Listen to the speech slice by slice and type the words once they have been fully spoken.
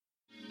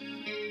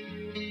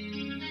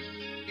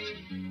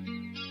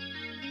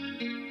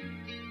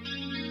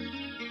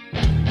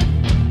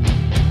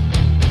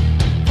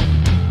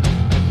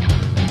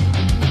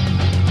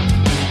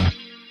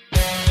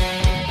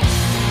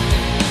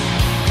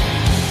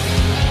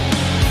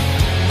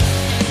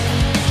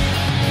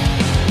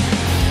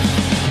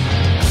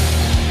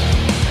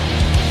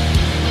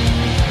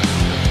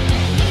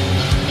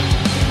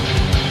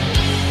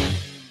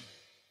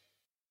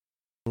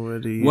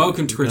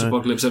Welcome to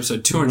Critapocalypse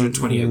episode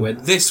 228, where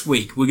this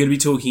week we're going to be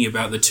talking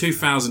about the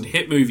 2000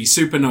 hit movie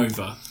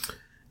Supernova.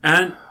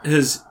 Ant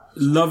has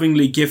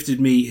lovingly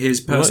gifted me his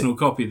personal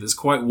copy that's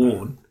quite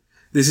worn.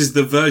 This is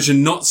the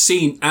version not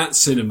seen at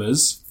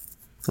cinemas.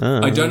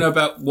 I don't know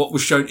about what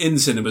was shown in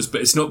cinemas,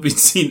 but it's not been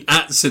seen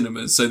at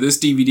cinemas. So this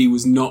DVD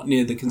was not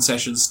near the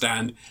concession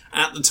stand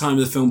at the time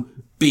of the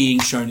film being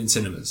shown in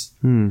cinemas.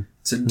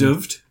 It's a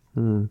doved.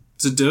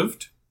 It's a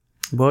doved.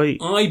 Why?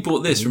 I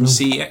bought this from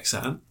CEX,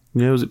 Ant.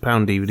 Yeah, was it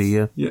pound DVD?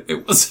 Yeah. Yeah,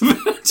 it was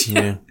about,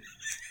 yeah.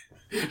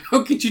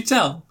 How could you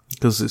tell?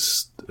 Because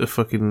it's a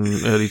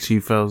fucking early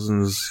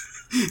 2000s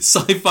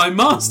sci-fi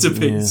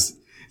masterpiece.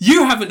 Yeah.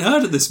 You haven't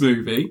heard of this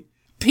movie.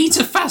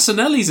 Peter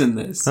Fasinelli's in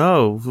this.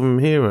 Oh, from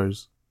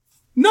Heroes.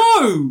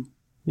 No!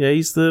 Yeah,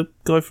 he's the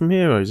guy from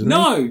Heroes, isn't he?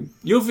 No!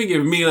 You're thinking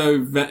of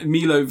Milo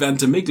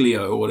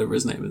Ventimiglia or whatever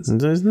his name is. Is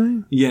that his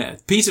name? Yeah.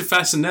 Peter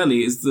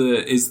Fasinelli is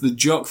the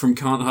jock from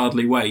Can't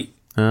Hardly Wait.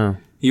 Oh.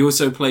 He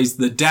also plays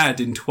the dad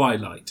in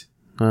Twilight.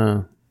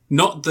 Oh.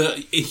 Not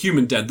the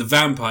human dad, the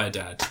vampire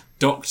dad.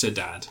 Doctor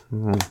Dad.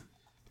 Oh.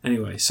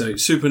 Anyway, so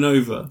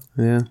Supernova.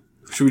 Yeah.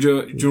 Should we do you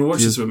want to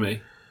watch this with me?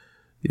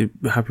 You're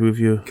happy with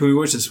your... Can we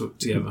watch this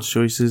together?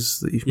 Choices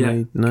that you've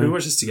made? No. Can we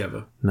watch this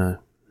together? No.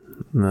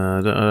 No,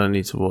 I don't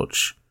need to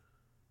watch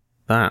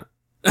that.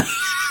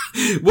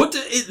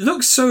 It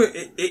looks so...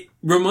 It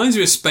reminds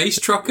me of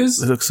Space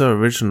Truckers. It looks so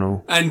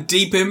original. And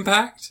Deep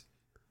Impact.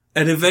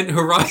 And Event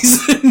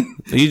Horizon.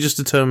 Are you just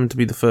determined to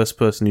be the first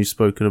person who's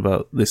spoken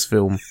about this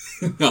film?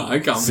 No, I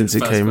can't. Since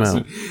it came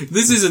out.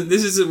 This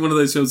isn't one of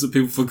those films that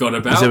people forgot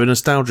about. Is there a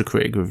nostalgia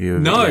critic review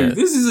of it? No, yet?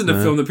 This isn't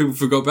a film that people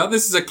forgot about.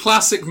 This is a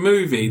classic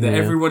movie that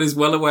everyone is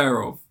well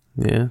aware of.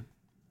 Yeah.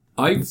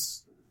 I've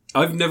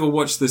never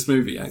watched this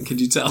movie yet, can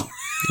you tell?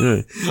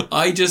 Really?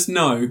 I just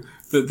know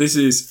that this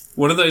is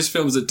one of those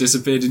films that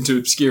disappeared into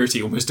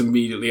obscurity almost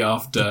immediately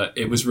after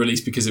it was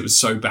released because it was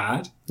so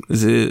bad.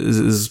 Is it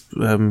as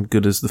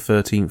good as The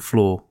 13th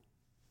Floor?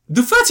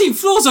 The 13th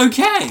Floor's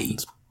okay.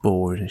 It's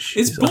boring as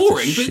shit. It's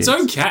boring, but it's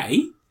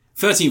okay.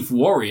 13th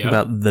Warrior.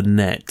 About The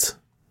Net.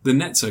 The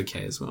Net's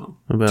okay as well.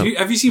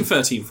 Have you seen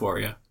 13th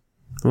Warrior?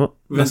 What?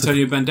 With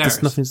Antonio Banderas.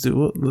 That's nothing to do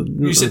with what?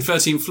 You said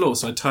 13th Floor,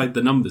 so I tied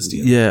the numbers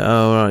together. Yeah,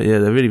 oh right, yeah,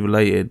 they're really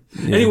related.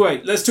 Yeah.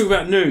 Anyway, let's talk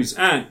about news.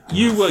 And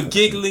you were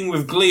giggling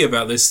with glee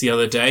about this the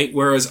other day,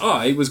 whereas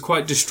I was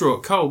quite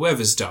distraught. Carl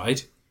Weathers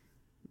died.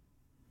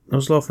 I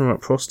was laughing about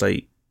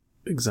prostate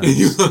exams.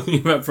 You were laughing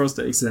about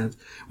prostate exams.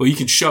 Well, you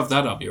can shove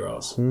that up your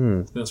ass.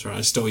 That's right,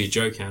 I stole your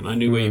joke, Anne. I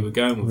knew where you were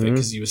going with it,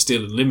 because you were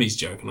stealing Limmy's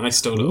joke, and I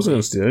stole it. I wasn't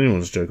going to steal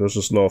anyone's joke, I was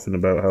just laughing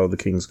about how the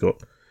King's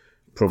got...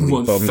 probably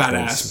one fat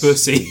ass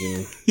pussy.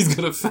 He's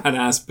got a fat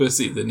ass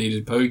pussy that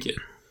needed poking.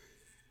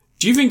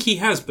 Do you think he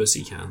has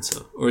pussy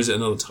cancer, or is it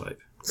another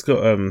type? It's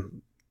got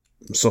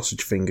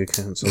sausage finger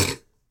cancer.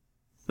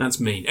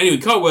 That's mean. Anyway,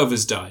 Carl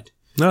Weathers died.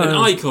 An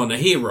icon, a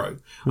hero.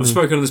 I've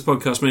spoken on this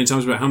podcast many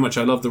times about how much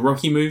I love the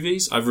Rocky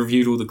movies. I've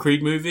reviewed all the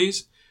Creed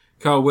movies.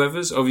 Carl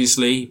Weathers,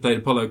 obviously, he played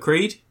Apollo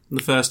Creed in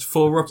the first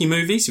 4 Rocky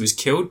movies. He was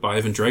killed by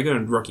Ivan Drago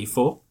in Rocky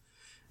 4.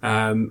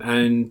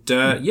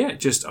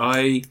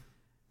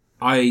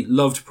 I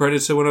loved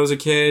Predator when I was a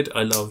kid.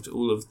 I loved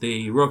all of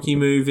the Rocky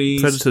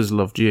movies. Predators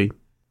loved you.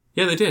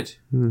 Yeah, they did.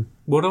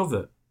 What of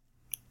it?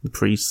 The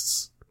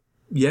priests.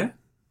 Yeah.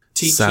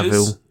 Teachers.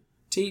 Savile.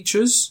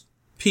 Teachers.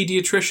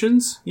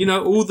 Pediatricians. You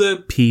know, all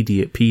the...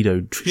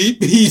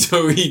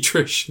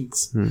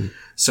 Pedoetricians.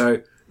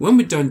 So, when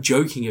we're done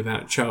joking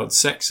about child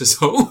sex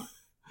assault,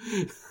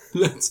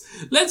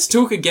 let's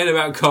talk again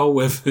about Carl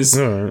Weathers.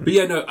 All right. But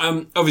yeah, no,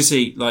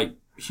 obviously, like,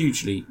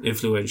 hugely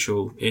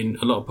influential in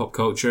a lot of pop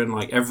culture, and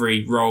like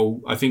every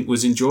role I think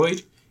was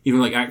enjoyed, even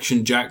like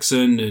Action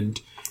Jackson, and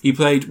he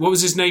played, what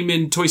was his name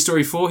in Toy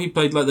Story 4? He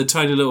played like the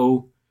tiny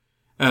little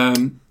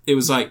it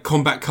was like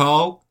Combat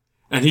Carl,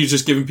 and he was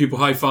just giving people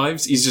high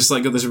fives. He's just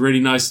like got this really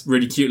nice,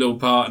 really cute little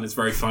part, and it's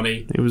very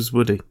funny. It was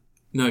Woody.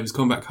 No, it was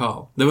Combat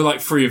Carl. There were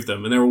like 3 of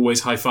them, and they're always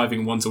high-fiving,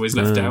 and one's always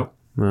left out.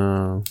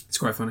 No. It's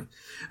quite funny.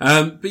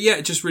 But yeah,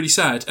 just really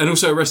sad. And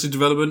also Arrested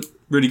Development,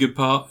 really good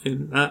part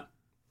in that.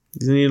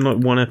 Isn't he in like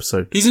 1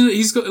 episode?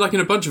 He's got like in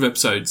a bunch of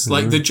episodes.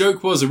 Like the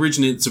joke was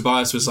originally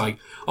Tobias was like,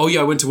 oh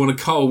yeah, I went to one of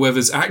Carl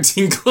Weathers'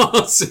 acting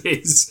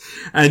classes,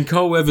 and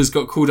Carl Weathers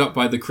got called up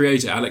by the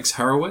creator, Alex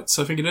Horowitz,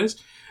 I think it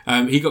is.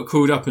 He got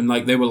called up and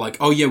like they were like,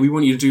 oh yeah, we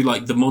want you to do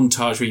like the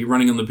montage where you're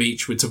running on the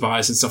beach with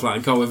Tobias and stuff like that.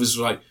 And Carl Weathers was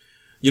like,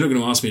 you're not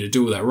going to ask me to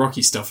do all that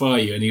Rocky stuff, are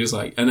you? And he was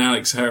like, and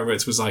Alex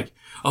Horowitz was like,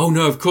 oh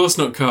no, of course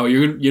not, Carl.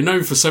 You're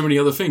known for so many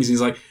other things. And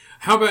he's like,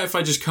 how about if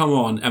I just come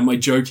on and my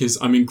joke is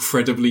I'm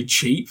incredibly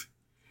cheap?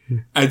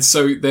 And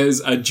so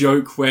there's a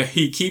joke where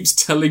he keeps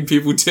telling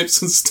people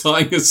tips on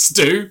starting a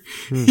stew.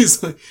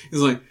 He's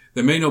like,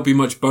 there may not be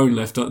much bone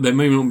left. There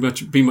may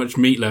not be much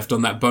meat left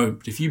on that bone.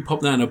 But if you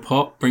pop that in a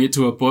pot, bring it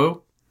to a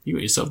boil, you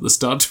got yourself the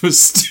start to a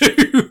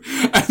stew.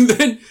 And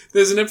then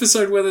there's an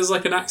episode where there's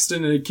like an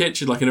accident in a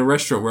kitchen, like in a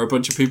restaurant where a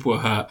bunch of people are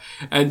hurt.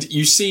 And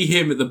you see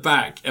him at the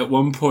back at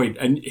one point,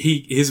 and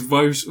his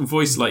voice,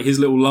 like his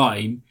little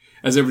line,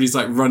 as everybody's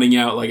like running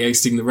out, like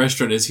exiting the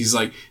restaurant, he's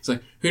like,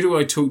 who do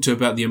I talk to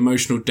about the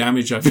emotional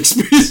damage I've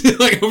experienced?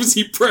 Like,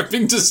 obviously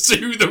prepping to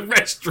sue the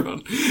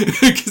restaurant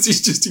because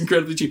he's just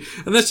incredibly cheap.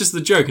 And that's just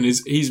the joke, and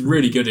he's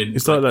really good in.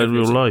 It's like that in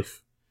real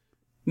life.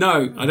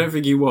 No, I don't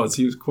think he was.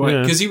 He was quite,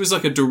 because he was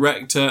like a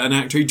director, an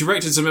actor. He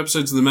directed some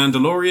episodes of The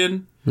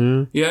Mandalorian.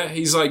 Yeah,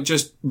 he's like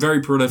just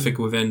very prolific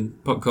within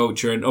pop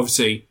culture, and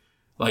obviously,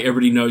 like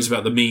everybody knows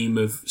about the meme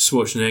of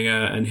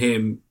Schwarzenegger and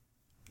him,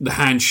 the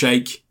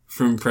handshake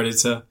from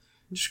Predator.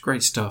 Just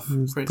great stuff.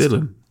 Great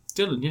Dylan.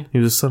 Stuff. Dylan, yeah. He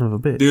was a son of a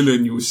bitch.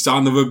 Dylan, you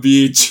son of a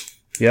bitch.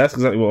 Yeah, that's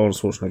exactly what Arnold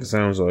Schwarzenegger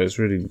sounds like. It's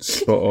really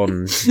spot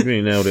on. You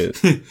really nailed it.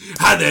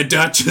 Hi there,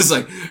 Dutch. It's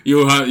like,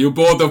 you're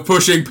bored of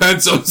pushing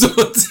pencils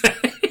all day.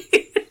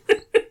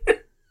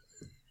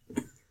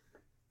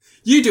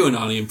 You do an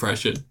Arnie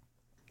impression.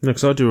 No,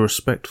 because I do a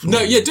respectful.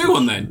 No, yeah, do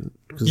one then.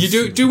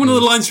 You do one of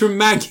the lines from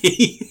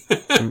Maggie.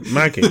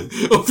 Maggie?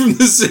 Or from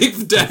The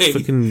Sixth Day.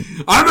 Freaking...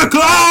 I'm a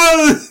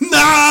clown!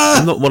 Nah!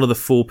 I'm not one of the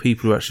 4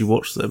 people who actually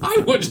watched them.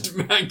 I watched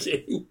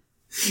Maggie.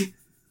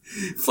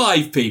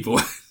 5 people.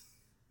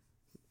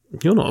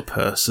 You're not a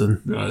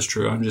person. No, that's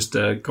true. I'm just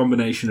a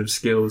combination of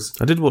skills.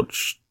 I did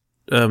watch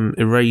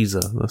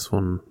Eraser. That's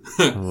one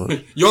I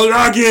watched. Your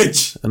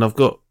luggage! And I've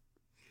got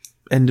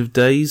End of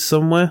Days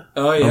somewhere.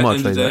 Oh, yeah, I might End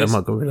of play that. Days. I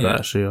might go rid of that,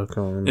 actually. I can't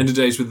remember. End of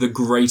Days with the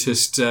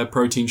greatest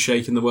protein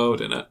shake in the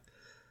world in it.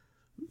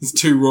 There's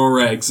 2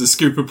 raw eggs, a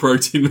scoop of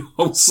protein, a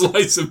whole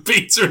slice of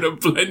pizza in a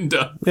blender.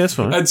 Yeah, that's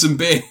fine. And some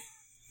beer.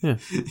 Yeah.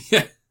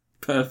 Yeah,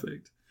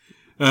 perfect.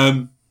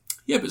 Yeah,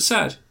 but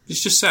sad.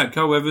 It's just sad.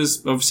 Carl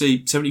Weathers,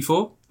 obviously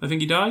 74, I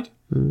think he died.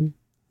 Mm-hmm.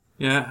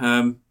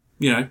 Yeah,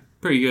 you know,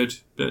 pretty good,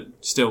 but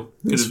still.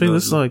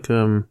 It's like,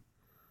 you're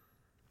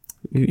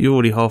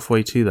already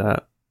halfway to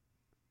that.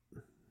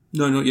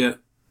 No, not yet.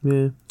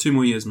 Yeah. 2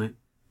 more years, mate.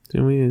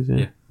 2 more years,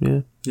 yeah.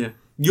 Yeah.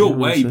 You're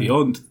way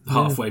beyond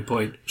halfway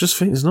point. Just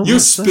think there's not You're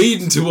much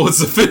speeding left. towards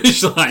the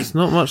finish line. There's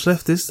not much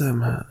left, is there,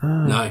 Matt?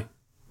 Oh. No.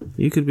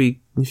 You could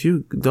be, if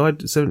you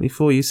died at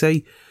 74, you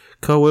say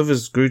Carl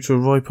Weathers grew to a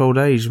ripe old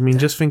age. I mean,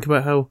 just think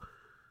about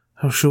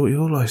how short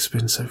your life's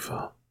been so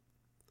far.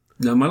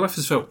 No, my life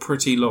has felt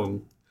pretty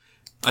long.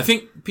 I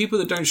think people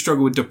that don't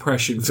struggle with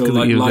depression feel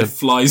like you life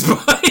flies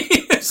by.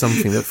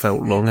 Something that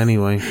felt long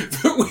anyway.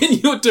 But when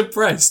you're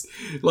depressed,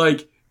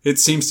 like, it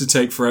seems to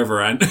take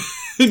forever, and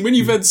when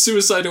you've had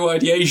suicidal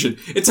ideation,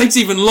 it takes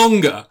even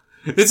longer.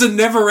 It's a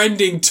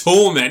never-ending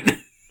torment.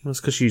 That's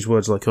because you use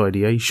words like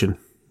ideation.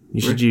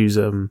 You should use,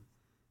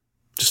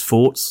 just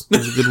thoughts.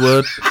 That's a good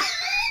word.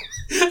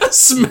 A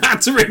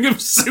smattering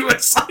of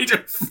suicidal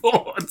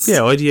thoughts.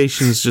 Yeah,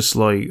 ideation's just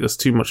like, that's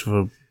too much of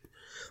a...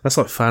 That's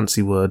like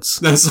fancy words.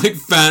 That's like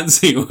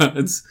fancy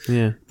words.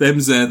 Yeah.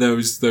 Them's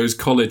those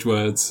college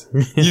words.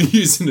 You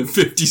using a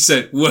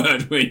 50-cent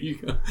word where you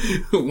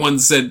go, 1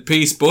 cent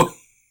piece, boy.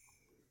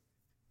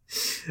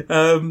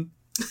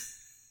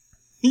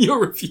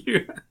 Your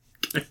review.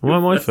 Why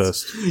am I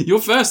first?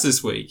 You're first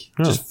this week.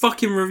 Oh. Just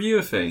fucking review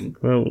a thing.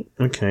 Well,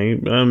 okay.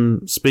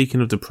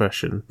 Speaking of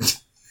depression...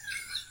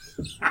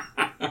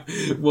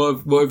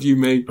 What have you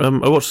made? I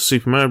watched the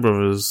Super Mario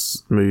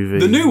Brothers movie.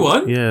 The new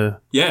one? Yeah.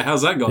 Yeah,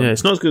 how's that gone? Yeah,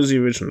 it's not as good as the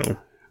original.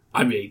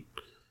 I mean...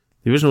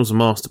 The original's a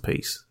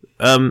masterpiece.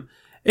 In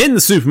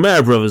the Super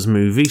Mario Brothers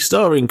movie,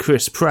 starring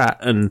Chris Pratt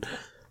and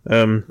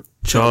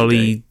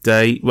Charlie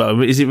Day...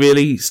 Well, is it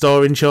really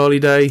starring Charlie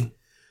Day?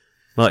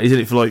 Like, isn't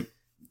it for like...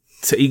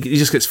 He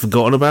just gets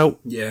forgotten about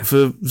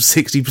for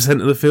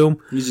 60% of the film.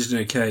 He's just in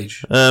a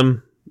cage.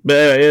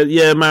 But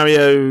yeah,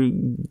 Mario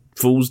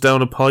falls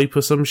down a pipe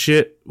or some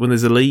shit when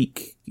there's a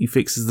leak. He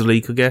fixes the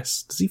leak, I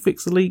guess. Does he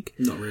fix the leak?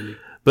 Not really.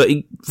 But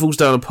he falls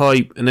down a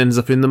pipe and ends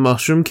up in the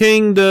Mushroom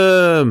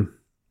Kingdom.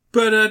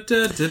 But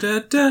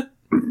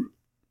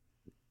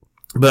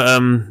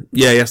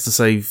yeah, he has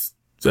to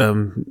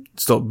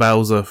stop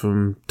Bowser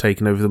from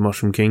taking over the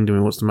Mushroom Kingdom.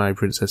 He wants to marry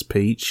Princess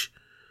Peach.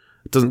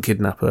 Doesn't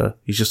kidnap her.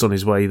 He's just on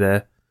his way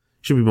there.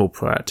 Should be more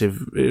proactive.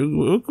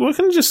 Why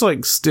can't he just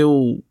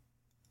still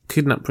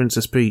kidnap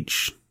Princess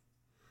Peach?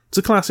 It's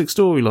a classic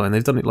storyline.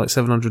 They've done it like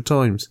 700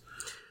 times.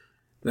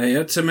 They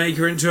had to make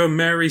her into a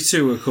Mary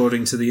Sue,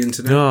 according to the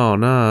internet. Oh,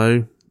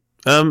 no.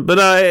 But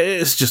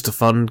it's just a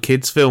fun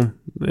kids film.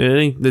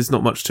 Really. There's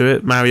not much to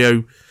it.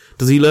 Mario,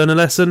 does he learn a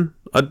lesson?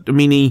 I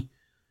mean, he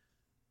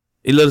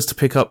learns to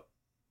pick up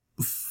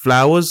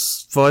fire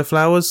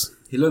flowers.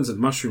 He learns that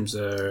mushrooms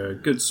are a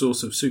good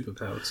source of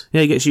superpowers. Yeah,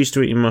 he gets used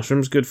to eating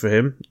mushrooms. Good for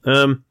him.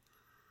 But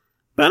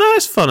no,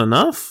 it's fun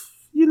enough.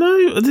 You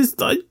know,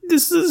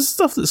 there's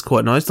stuff that's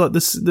quite nice. Like the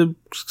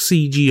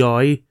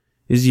CGI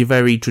is your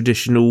very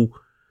traditional,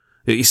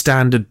 your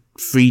standard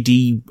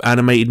 3D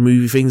animated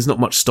movie thing. There's not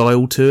much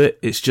style to it.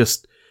 It's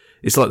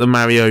like the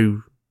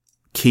Mario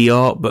key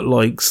art, but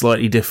like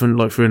slightly different,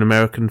 like through an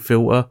American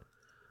filter.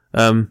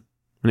 And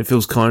it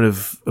feels kind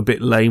of a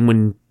bit lame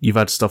when you've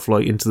had stuff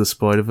like Into the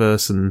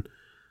Spider-Verse and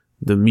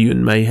the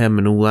Mutant Mayhem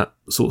and all that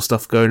sort of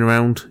stuff going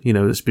around, you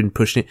know, that's been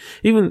pushing it.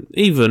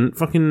 Even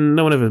fucking,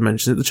 no one ever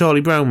mentioned it, the Charlie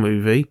Brown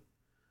movie,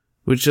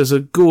 which has a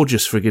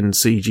gorgeous friggin'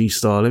 CG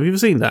style. Have you ever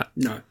seen that?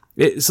 No.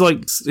 It's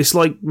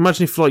like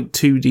imagine if like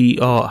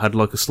 2D art had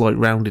like a slight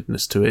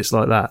roundedness to it. It's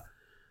like that.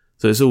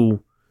 So it's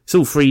all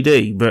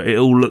 3D, but it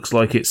all looks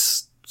like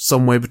it's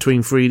somewhere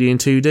between 3D and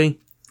 2D.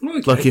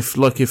 Okay.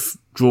 Like if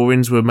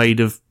drawings were made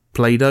of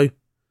Play-Doh,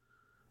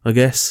 I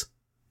guess.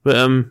 But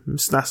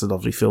that's a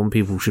lovely film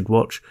people should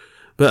watch.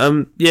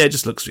 But yeah, it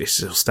just looks, it's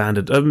still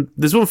standard.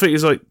 There's one thing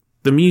is like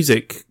the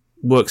music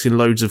works in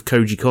loads of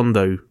Koji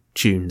Kondo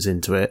tunes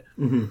into it,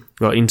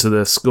 like into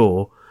the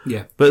score.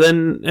 Yeah. But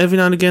then every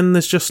now and again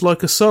there's just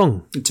like a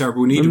song. A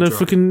terrible needle drop.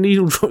 Fucking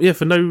needle drop, yeah,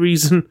 for no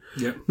reason.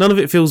 Yep. None of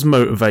it feels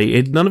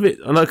motivated. None of it,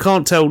 and I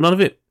can't tell, none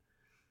of it,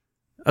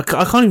 I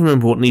can't even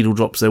remember what needle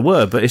drops there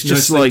were, but it's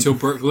just like... till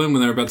Brooklyn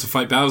when they're about to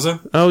fight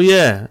Bowser. Oh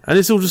yeah, and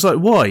it's all just like,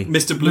 why?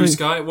 Mr. Blue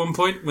Sky at one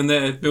point when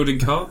they're building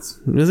carts.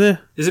 Is there?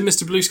 Is it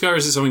Mr. Blue Sky or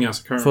is it something else?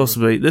 I can't remember.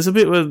 Possibly. There's a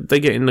bit where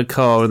they get in the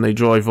car and they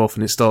drive off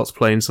and it starts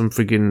playing some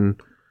friggin'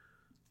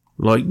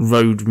 like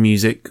road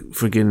music,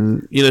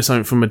 friggin', you know,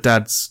 something from a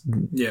dad's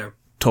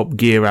Top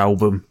Gear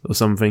album or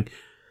something.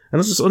 And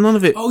that's just none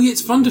of it. Oh yeah,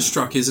 it's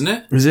Thunderstruck, isn't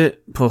it? Is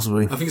it?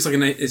 Possibly. I think it's like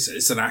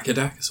it's an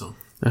Akadaka song.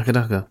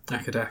 Akadaka.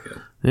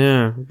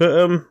 Yeah,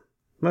 but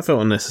that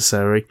felt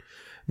unnecessary.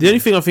 The only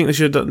thing I think they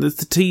should have done is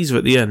the teaser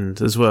at the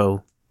end as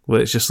well,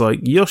 where it's just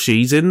like,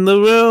 Yoshi's in the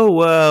real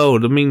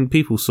world. I mean,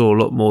 people saw a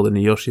lot more than a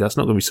Yoshi. That's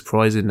not going to be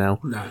surprising now.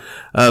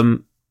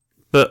 No.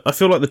 But I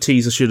feel like the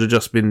teaser should have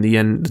just been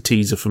the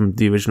teaser from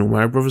the original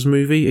Mario Brothers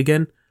movie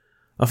again.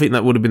 I think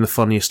that would have been the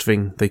funniest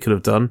thing they could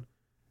have done.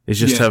 Is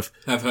just have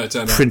her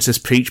turn Princess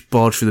Peach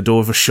barge through the door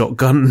with a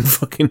shotgun and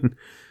fucking...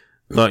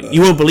 Like,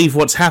 you won't believe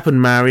what's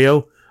happened,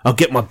 Mario. I'll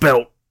get my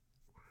belt.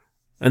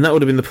 And that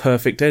would have been the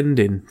perfect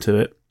ending to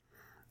it.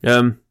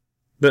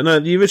 But no,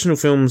 the original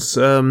film's...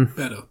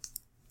 better.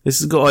 This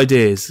has got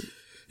ideas.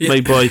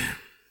 Made by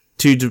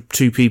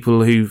two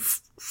people who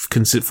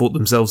thought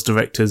themselves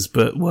directors,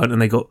 but weren't,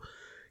 and they got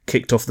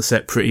kicked off the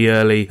set pretty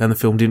early, and the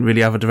film didn't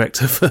really have a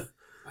director for...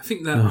 I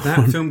think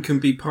that film can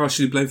be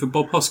partially blamed for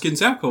Bob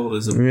Hoskins'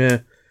 alcoholism. Yeah.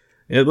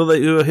 Yeah, well,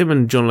 him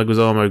and John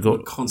Leguizamo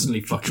got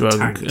constantly fucking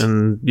drunk, tanked.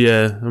 And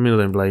yeah, I mean, I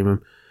don't blame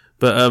him.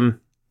 But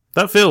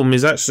that film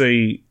is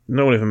actually,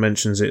 no one ever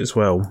mentions it as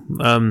well.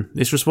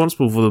 It's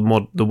responsible for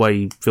the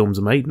way films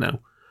are made now.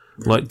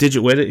 Like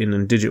digital editing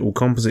and digital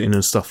compositing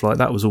and stuff like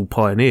that was all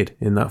pioneered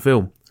in that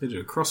film. They did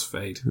a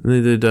crossfade.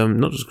 They did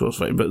not just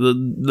crossfade, but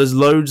there's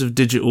loads of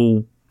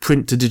digital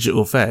print to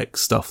digital effects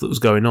stuff that was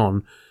going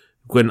on.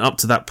 When up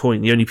to that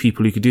point, the only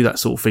people who could do that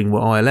sort of thing were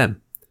ILM.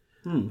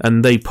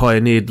 And they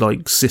pioneered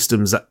like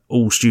systems that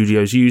all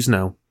studios use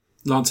now.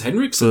 Lance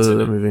Henriksen's in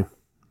that it. movie.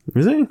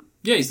 Is he?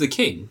 Yeah, he's the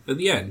king at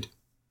the end.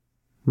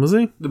 Was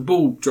he? The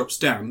ball drops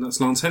down. That's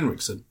Lance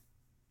Henriksen.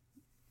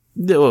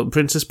 Yeah, well,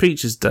 Princess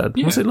Peach's dad.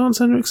 Yeah. Was it Lance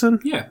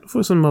Henriksen? Yeah. I thought it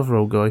was some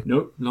Motherwell guy.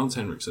 Nope, Lance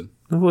Henriksen.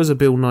 I thought it was a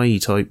Bill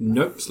Nighy type.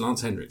 Nope, it's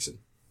Lance Henriksen.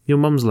 Your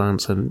mum's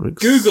Lance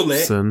Henriksen. Google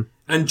it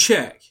and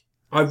check.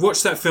 I've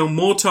watched that film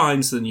more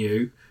times than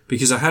you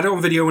because I had it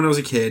on video when I was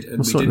a kid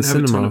and we didn't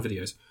have a ton of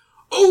videos.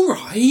 All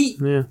right.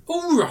 Yeah.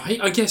 All right.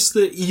 I guess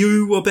that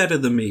you were better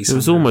than me. It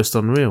was almost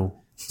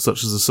unreal,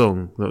 such as the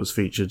song that was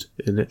featured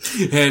in it.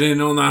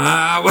 Heading on the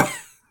highway.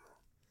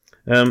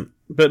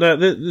 But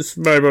this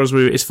Mario Bros.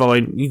 Movie is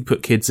fine. You can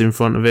put kids in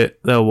front of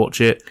it; they'll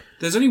watch it.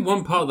 There's only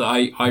one part that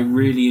I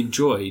really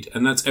enjoyed,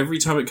 and that's every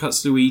time it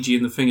cuts Luigi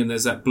in the thing, and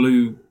there's that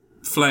blue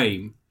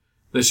flame.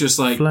 That's just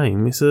like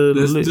flame. It's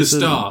the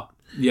star.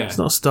 Yeah, it's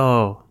not a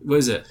star. What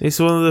is it? It's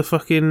one of the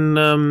fucking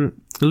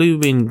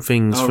looming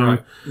things from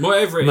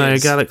whatever it Mario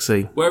is.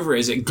 Galaxy. Whatever it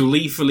is, it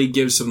gleefully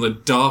gives some of the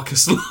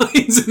darkest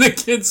lines in a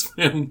kid's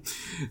film.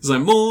 It's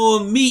like,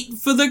 more meat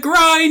for the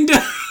grind!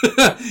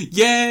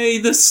 Yay,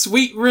 the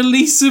sweet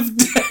release of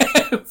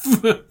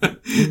death!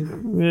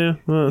 Yeah,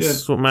 well,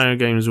 that's what Mario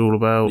games are all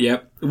about.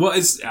 Yep. What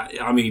is...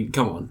 I mean,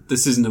 come on.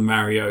 This isn't a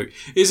Mario...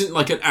 Isn't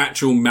like an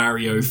actual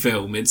Mario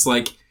film. It's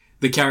like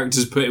the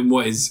characters put in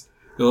what is...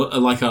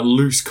 like a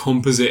loose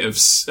composite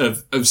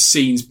of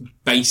scenes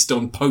based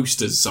on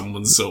posters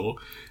someone saw.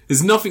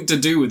 There's nothing to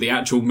do with the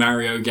actual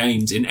Mario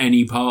games in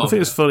any part. I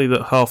think it's funny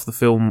that half the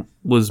film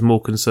was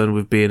more concerned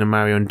with being a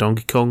Mario and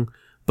Donkey Kong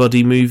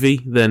buddy movie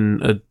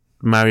than a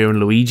Mario and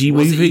Luigi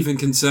movie. Wasn't even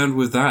concerned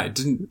with that.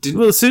 It didn't.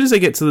 Well, as soon as they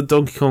get to the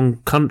Donkey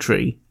Kong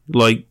country,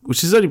 like,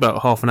 which is only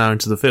about half an hour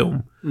into the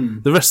film,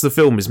 the rest of the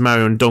film is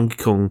Mario and Donkey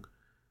Kong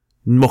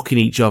mocking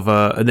each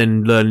other and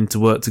then learning to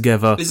work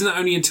together. Isn't that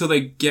only until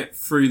they get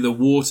through the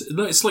water?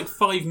 No, it's like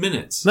 5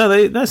 minutes.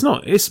 No, that's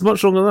not. It's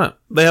much longer than that.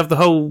 They have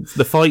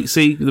the fight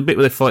scene, the bit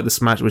where they fight the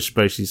Smash, which is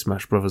basically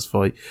Smash Brothers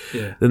fight.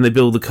 Yeah. Then they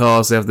build the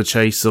cars, they have the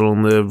chase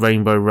along the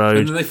Rainbow Road.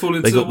 And then they fall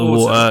into the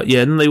water.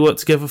 Yeah, and then they work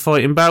together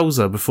fighting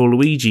Bowser before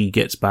Luigi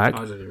gets back.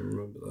 I don't even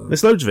remember that.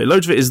 There's loads of it.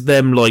 Loads of it is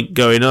them like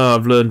going,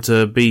 I've learned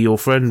to be your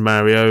friend,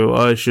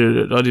 Mario.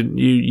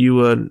 You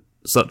weren't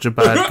such a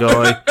bad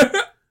guy.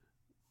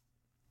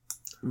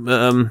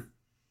 But,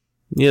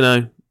 you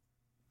know,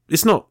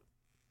 it's not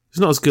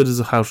as good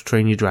as a How to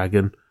Train Your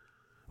Dragon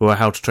or a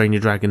How to Train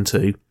Your Dragon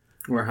 2.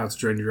 Or How to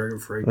Train Your Dragon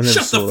 3.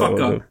 Shut the fuck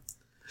up!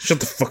 Shut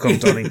the fuck up,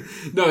 Donnie.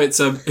 No, it's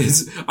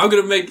I'm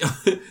gonna make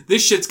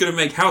this shit's gonna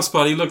make House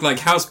Party look like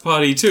House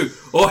Party 2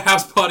 or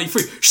House Party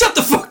 3. Shut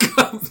the fuck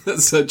up.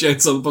 That's Jane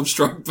Silent Bob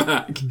Strike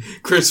Back.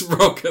 Chris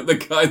Rock at the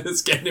guy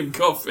that's getting him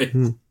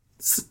coffee.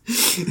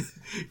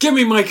 Give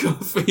me my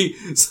coffee.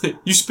 It's like,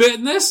 you spit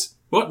in this?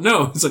 What?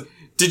 No. It's like,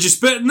 did you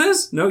spit in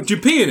this? No. Did you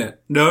pee in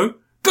it? No.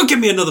 Go get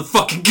me another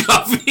fucking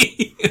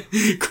coffee.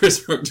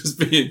 Chris Rock just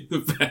being the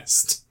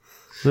best.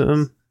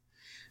 But,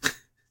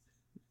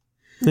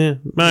 yeah,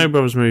 Mario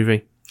Brothers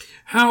movie.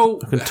 I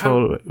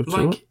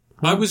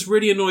was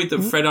really annoyed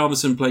that Fred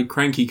Armisen played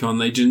Cranky Kong.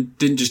 They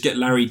didn't just get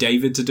Larry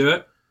David to do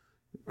it.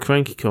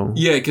 Cranky Kong?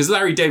 Yeah, because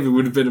Larry David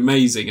would have been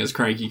amazing as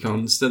Cranky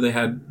Kong. Instead they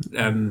had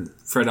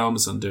Fred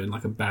Armisen doing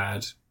like a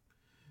bad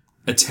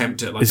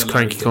attempt at like Is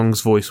Cranky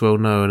Kong's voice well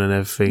known and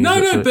everything?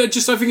 No, but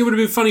just I think it would have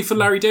been funny for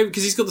Larry David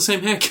because he's got the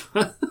same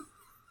haircut.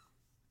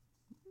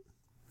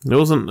 There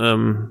wasn't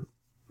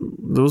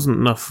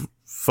enough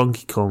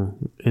Funky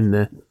Kong in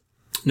there.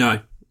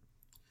 No.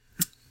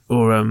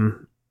 Or,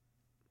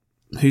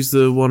 who's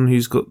the one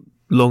who's got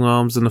long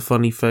arms and a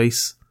funny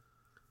face?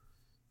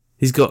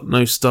 He's got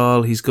no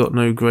style, he's got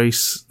no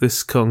grace.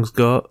 This Kong's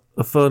got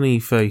a funny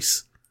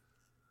face.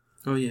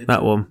 Oh, yeah.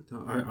 That one.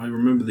 I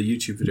remember the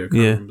YouTube video, I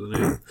can't remember the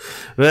name.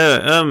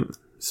 Well,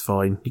 it's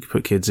fine. You can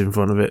put kids in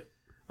front of it.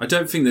 I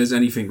don't think there's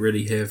anything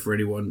really here for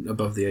anyone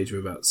above the age of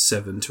about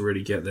 7 to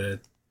really get their...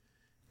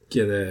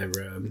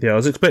 Yeah, I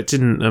was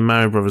expecting a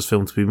Mario Brothers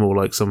film to be more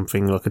like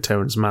something like a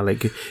Terrence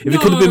Malick. If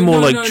it could have been more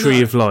like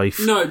Tree of Life.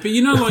 No, but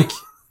you know, like,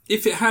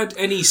 if it had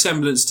any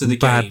semblance to the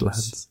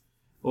Badlands. games...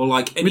 Or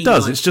like any... It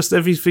does, it's just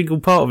every single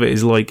part of it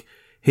is like,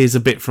 here's a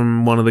bit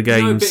from one of the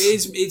games. No, but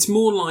it's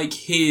more like,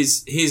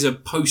 here's a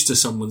poster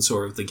someone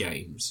saw of the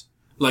games.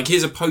 Like,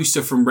 here's a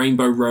poster from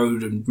Rainbow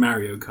Road and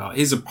Mario Kart.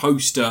 Here's a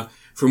poster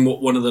from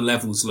what one of the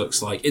levels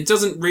looks like. It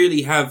doesn't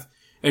really have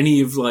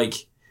any of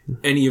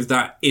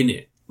that in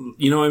it.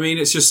 You know what I mean?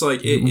 It's just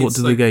like... What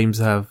do the games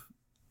have?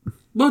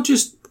 Well,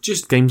 just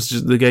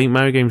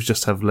Mario games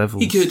just have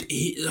levels.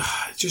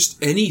 Just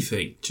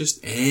anything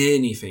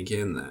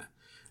in there.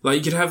 Like,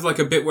 you could have like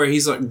a bit where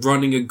he's like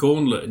running a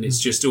gauntlet and it's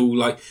just all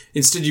like,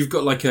 instead you've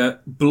got like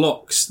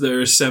blocks that are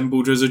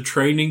assembled as a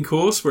training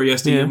course where he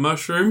has to eat a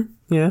mushroom.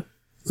 Yeah.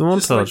 It's a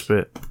montage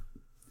bit.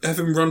 Have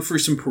him run through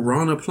some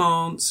piranha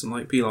plants and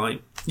like be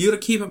like, you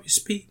gotta keep up your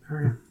speed,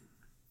 Mario.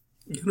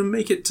 You gotta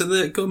make it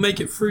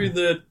through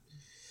the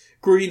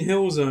Green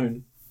Hill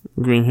Zone.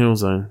 Green Hill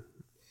Zone.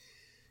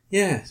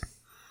 Yeah.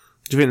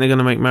 Do you think they're going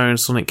to make Mario and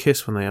Sonic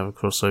kiss when they have a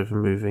crossover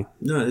movie?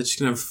 No, they're just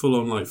going to have full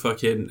on like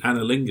fucking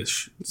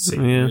analingus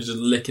scene. Yeah. Just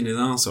licking his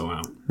arsehole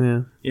out.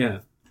 Yeah. Yeah.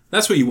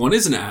 That's what you want,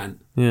 isn't it,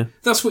 Ant? Yeah.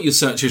 That's what your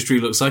search history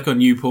looks like on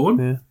YouPorn.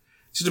 Yeah.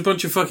 Just a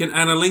bunch of fucking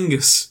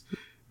analingus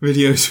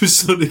videos with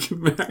Sonic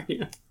and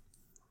Mario.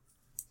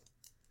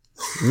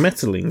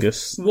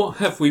 Metalingus? What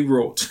have we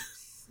wrought?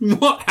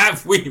 What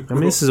have we brought? I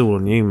mean, this is all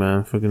on you,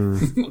 man. Fucking...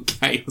 What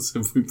chaos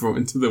have we brought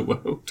into the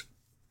world?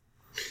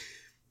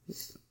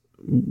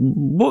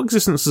 What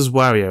existence does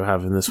Wario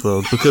have in this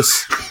world?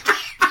 Because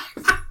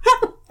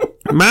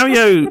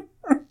Mario,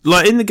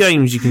 like in the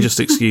games, you can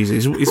just excuse it.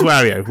 It's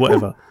Wario,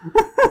 whatever.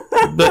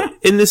 But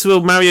in this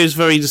world, Mario's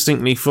very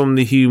distinctly from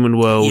the human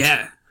world.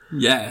 Yeah,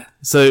 yeah.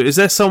 So is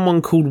there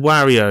someone called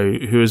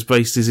Wario who has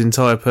based his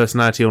entire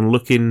personality on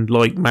looking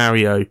like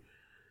Mario?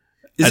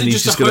 Is it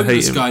just a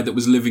homeless guy that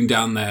was living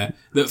down there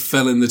that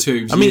fell in the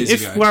tubes? I mean, years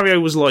if ago? Wario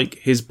was like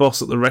his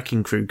boss at the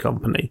Wrecking Crew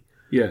company,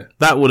 yeah,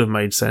 that would have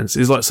made sense.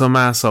 He's like some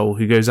asshole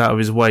who goes out of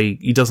his way.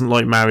 He doesn't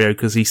like Mario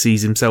because he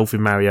sees himself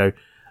in Mario,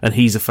 and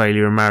he's a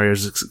failure and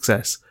Mario's a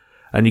success.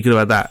 And you could have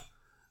had that.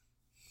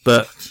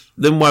 But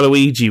then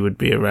Waluigi would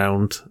be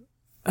around,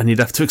 and you'd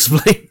have to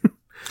explain.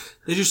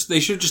 They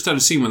should just have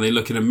a scene when they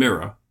look in a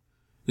mirror.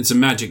 It's a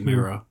magic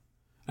mirror,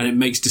 and it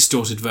makes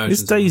distorted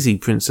versions. Is Daisy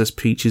Princess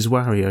Peach's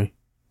Wario?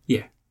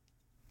 Yeah.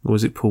 Or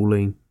is it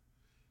Pauline?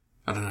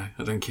 I don't know.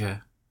 I don't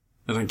care.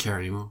 I don't care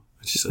anymore.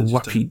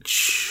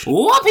 Wappeach.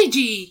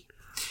 Wappeach!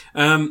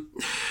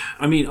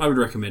 I mean, I would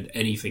recommend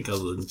anything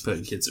other than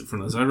putting kids in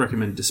front of us. I'd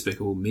recommend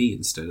Despicable Me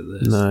instead of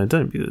this. No,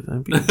 don't be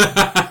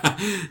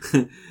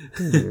that.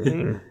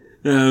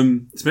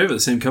 It's made by the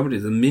same company,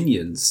 the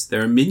Minions.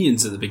 There are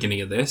Minions at the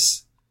beginning of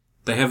this.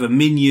 They have a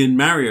Minion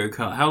Mario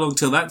Kart. How long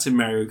till that's in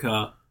Mario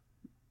Kart?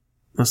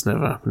 That's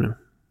never happening.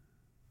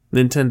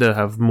 Nintendo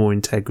have more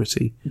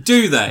integrity.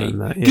 Do they?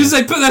 Because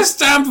they put their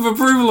stamp of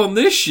approval on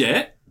this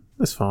shit.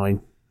 That's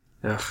fine.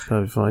 Ugh.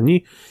 That'll be fine.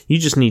 You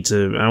just need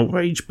to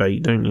outrage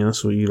bait, don't you?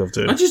 That's what you love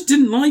doing. I just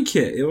didn't like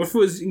it. I thought it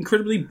was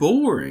incredibly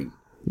boring.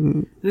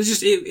 It's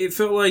just it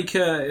felt like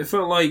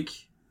like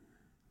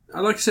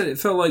I said, it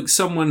felt like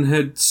someone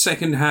had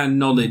second-hand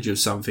knowledge of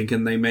something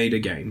and they made a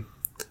game.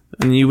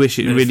 And you wish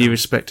it really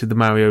respected the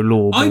Mario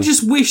lore. I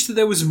just wish that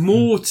there was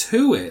more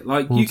to it.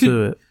 Like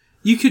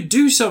you could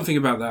do something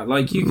about that.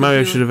 Like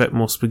Mario should have ate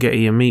more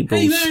spaghetti and meatballs.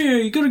 Hey Mario,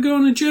 you got to go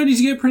on a journey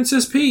to get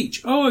Princess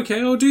Peach. Oh, okay,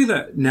 I'll do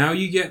that. Now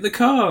you get the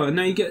car. And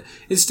now you get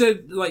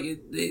instead like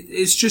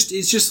it's just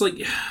like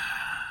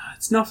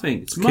it's It's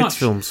nothing. It's Kids much.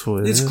 films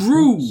for you. It's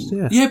gruel.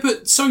 Yeah. Yeah,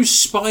 but so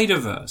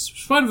Spider-Verse.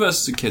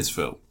 Spider-Verse is a kids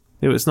film.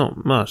 Yeah, but it's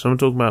not much. I'm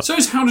talking about... So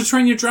is How to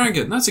Train Your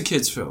Dragon. That's a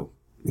kids film.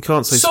 You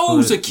can't say...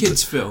 Soul's a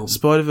kids film.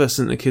 Spider-Verse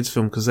isn't a kids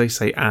film because they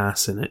say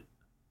ass in it.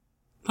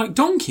 Like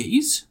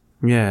donkeys?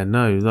 Yeah,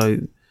 no.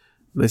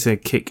 They say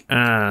kick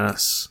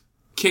ass.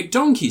 Kick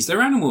donkeys.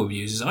 They're animal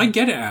abusers. I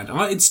get it, Ad.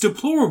 It's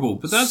deplorable,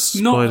 but that's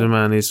not...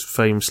 Spider-Man is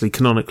famously,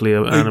 canonically,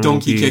 an animal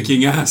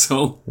donkey-kicking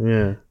asshole.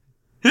 Yeah.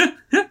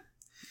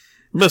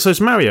 But so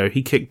it's Mario.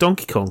 He kicked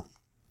Donkey Kong.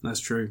 That's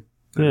true.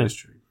 That is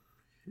true.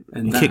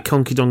 And he kicked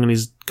Conky Dong in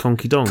his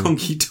Conky Dong.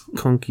 Conky Dong.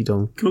 Conky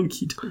Dong.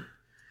 Conky Dong.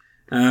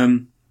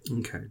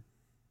 Okay.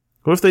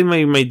 What if they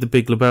made the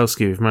Big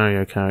Lebowski with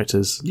Mario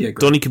characters? Yeah,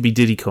 great. Donnie could be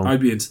Diddy Kong. I'd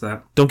be into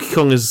that. Donkey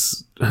Kong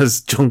has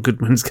John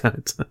Goodman's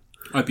character.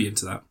 I'd be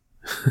into that.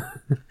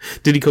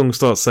 Diddy Kong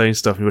starts saying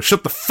stuff and he goes,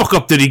 "Shut the fuck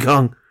up, Diddy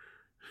Kong!"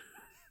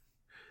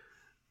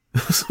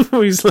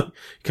 He's like, "You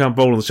can't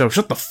bowl on the Shabbat."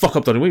 "Shut the fuck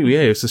up, Donnie." "Well,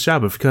 yeah, it's the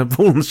Shabbat. You can't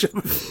bowl on the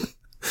Shabbat."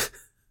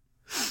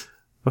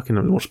 Fucking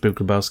haven't watched Big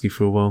Lebowski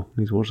for a while.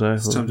 Need to watch that.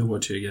 It's time to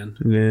watch it again.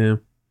 Yeah.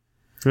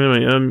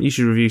 Anyway, you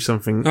should review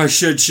something. I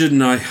should,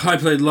 shouldn't I? I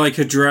played Like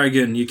a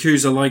Dragon.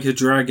 Yakuza Like a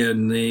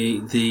Dragon.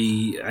 The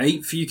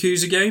 8th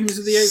Yakuza game? Is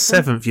it the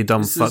 8th 7th, you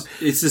dumb fuck.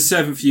 It's the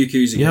 7th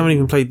Yakuza game. You haven't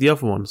even played the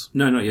other ones.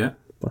 No, not yet.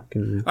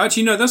 Fucking...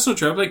 Actually, no, that's not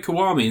true. I played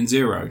Kiwami and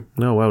Zero.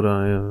 No, well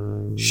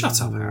done.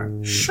 Shut up,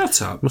 Aaron.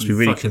 Shut up. Must be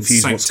really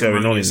confused what's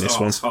going on in this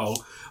one.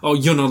 Oh,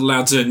 you're not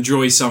allowed to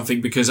enjoy something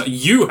because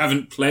you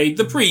haven't played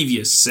the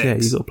previous 6. Yeah,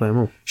 you've got to play them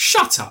all.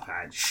 Shut up,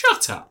 Aaron.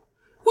 Shut up.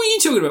 What are you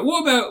talking about?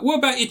 What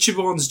about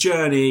Ichiban's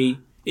journey?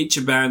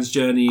 Ichiban's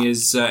journey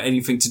is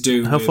anything to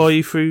do How with... far are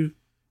you through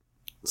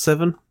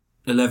 7?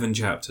 11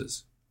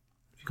 chapters.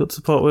 Have you got to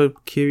the part where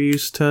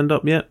Kiryu's turned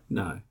up yet?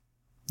 No.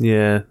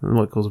 Yeah, that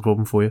might cause a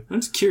problem for you. When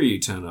does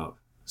Kiryu turn up?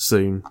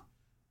 Soon.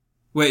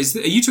 Wait,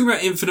 are you talking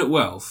about Infinite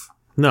Wealth?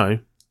 No.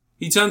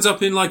 He turns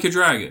up in Like a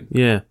Dragon?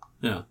 Yeah.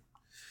 Yeah.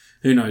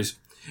 Who knows?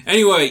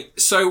 Anyway,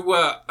 so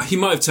he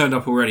might have turned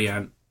up already,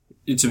 Ant,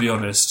 to be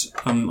honest.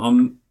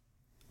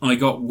 I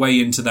got way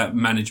into that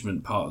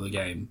management part of the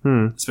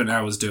game. Spent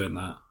hours doing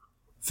that.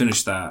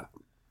 Finished that.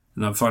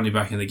 And I'm finally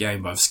back in the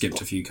game, but I've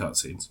skipped a few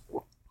cutscenes.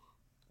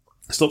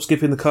 Stop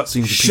skipping the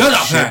cutscenes. Shut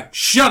up, Ant!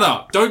 Shut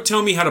up! Don't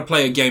tell me how to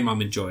play a game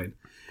I'm enjoying.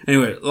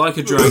 Anyway, Like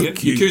a Dragon.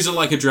 Yakuza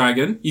Like a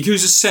Dragon.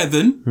 Yakuza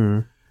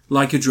 7.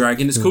 Like a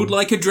Dragon. It's called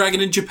Like a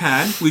Dragon in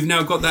Japan. We've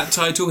now got that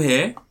title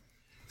here.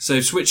 So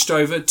I've switched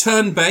over.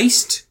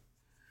 Turn-based.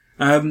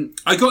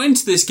 I got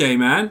into this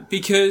game, Ant,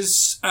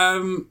 because...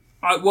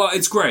 well,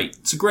 it's great.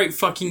 It's a great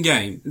fucking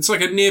game. It's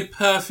like a near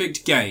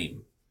perfect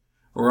game.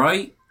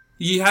 Alright?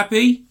 You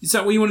happy? Is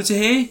that what you wanted to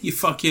hear? You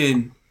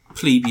fucking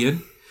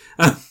plebeian.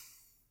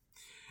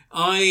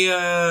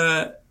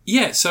 As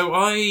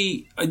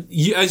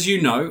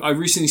you know, I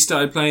recently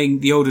started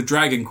playing the older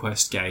Dragon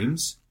Quest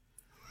games.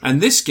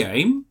 And this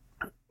game,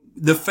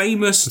 the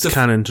famous... It's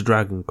canon to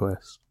Dragon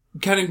Quest.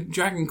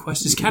 Dragon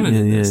Quest is canon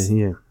in this.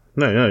 Yeah.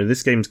 No,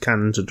 this game's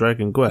canon to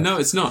Dragon Quest. No,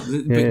 it's not.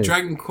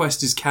 Dragon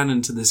Quest is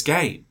canon to this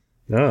game.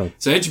 Oh.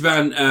 So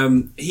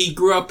Ichiban, he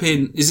grew up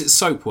in... Is it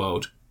Soap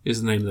World?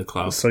 Is the name of the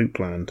club.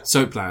 Soapland.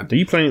 Soapland. Are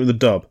you playing it with a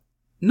dub?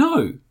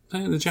 No.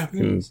 Playing it with the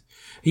Japanese.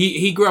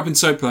 He grew up in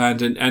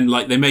Soapland and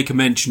like they make a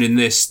mention in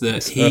this that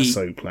it's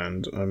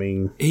Soapland, I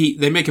mean...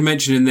 They make a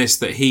mention in this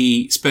that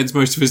he spends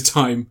most of his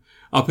time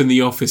up in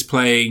the office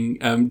playing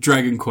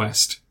Dragon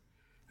Quest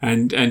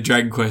and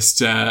Dragon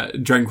Quest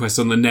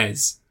on the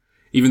NES.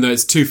 Even though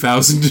it's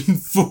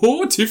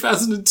 2004,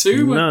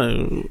 2002?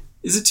 No.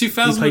 Is it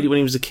 2000? He played it when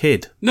he was a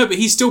kid. No, but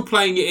he's still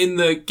playing it in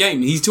the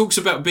game. He talks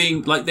about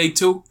being, like, they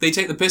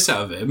take the piss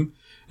out of him,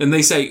 and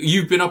they say,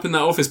 you've been up in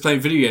that office playing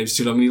video games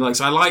too long, and he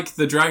likes, I like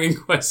the Dragon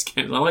Quest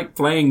games, I like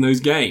playing those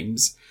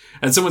games.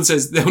 And someone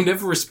says, they'll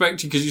never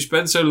respect you because you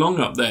spend so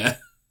long up there.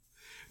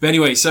 But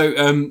anyway, so,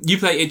 you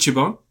play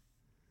Ichiban.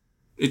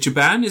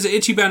 Ichiban? Is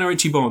it Ichiban or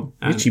Ichiban?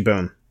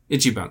 Ichiban.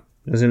 Ichiban.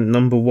 As in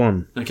number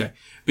 1. Okay.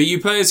 But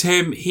you play as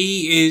him.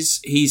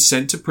 He's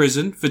sent to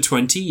prison for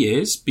 20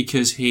 years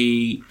because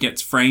he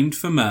gets framed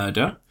for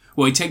murder.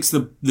 Well, he takes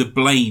the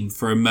blame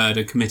for a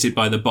murder committed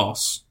by the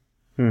boss.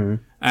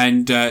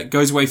 And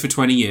goes away for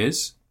 20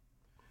 years.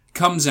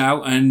 Comes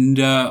out and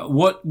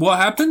what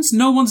happens?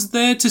 No one's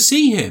there to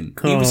see him.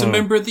 He was a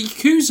member of the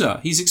Yakuza.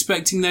 He's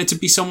expecting there to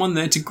be someone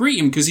there to greet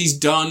him because he's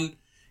done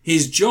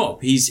his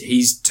job.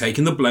 He's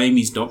taken the blame.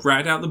 He's not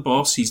ratted out the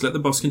boss. He's let the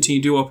boss continue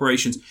to do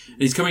operations.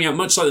 And he's coming out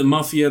much like the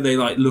Mafia. They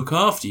like look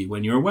after you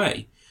when you're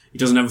away. He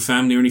doesn't have a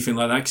family or anything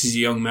like that because he's a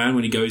young man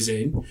when he goes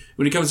in.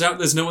 When he comes out,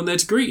 there's no one there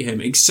to greet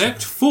him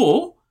except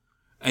for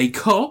a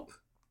cop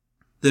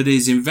that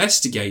is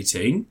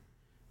investigating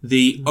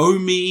the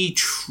Omi...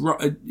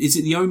 is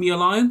it the Omi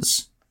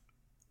Alliance?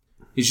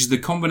 Which is the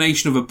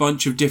combination of a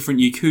bunch of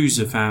different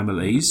Yakuza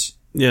families.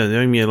 Yeah, the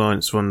Omi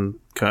Alliance won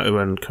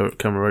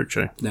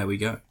Kamurocho. There we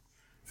go.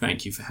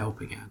 Thank you for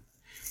helping out.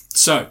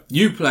 So,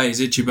 you play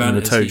as Ichiban. And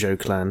the Tojo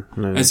clan.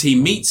 No. As he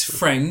meets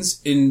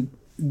friends in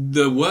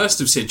the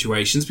worst of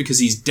situations because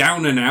he's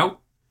down and out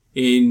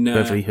in...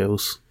 Beverly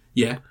Hills.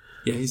 Yeah.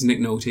 Yeah, he's Nick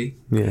Nolte.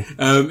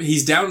 Yeah.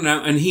 He's down and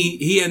out, and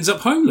he ends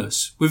up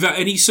homeless without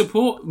any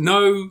support.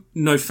 No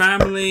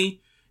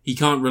family. He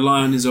can't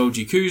rely on his old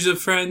Yakuza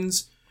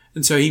friends.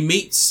 And so he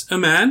meets a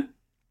man,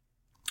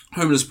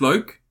 homeless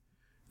bloke.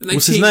 And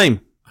What's his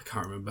name? I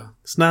can't remember.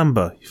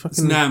 Snamba. It's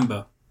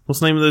Namba. What's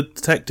the name of the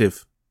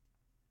detective?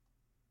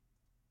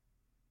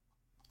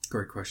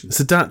 Great question.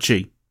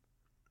 Sadachi.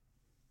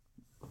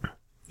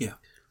 Yeah.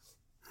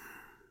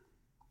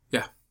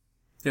 Yeah.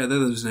 Yeah, they're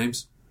those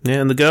names.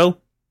 Yeah, and the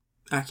girl?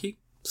 Aki?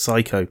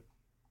 Psycho.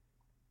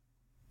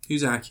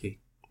 Who's Aki?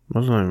 I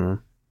don't know, man.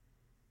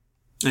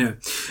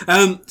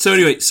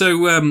 Anyway.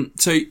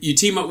 So you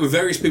team up with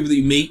various people that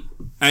you meet,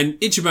 and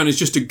Ichiban is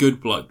just a good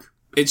bloke.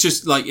 It's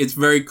just like, it's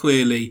very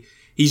clearly,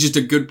 he's just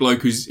a good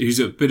bloke who's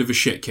a bit of a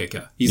shit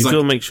kicker. You've got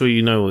to make sure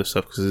you know all this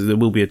stuff, because there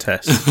will be a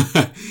test.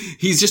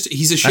 he's a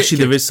shit Actually,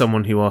 kicker. there is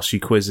someone who asks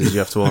you quizzes, you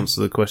have to answer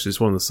the questions. It's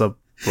one of the sub.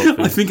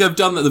 I think I've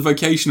done that at the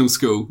vocational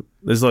school.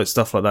 There's like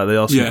stuff like that. They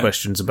ask you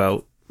questions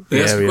about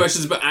They ask area.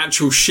 questions about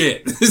actual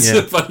shit. It's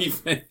a funny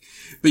thing.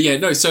 But yeah,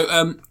 no, so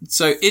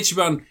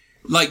Ichiban,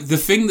 like, the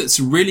thing that's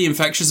really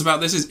infectious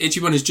about this is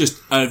Ichiban is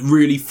just a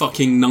really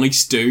fucking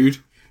nice dude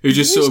who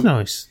just sort of...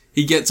 nice.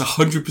 He gets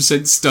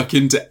 100% stuck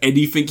into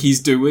anything he's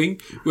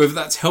doing, whether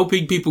that's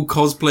helping people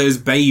cosplay as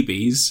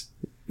babies.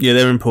 Yeah,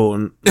 they're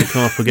important. You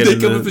can't forget They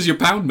come up as your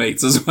pound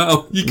mates as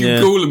well. You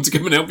can call them to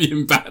come and help you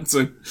in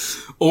battle.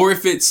 Or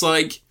if it's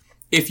like,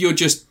 if you're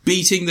just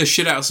beating the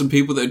shit out of some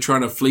people that are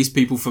trying to fleece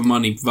people for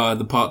money via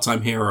the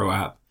part-time hero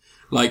app.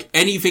 Like,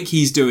 anything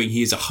he's doing,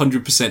 he is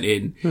 100%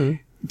 in.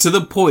 To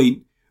the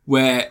point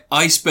where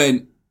I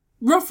spent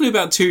roughly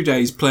about 2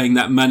 days playing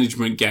that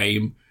management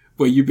game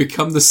where you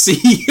become the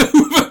CEO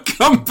of a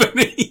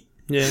company.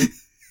 Yeah.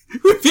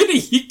 Within a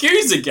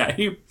Yakuza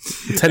game.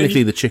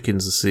 Technically, the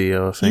chicken's the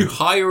CEO, I think. You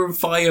hire and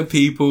fire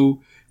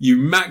people. You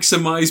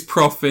maximise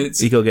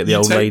profits. You got to get the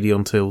old lady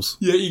on tills.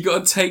 Yeah, you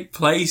got to take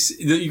place.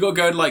 You got to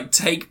go and like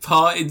take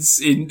part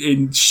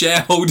in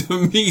shareholder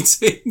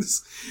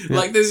meetings. Yeah.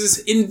 Like, there's this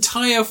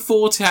entire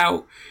thought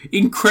out,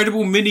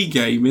 incredible mini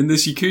game in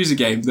this Yakuza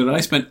game that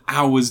I spent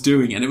hours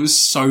doing, and it was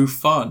so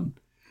fun.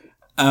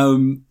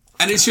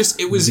 And it's just,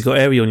 it was. Has you got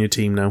Eri on your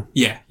team now?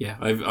 Yeah.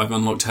 I've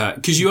unlocked her,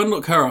 because you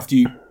unlock her after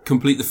you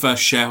complete the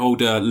first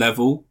shareholder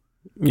level.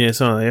 Yeah,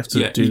 so they have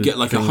to do. You get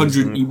like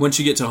 100. Once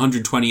you get to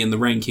 120 in the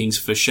rankings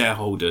for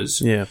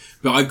shareholders. Yeah.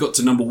 But I've got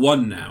to number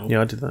 1 now.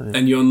 Yeah, I did that. Yeah.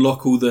 And you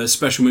unlock all the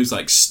special moves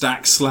like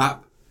Stack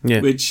Slap,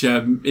 which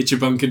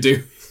Ichiban can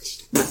do.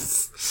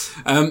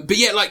 But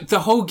yeah, like,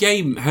 the whole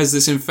game has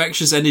this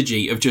infectious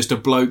energy of just a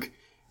bloke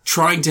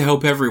trying to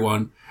help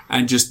everyone,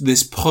 and just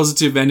this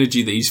positive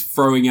energy that he's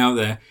throwing out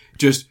there.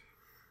 Just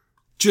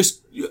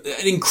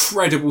an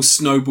incredible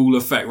snowball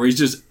effect where he's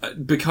just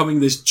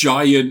becoming this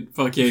giant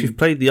fucking... If you've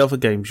played the other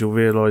games, you'll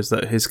realise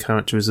that his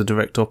character is the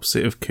direct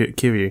opposite of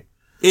Kiryu.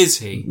 Is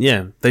he?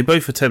 Yeah. They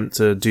both attempt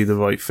to do the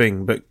right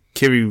thing, but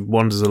Kiryu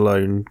wanders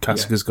alone,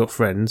 Kasuga's got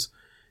friends.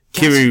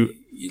 Kiryu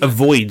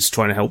avoids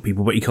trying to help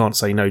people, but he can't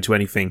say no to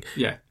anything.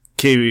 Yeah.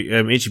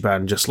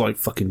 Ichiban just like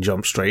fucking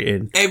jumps straight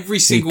in. Every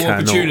single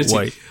opportunity.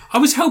 Wait. I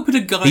was helping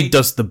a guy. He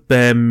does the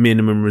bare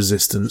minimum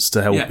resistance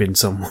to helping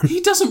someone. He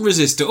doesn't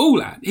resist at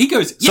all, Anne. He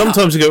goes,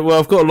 Sometimes you go, well,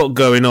 I've got a lot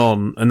going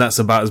on, and that's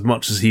about as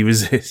much as he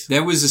resists.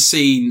 There was a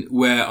scene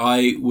where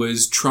I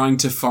was trying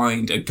to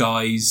find a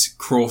guy's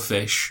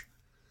crawfish.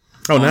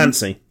 Oh,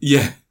 Nancy.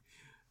 Yeah.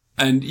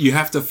 And you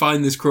have to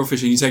find this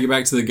crawfish and you take it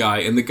back to the guy,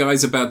 and the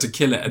guy's about to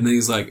kill it, and then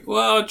he's like,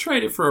 well, I'll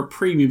trade it for a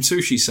premium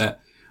sushi set.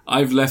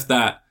 I've left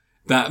that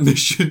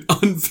mission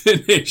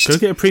unfinished. Go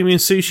get a premium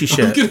sushi set.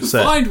 I'm going to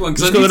find one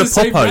because I need to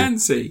save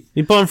Nancy.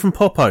 You buy them from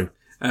Popo.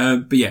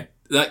 But yeah,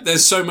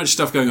 there's so much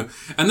stuff going on.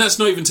 And that's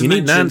not even to mention...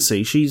 You need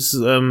Nancy. She's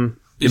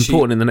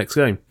important in the next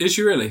game. Is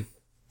she really?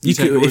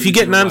 If you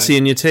get Nancy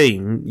in your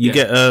team, you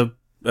get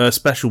a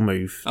special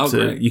move. Oh,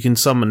 great. You can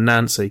summon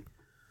Nancy.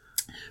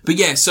 But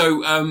yeah,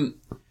 so...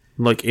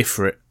 like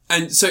Ifrit.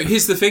 And so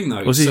here's the thing,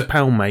 though. Was he a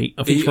pal mate?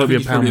 I think he might be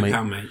a pal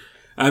mate.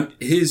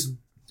 Here's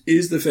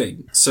the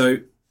thing. So...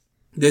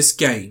 This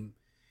game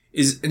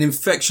is an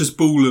infectious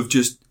ball of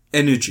just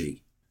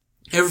energy.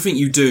 Everything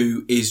you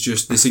do is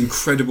just this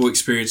incredible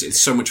experience. It's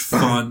so much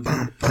fun.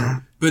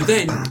 But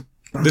then,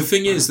 the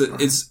thing is that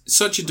it's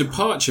such a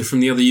departure from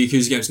the other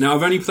Yakuza games. Now,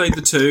 I've only played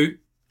the 2,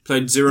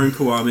 played Zero and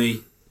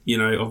Kiwami. You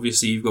know,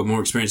 obviously you've got more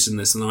experience in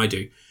this than I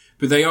do.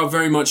 But they are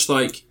very much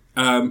like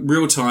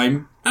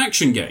real-time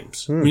action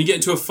games. When you get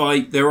into a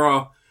fight, there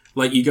are,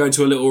 like, you go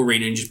into a little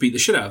arena and just beat the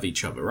shit out of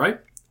each other, right?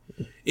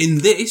 In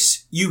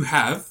this, you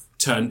have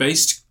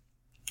turn-based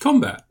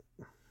combat.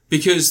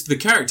 Because the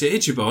character,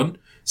 Ichiban,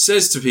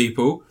 says to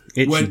people...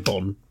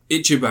 Ichiban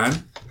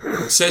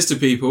says to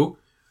people,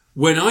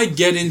 when I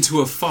get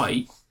into a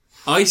fight,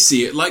 I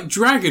see it like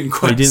Dragon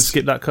Quest. He didn't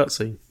skip that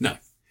cutscene. No.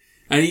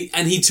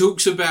 And he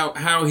talks about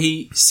how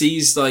he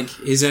sees, like,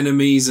 his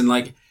enemies and,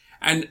 like...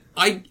 And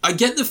I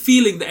get the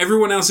feeling that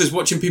everyone else is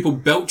watching people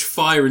belch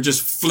fire and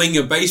just fling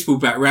a baseball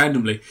bat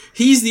randomly.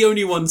 He's the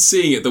only one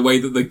seeing it the way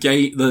that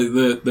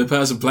the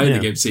person playing the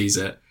game sees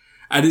it.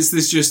 And it's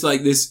this just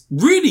like this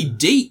really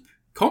deep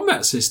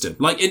combat system.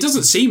 Like, it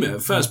doesn't seem it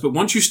at first, but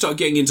once you start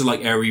getting into,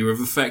 like, area of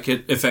effect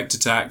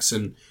attacks,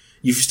 and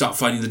you start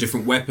finding the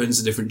different weapons,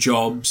 the different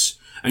jobs,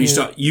 and you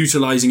start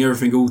utilising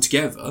everything all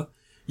together,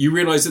 you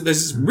realise that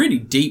there's this really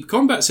deep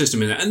combat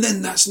system in it. And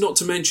then that's not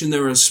to mention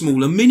there are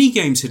smaller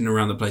mini-games hidden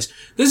around the place.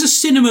 There's a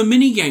cinema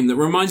mini-game that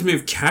reminds me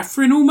of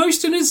Catherine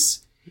almost, and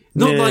it's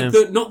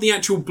not the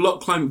actual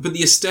block climate, but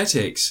the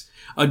aesthetics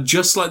are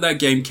just like that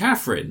game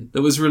Catherine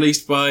that was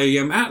released by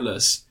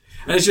Atlas.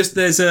 And it's just,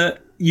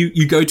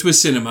 you go to a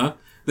cinema,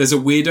 there's a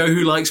weirdo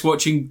who likes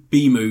watching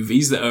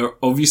B-movies that are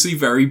obviously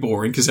very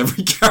boring because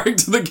every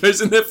character that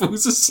goes in there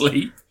falls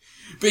asleep.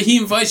 But he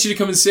invites you to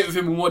come and sit with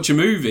him and watch a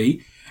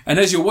movie. And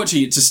as you're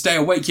watching it, to stay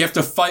awake, you have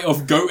to fight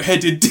off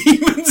goat-headed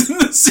demons in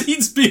the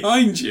seats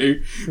behind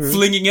you,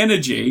 flinging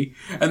energy.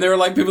 And there are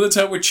like people that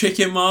turn up with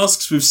chicken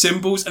masks with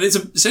symbols. And it's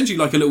essentially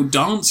like a little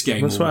dance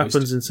game. That's what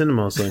happens in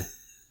cinemas, though.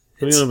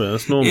 What are you on about?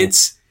 That's normal.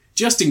 It's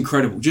just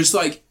incredible. Just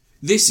like,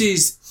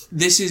 it's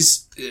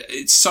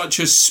such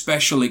a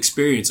special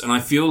experience. And I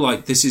feel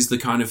like this is the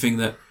kind of thing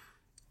that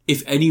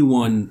if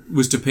anyone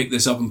was to pick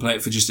this up and play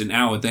it for just an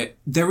hour,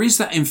 there is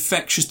that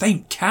infectious,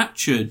 they've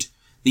captured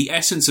the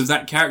essence of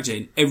that character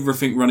in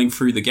everything running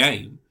through the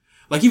game.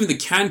 Like even the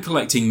can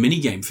collecting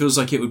minigame feels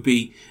like it would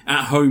be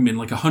at home in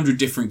like 100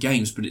 different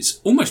games, but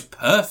it's almost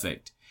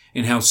perfect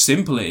in how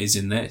simple it is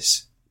in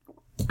this.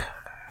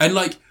 And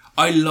like,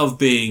 I love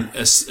being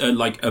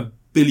a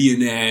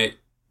billionaire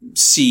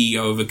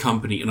CEO of a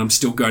company, and I'm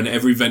still going to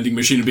every vending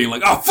machine and being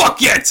like, oh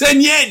fuck yeah,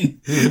 10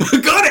 yen! I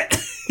got it!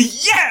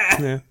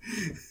 Yeah!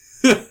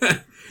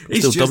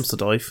 It's still dumpster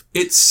dive.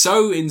 It's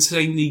so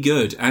insanely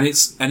good, and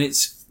it's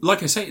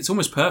like I say, it's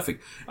almost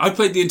perfect. I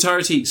played the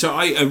entirety. So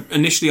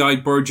I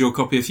borrowed your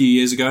copy a few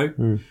years ago,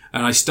 and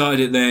I started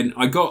it then.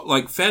 I got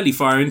like fairly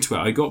far into it.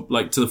 I got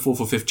like to the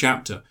 4th or 5th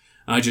chapter,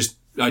 and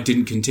I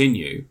didn't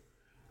continue.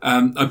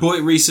 I bought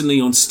it recently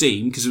on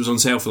Steam because it was on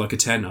sale for like a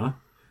tenner,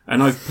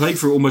 and I've played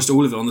through almost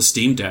all of it on the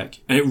Steam Deck,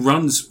 and it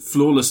runs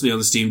flawlessly on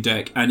the Steam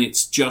Deck, and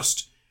it's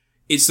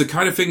the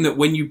kind of thing that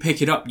when you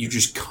pick it up, you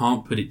just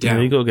can't put it down.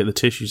 Yeah, you got to get the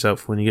tissues out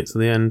for when you get to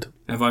the end.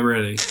 Have I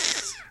really?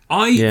 It's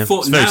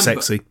very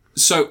sexy.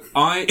 So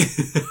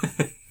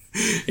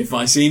if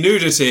I see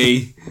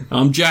nudity,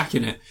 I'm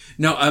jacking it.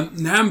 No,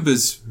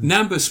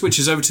 Namba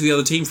switches over to the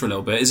other team for a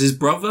little bit. Is his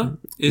brother?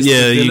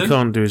 You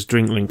can't do his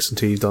drink links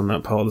until you've done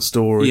that part of the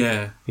story.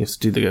 Yeah. You have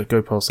to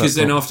go past that. Because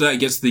then after that, he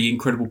gets the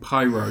incredible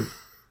pyro.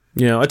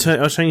 Yeah, I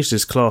changed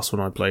his class when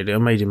I played it. I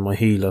made him my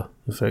healer,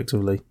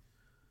 effectively.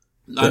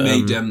 I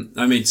made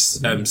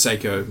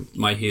Seiko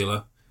my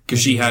healer. Because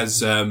she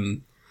has,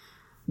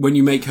 when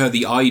you make her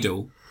the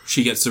idol,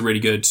 she gets a really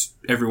good,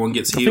 everyone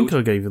gets healed. I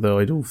think I gave her the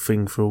idol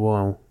thing for a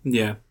while.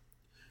 Yeah.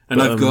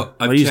 And I've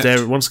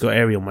once got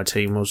Ari on my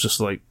team, I was just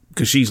like,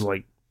 because she's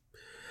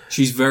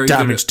very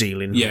damage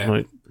dealing. Yeah.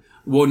 Like,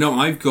 well, no,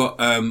 I've got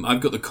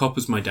the cop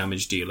as my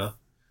damage dealer.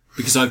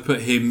 Because I've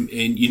put him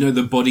in,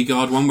 the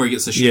bodyguard one where he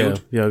gets the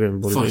shield. Yeah, I gave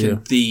him bodyguard,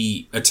 Fucking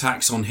the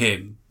attacks on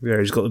him. Yeah,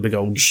 he's got the big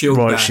old shield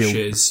riot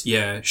bashes. Shield.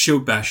 Yeah,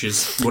 shield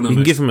bashes. One of you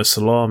can give him a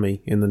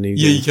salami in the new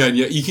game. Yeah, you can.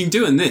 Yeah, you can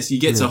do in this. You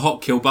get to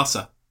hot kill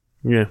butter.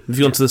 Yeah, if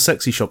you go to the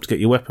sexy shop to get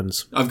your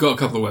weapons. I've got a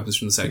couple of weapons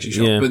from the sexy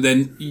shop, but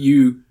then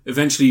you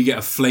get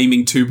a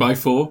flaming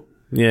 2x4.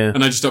 Yeah.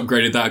 And I just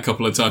upgraded that a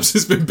couple of times.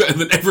 It's been better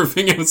than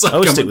everything else. I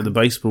would stick with the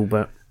baseball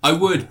bat. I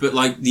would, but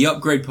like the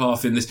upgrade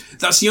path in this,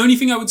 that's the only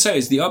thing I would say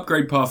is the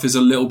upgrade path is a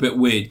little bit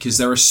weird because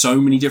there are so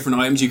many different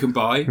items you can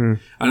buy. And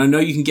I know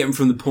you can get them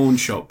from the pawn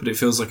shop, but it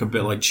feels like a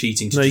bit like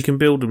cheating. No, you can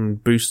build them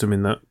and boost them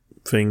in that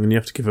thing, and you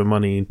have to give her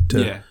money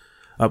to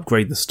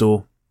upgrade the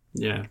store.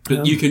 Yeah,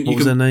 but what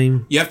was their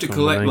name? You have to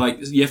collect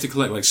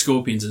like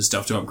scorpions and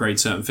stuff to upgrade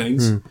certain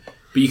things.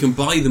 But you can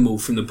buy them all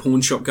from the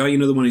pawn shop guy. You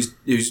know, the one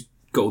who's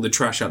got all the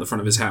trash out the front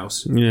of his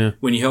house. Yeah.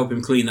 When you help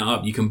him clean that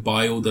up, you can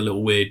buy all the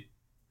little weird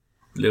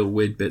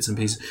bits and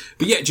pieces.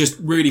 But yeah, just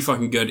really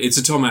fucking good. It's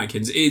a Tom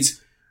Atkins.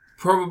 It's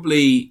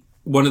probably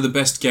one of the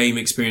best game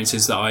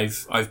experiences that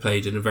I've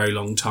played in a very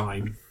long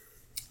time.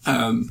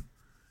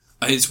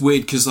 It's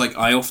weird because like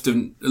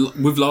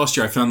with last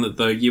year I found that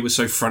the year was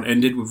so front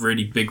ended with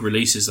really big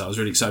releases that I was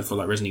really excited for,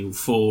 like Resident Evil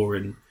 4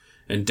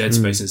 and Dead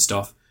Space and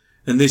stuff.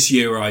 And this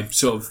year I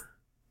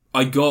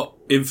got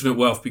Infinite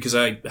Wealth because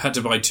I had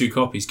to buy 2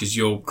 copies because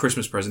your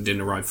Christmas present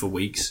didn't arrive for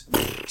weeks.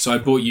 So I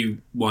bought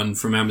you one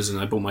from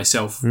Amazon. I bought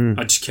myself.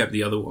 I just kept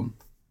the other one.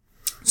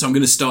 So I'm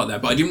going to start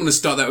that, but I didn't want to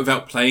start that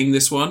without playing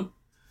this one.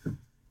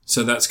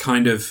 So that's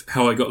kind of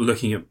how I got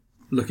looking at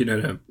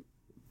it.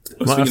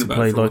 I might have to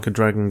play Like a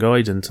Dragon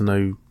Gaiden to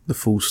know the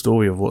full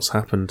story of what's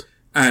happened.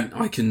 And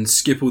I can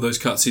skip all those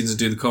cutscenes and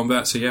do the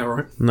combat, so yeah,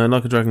 alright. No,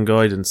 Like a Dragon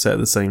Gaiden set at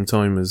the same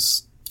time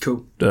as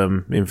cool.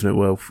 Infinite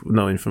Wealth,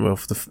 not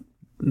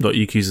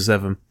Yakuza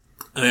 7.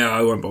 Yeah,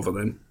 I won't bother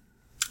then.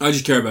 I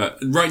just care about,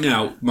 right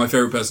now, my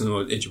favourite person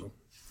is Ichiban.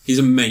 He's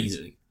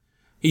amazing.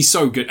 He's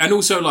so good. And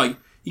also, like,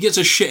 he gets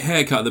a shit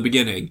haircut at the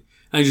beginning,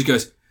 and he just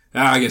goes,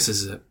 I guess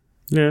this is it.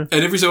 Yeah.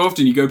 And every so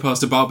often you go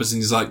past a barber's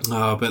and he's like,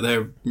 I bet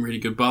they're a really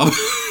good barber.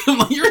 I'm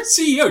like, you're a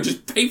CEO,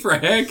 just pay for a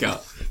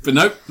haircut. But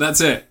nope, that's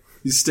it.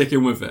 He's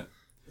sticking with it.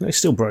 He's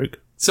still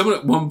broke. Someone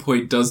at one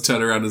point does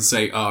turn around and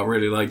say, "Oh, I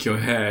really like your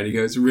hair," and he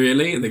goes,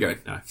 "Really?" And they go,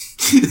 "No."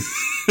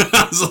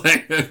 I was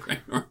like, okay,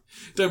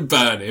 don't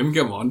burn him,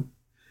 come on.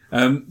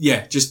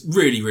 Yeah, just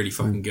really, really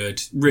fucking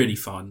good. Really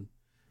fun.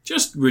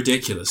 Just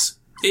ridiculous.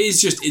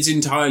 It's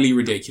entirely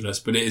ridiculous,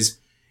 but it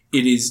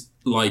is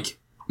like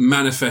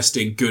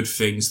manifesting good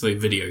things through a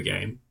video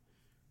game.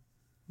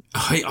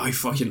 I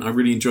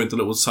really enjoyed the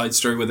little side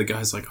story where the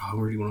guy's like, "Oh, I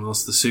really want to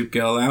ask the soup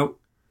girl out."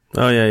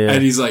 Oh yeah.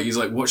 And he's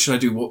like, "What should I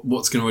do?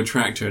 What's going to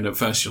attract her?" And at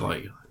first you're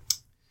like,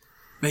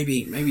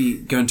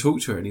 maybe go and talk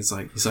to her. And he's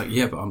like,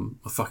 "Yeah, but I'm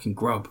a fucking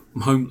grub.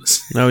 I'm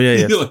homeless." Oh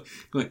yeah.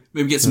 like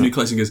maybe get some new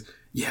clothes. And he goes,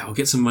 "Yeah, I'll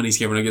get some money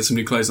together when I get some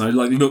new clothes." And I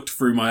like looked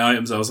through my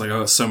items. I was like, "Oh,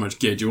 that's so much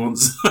gear. Do you want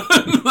some?"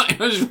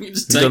 Like, I just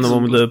You've done the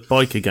one with the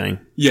biker gang.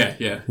 Yeah.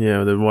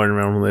 Yeah, they're riding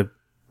around on their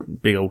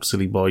big old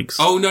silly bikes.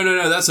 Oh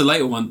no, that's a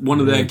later one. One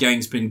of their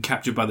gang's been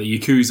captured by the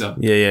Yakuza.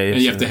 Yeah. And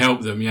you have to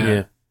help them.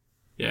 Yeah.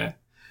 Yeah,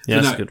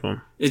 that's a good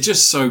one. It's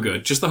just so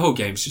good. Just the whole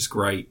game's just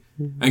great.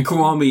 And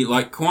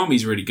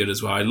Kiwami's really good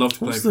as well. I love to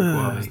play for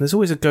Kiwami. There's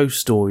always a ghost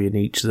story in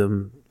each of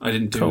them. I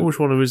didn't do I can't which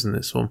one there is in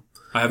this one.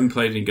 I haven't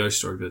played any Ghost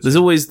Story bits.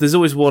 There's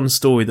always one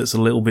story that's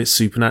a little bit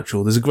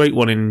supernatural. There's a great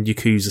one in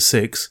Yakuza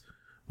 6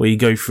 where you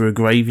go through a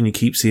grave and you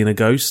keep seeing a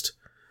ghost.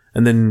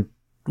 And then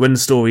when the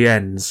story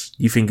ends,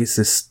 you think it's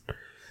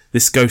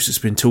this ghost that's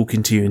been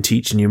talking to you and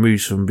teaching you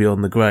moves from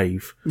beyond the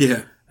grave.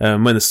 Yeah.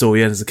 When the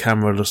story ends, the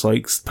camera just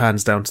like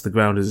pans down to the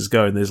ground as it's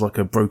going. There's like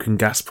a broken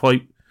gas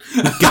pipe.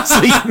 Gas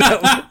leaking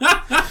out.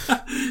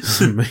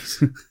 It's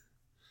amazing.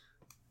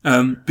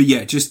 But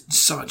yeah, just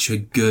such a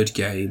good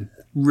game.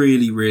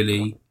 Really,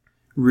 really,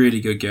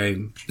 really good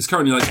game. It's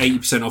currently like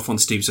 80% off on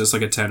Steam, so it's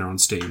like a tenner on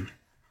Steam.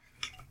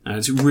 And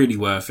it's really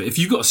worth it. If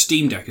you've got a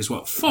Steam Deck as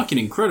well, fucking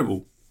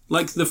incredible.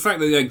 Like the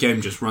fact that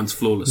game just runs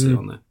flawlessly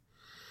on there.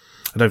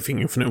 I don't think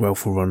Infinite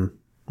Wealth will run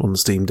on the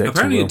Steam Deck.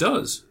 Apparently it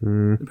does.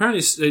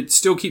 Apparently it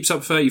still keeps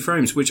up 30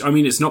 frames, which, I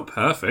mean, it's not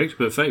perfect,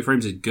 but 30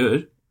 frames is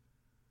good.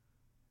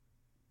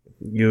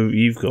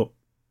 You've got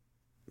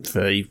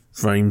 30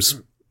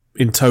 frames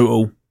in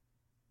total.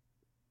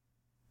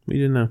 We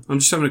didn't know. I'm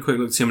just having a quick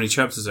look to see how many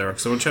chapters there are,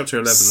 because I'm on chapter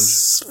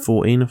 11.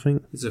 14, I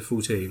think. Is it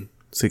 14?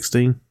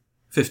 16?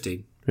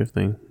 15.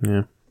 15,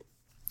 yeah.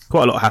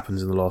 Quite a lot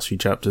happens in the last few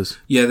chapters.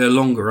 Yeah, they're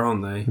longer,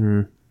 aren't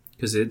they?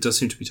 Because it does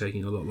seem to be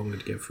taking a lot longer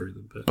to get through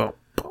them.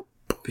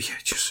 But yeah,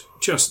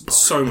 just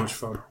so much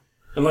fun.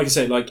 And like I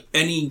say, like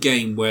any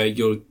game where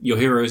your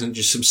hero isn't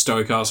just some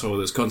stoic asshole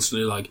that's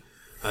constantly like,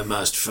 "I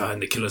must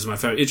find the killers of my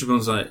family." Each of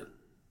them's like,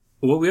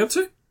 "What are we up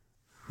to?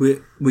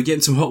 We're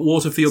getting some hot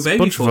water for your baby." A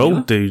bunch of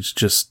old dudes,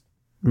 just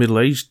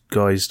middle-aged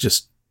guys,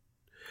 just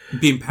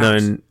being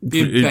pals,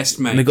 being best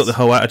mates. And they got the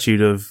whole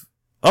attitude of,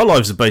 our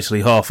lives are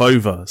basically half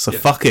over, so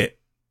fuck it.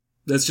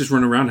 Let's just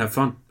run around and have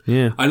fun.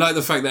 Yeah. I like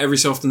the fact that every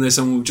so often there's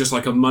someone with just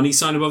like a money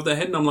sign above their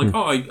head, and I'm like,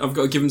 "Oh, I've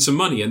got to give them some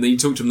money." And then you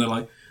talk to them, they're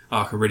like,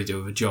 "Oh, I can really do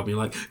with a job." And you're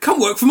like, "Come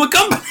work for my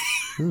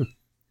company."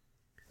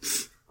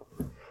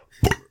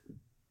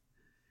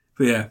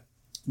 But yeah,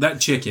 that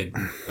chicken,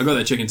 I got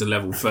that chicken to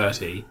level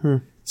 30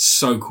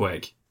 so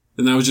quick.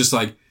 And I was just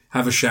like,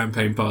 have a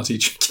champagne party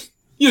chicken.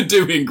 You're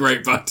doing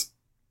great, bud.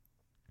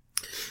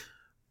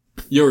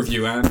 Your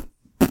review, Anne.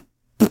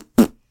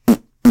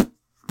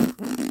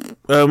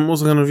 What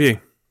was I going to review?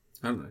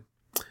 I don't know.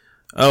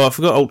 Oh, I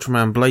forgot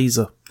Ultraman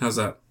Blazer. How's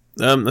that?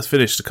 That's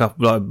finished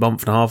a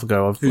month and a half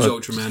ago. Who's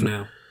Ultraman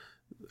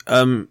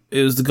now?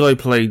 It was the guy who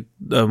played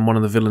one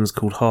of the villains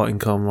called Heart in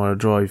Kamen Rider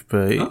Drive.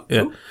 But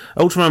yeah, cool.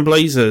 Ultraman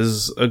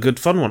Blazer's a good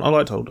fun one. I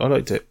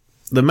liked it.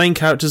 The main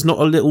character's not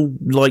a little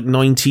like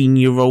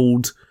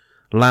 19-year-old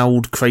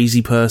loud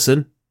crazy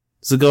person.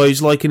 It's the guy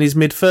who's like in his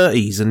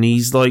mid-30s and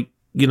he's like,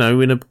 you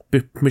know, in a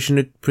position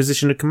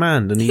of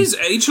command. And his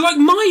age, like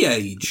my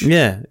age.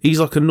 Yeah, he's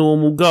like a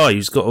normal guy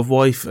who's got a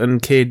wife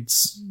and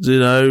kids. You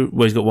know,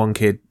 well, he's got one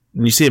kid,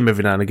 and you see him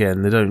every now and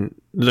again. They don't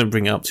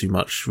bring it up too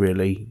much,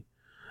 really.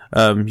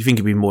 You think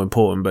it'd be more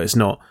important, but it's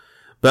not.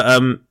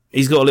 But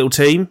he's got a little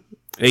team.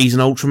 He's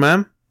an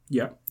Ultraman.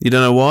 Yeah. You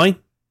don't know why.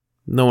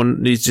 No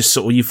one. It's just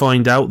sort of you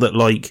find out that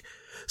like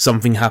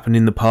something happened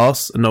in the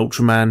past. This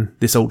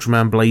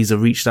Ultraman Blazer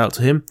reached out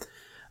to him,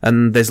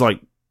 and there's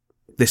like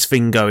this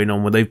thing going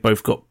on where they've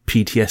both got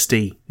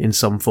PTSD in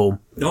some form.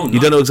 Oh, nice. You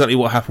don't know exactly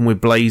what happened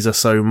with Blazer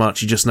so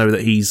much. You just know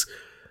that he's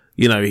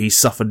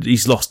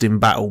lost in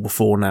battle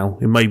before now.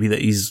 It may be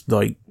that he's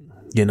like,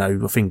 you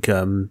know, I think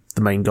the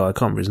main guy, I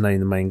can't remember his name,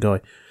 the main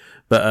guy,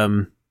 but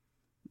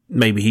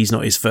maybe he's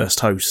not his first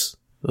host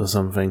or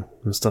something,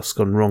 and stuff's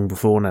gone wrong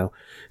before now.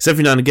 So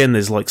every now and again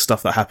there's like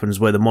stuff that happens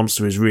where the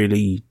monster is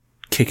really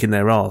kicking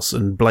their ass,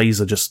 and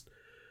Blazer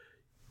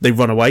they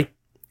run away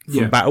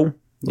from battle,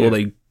 or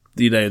they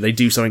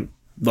do something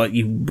like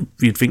you'd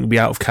think would be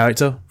out of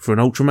character for an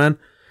Ultraman,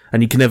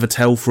 and you can never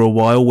tell for a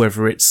while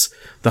whether it's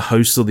the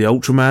host or the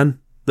Ultraman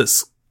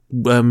that's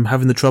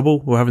having the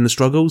trouble or having the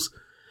struggles.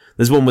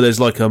 There's one where there's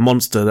like a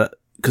monster that,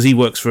 because he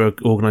works for an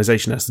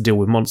organisation that has to deal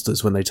with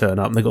monsters when they turn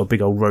up, and they've got a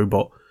big old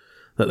robot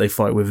that they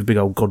fight with, a big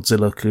old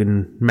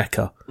Godzilla-looking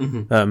mecha.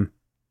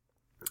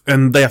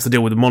 And they have to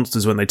deal with the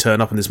monsters when they turn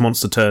up, and this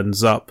monster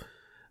turns up,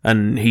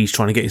 and he's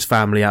trying to get his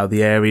family out of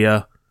the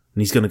area,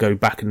 and he's going to go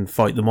back and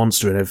fight the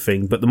monster and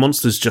everything, but the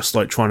monster's just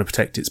like trying to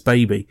protect its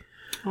baby.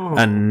 Oh.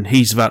 And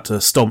he's about to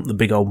stomp the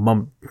big old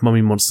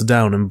mummy monster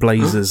down, and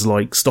Blazer's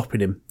like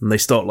stopping him, and they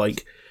start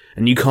like,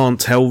 and you can't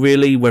tell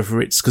really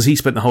whether it's, because he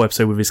spent the whole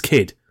episode with his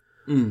kid.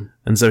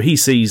 And so he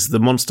sees the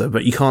monster,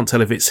 but you can't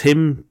tell if it's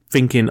him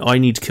thinking, I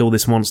need to kill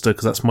this monster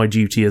because that's my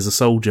duty as a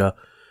soldier,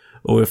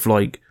 or if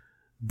like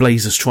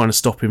Blazer's trying to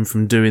stop him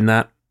from doing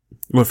that,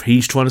 or if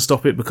he's trying to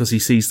stop it because he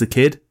sees the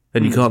kid,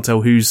 and you can't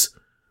tell who's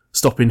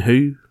stopping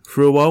who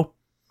for a while.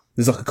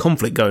 There's like a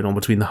conflict going on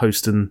between the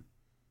host and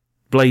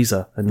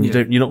Blazer, and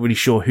you're not really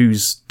sure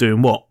who's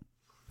doing what,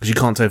 because you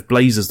can't tell if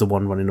Blazer's the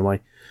one running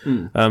away.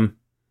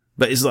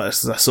 But it's like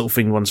that sort of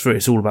thing runs through.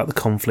 It's all about the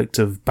conflict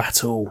of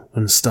battle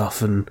and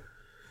stuff, and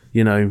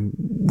you know,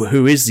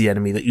 who is the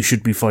enemy that you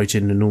should be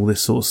fighting and all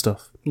this sort of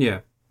stuff. Yeah.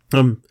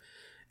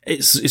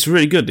 It's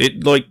really good.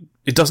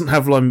 It doesn't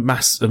have like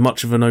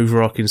much of an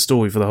overarching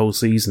story for the whole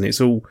season. It's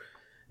all,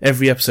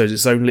 every episode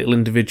its own little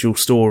individual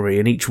story,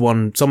 and each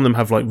one, some of them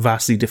have like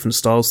vastly different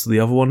styles to the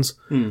other ones.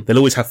 They'll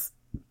always have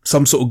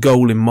some sort of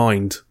goal in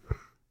mind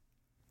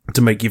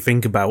to make you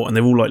think about, and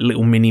they're all like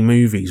little mini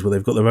movies where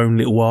they've got their own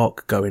little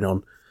arc going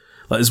on.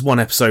 Like there's one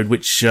episode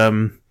which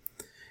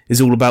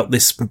is all about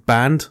this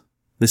band.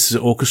 This is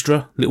an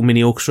orchestra, little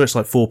mini orchestra. It's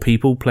like 4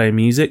 people playing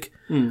music.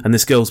 And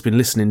this girl's been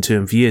listening to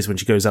them for years when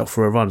she goes out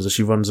for a run. So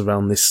she runs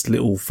around this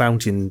little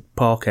fountain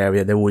park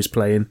area. They're always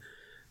playing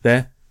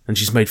there. And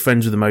she's made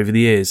friends with them over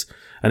the years.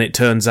 And it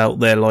turns out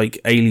they're like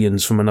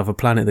aliens from another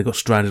planet. They got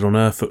stranded on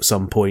Earth at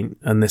some point,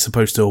 and they're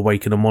supposed to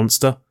awaken a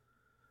monster.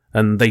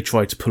 And they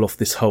try to pull off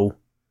this whole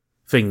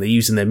thing. They're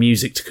using their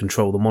music to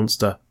control the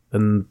monster.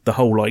 And the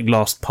whole like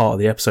last part of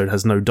the episode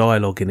has no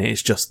dialogue in it.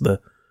 It's just the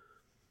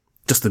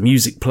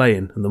music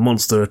playing and the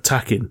monster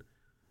attacking,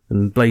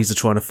 and Blazer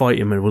trying to fight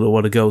him, and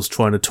while the girl's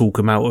trying to talk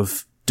him out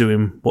of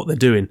doing what they're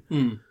doing.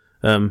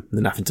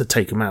 Then having to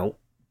take him out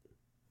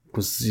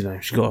because, you know,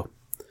 she got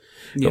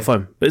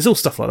fun. But it's all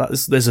stuff like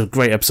that. There's a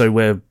great episode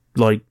where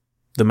like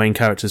the main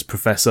character's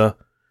professor,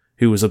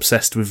 who was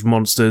obsessed with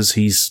monsters,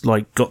 he's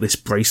like got this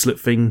bracelet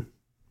thing,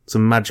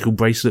 some magical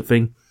bracelet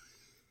thing,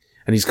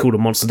 and he's called a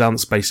monster down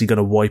that's basically going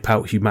to wipe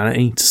out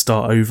humanity to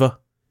start over.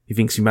 He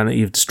thinks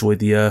humanity have destroyed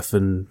the Earth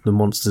and the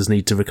monsters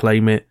need to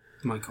reclaim it.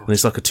 My God. And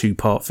it's like a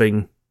 2-part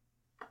thing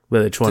where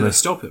they're trying to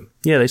stop him.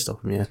 Yeah, they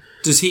stop him. Yeah.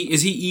 Is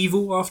he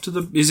evil after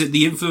the? Is it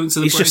the influence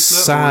of the bracelet? He's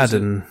just sad,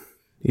 and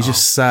he's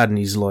just sad, and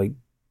he's like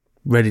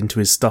read into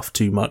his stuff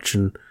too much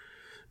and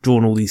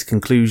drawn all these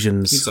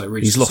conclusions.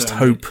 He's lost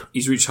hope.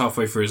 He's reached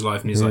halfway through his life,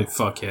 and he's like,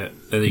 "Fuck it."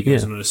 Then he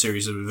goes on a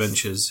series of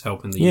adventures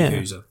helping the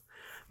Yakuza.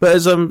 But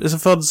it's a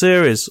fun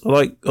series. I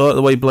like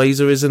the way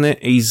Blazer is in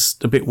it. He's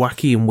a bit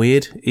wacky and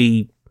weird.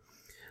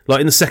 Like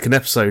in the second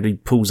episode, he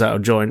pulls out a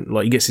giant,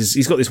 like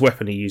he's got this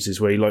weapon he uses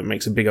where he like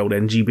makes a big old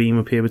NG beam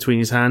appear between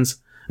his hands,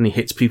 and he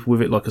hits people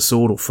with it like a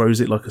sword or throws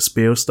it like a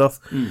spear or stuff.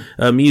 He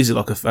uses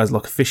it as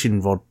like a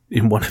fishing rod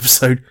in one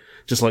episode,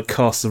 just like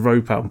casts the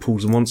rope out and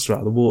pulls a monster out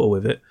of the water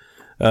with it.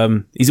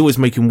 He's always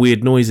making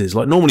weird noises.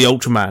 Like normally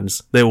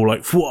Ultramans, they're all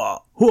like "Hua,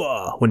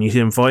 hua," when you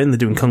hear them fighting, they're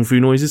doing kung fu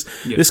noises.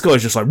 Yeah. This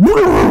guy's just like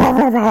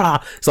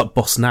it's like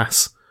Boss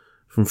Nass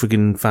from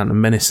friggin' Phantom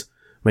Menace,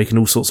 making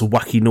all sorts of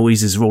wacky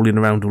noises, rolling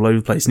around all over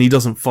the place. And he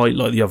doesn't fight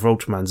like the other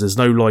Ultramans. There's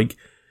no like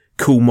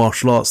cool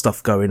martial arts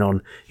stuff going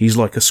on. He's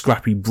like a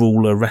scrappy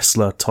brawler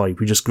wrestler type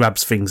who just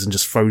grabs things and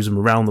just throws them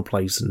around the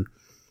place and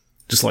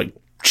just like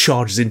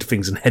charges into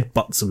things and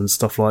headbutts them and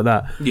stuff like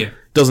that. Yeah.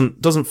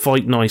 Doesn't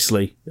fight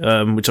nicely,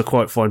 which I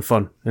quite find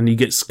fun. And he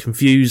gets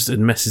confused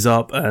and messes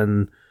up,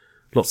 and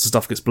lots of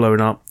stuff gets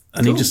blown up,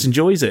 and he just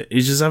enjoys it.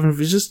 It's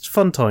just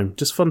fun time.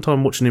 Just fun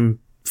time watching him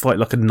fight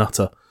like a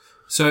nutter.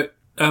 So,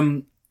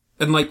 and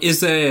like, is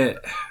there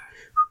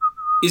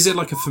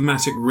like a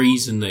thematic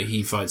reason that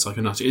he fights like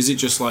a nutter? Is it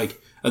just like,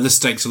 are the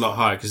stakes a lot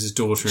higher because his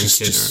daughter and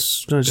kid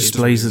are...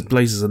 Just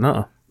Blazer's a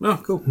nutter. Oh,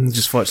 cool. He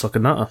just fights like a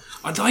nutter.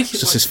 I like it.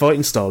 It's just his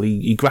fighting style.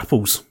 He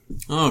grapples.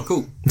 Oh,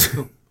 cool.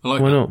 I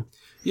like Why that. not?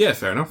 Yeah,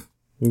 fair enough.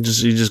 He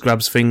just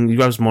grabs he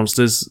grabs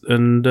monsters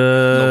and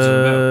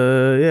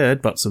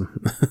headbutts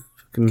them.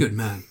 Good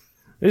man.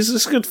 It's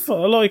just good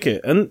fun. I like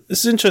it, and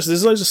it's interesting.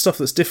 There's loads of stuff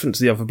that's different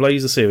to the other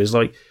Blazer series,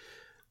 like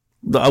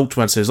the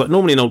Ultraman series. Like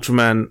normally in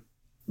Ultraman,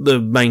 the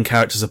main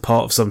characters are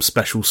part of some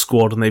special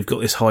squad, and they've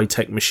got this high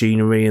tech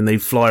machinery, and they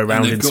fly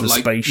around in some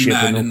spaceship,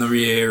 man in the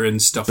rear and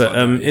stuff. But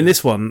like that, in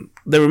this one,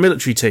 they're a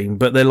military team,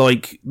 but they're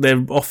like their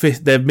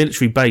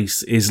military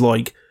base is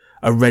like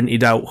a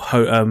rented out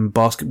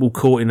basketball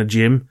court in a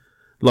gym.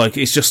 Like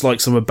it's just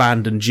like some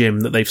abandoned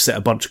gym that they've set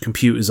a bunch of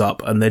computers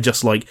up, and they're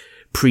just like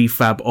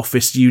prefab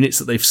office units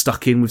that they've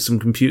stuck in with some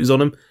computers on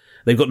them.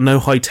 They've got no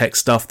high tech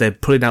stuff. They're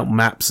pulling out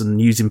maps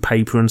and using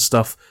paper and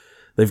stuff.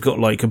 They've got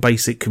like a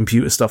basic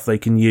computer stuff they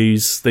can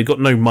use. They've got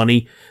no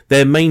money.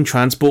 Their main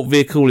transport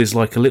vehicle is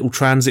like a little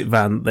transit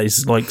van that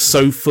is like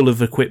so full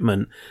of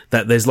equipment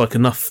that there's like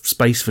enough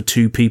space for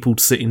 2 people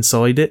to sit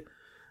inside it.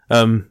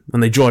 And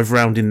they drive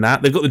around in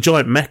that. They've got the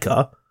giant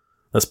mecha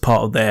that's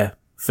part of their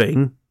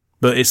thing,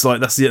 but it's like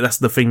that's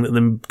the thing that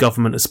the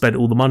government has spent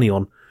all the money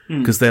on.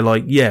 because they're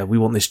like, yeah, we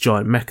want this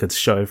giant mecha to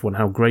show everyone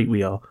how great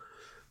we are.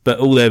 But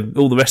all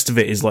the rest of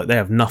it is like they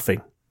have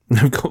nothing.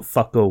 They've got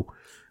fuck all.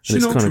 And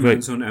it's kind of great.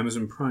 It's on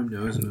Amazon Prime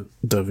now, isn't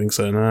it? Don't think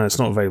so. No, it's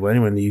not available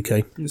anywhere in the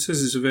UK. It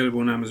says it's available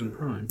on Amazon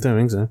Prime. Don't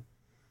think so.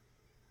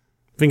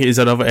 I think it is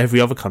at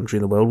every other country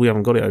in the world. We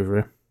haven't got it over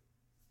here.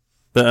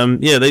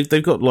 But yeah,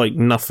 they've got like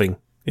nothing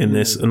in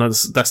this, and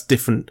that's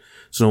different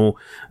to normal.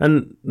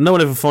 And no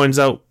one ever finds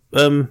out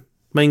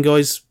main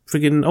guy's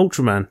friggin'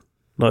 Ultraman,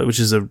 like, which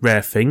is a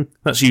rare thing.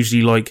 That's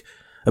usually like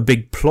a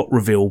big plot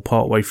reveal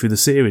partway through the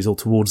series or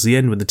towards the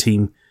end when the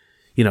team,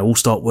 you know, all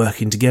start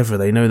working together.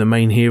 They know the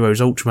main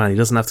hero's Ultraman. He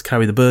doesn't have to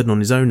carry the burden on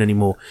his own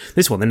anymore.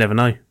 This one, they never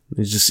know.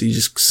 He just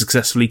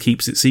successfully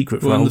keeps it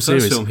secret for the whole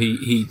series. In the first film,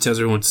 he tells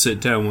everyone to sit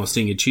down whilst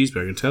eating a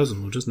cheeseburger and tells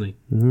them all, doesn't he?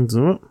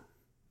 What?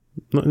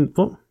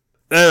 What?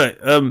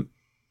 Anyway,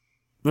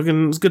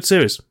 it's a good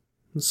series.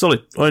 It's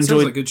solid. I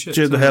enjoyed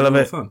the hell of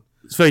it. Fun.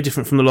 It's very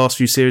different from the last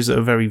few series that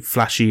are very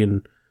flashy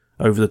and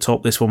over the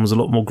top. This one was a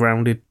lot more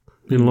grounded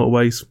in a lot of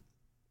ways.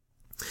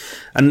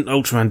 And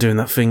Ultraman doing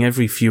that thing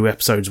every few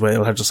episodes where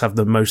he'll just have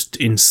the most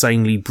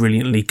insanely,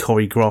 brilliantly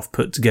choreographed,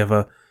 put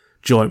together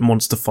giant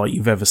monster fight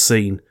you've ever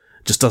seen.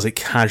 Just does it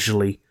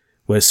casually,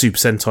 where Super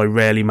Sentai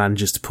rarely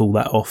manages to pull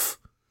that off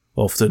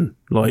often.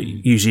 Like,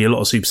 usually a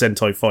lot of Super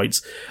Sentai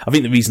fights. I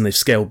think the reason they've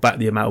scaled back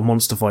the amount of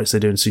monster fights they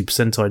do in Super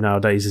Sentai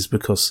nowadays is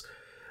because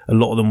a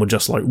lot of them were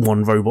just like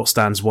one robot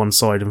stands one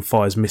side and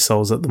fires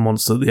missiles at the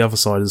monster at the other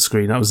side of the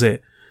screen. That was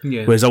it.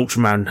 Yeah. Whereas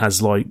Ultraman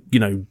has, like, you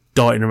know,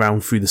 darting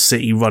around through the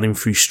city, running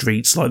through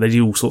streets. Like, they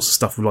do all sorts of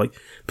stuff with, like,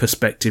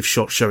 perspective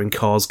shots showing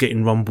cars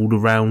getting rumbled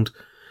around.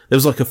 There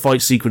was, like, a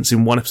fight sequence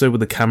in one episode where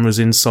the camera's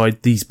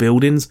inside these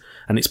buildings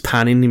and it's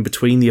panning in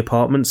between the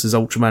apartments as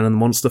Ultraman and the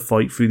monster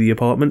fight through the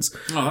apartments.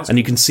 And cool.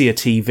 You can see a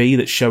TV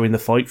that's showing the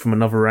fight from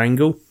another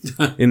angle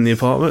in the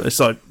apartment. It's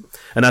like,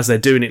 and as they're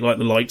doing it, like,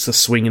 the lights are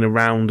swinging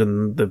around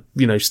and the,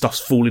 you know, stuff's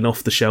falling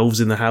off the shelves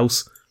in the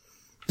house.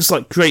 Just,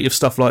 like, creative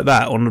stuff like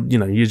that on, you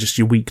know, you're just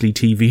your weekly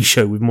TV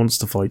show with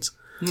monster fights.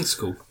 That's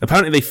cool.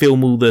 Apparently they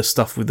film all the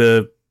stuff with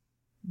the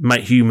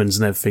humans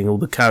and everything, all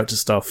the character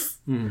stuff,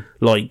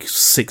 like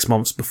 6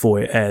 months before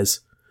it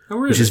airs. Oh,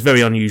 really? Which is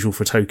very unusual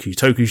for Toku.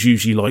 Toku's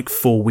usually like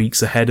 4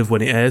 weeks ahead of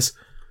when it airs.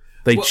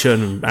 They churn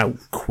them out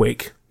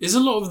quick. Is a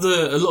lot of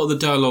the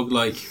dialogue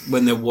like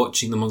when they're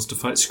watching the monster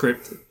fight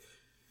scripted?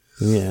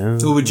 Yeah.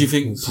 Or would you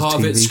think part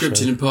of it's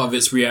scripted and part of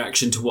it's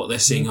reaction to what they're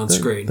seeing on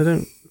screen? They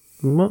don't.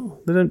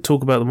 What? They don't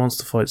talk about the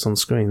monster fights on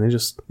screen. They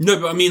just... No,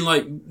 but I mean,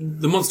 like,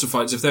 the monster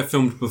fights, if they're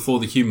filmed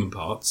before the human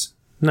parts...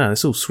 No,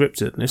 it's all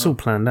scripted. It's all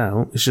planned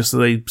out. It's just that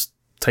they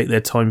take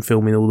their time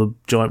filming all the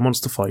giant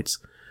monster fights.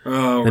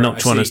 Oh, They're not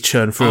trying to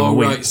churn through a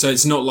week. Right, so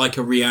it's not like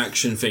a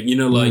reaction thing. You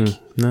know, like...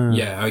 no.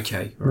 Yeah,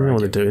 okay. They know what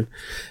they're doing.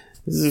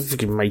 They're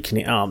freaking making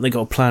it up. They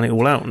got to plan it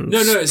all out.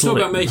 No, it's not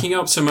about making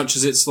up so much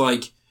as it's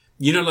like...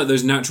 You know, like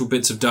those natural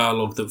bits of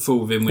dialogue that fall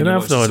within when you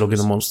watch... They don't have dialogue in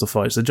the monster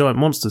fights. The giant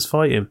monsters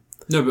fighting.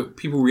 No, but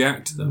people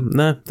react to them.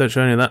 No, don't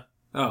show any of that.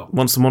 Oh.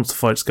 Once the monster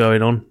fight's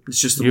going on, it's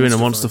just you're in a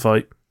monster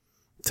fight.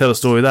 Tell a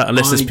story of that,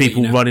 unless there's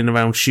people running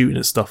around shooting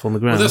at stuff on the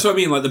ground. Well, that's what I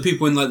mean, like the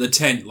people in like the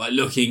tent, like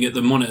looking at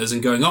the monitors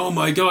and going, oh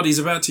my god, he's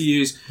about to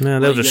use... No,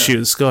 they'll just shoot at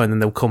the sky and then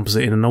they'll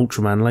composite in an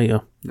Ultraman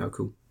later. Oh,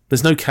 cool.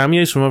 There's no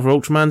cameos from other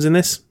Ultramans in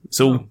this. It's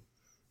all...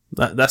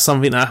 That's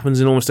something that happens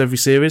in almost every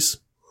series.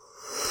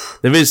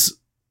 There is...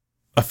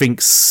 I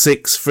think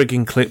 6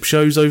 frigging clip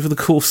shows over the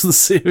course of the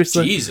series.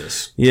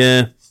 Jesus.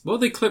 Yeah. What are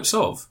they clips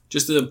of?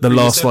 Just the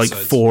last episodes? Like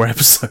 4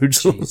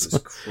 episodes. Jesus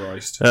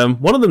Christ.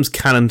 One of them's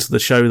canon to the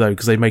show though,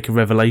 because they make a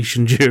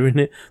revelation during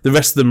it. The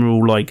rest of them are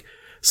all like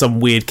some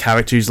weird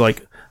character who's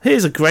like,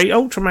 here's a great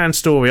Ultraman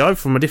story. I'm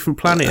from a different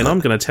planet and I'm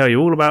going to tell you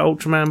all about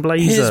Ultraman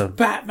Blazer. Here's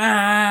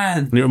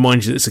Batman! And it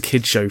reminds you that it's a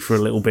kid show for a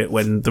little bit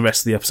when the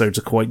rest of the episodes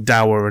are quite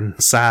dour and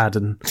sad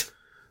and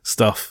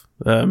stuff.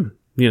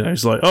 You know,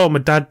 it's like, oh, my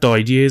dad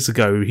died years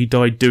ago. He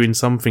died doing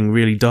something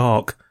really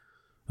dark.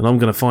 And I'm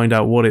going to find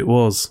out what it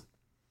was.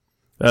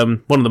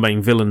 One of the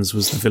main villains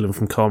was the villain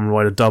from Kamen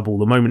Rider Double.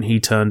 The moment he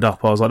turned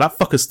up, I was like, that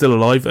fucker's still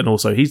alive. And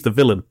also, he's the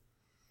villain.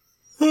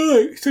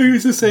 Alright, so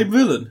he's the same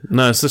villain?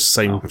 No, it's just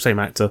the same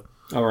actor.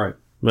 Alright.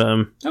 But,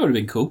 that would have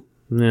been cool.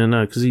 Yeah,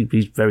 no, because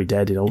he's very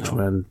dead in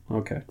Ultraman. Oh,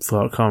 okay.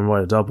 For Kamen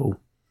Rider Double.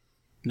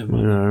 Never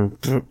mind.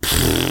 You know.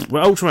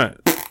 Well, Ultraman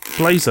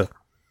Blazer.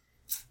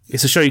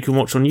 It's a show you can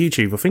watch on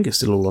YouTube. I think it's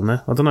still all on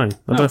there. I don't know. I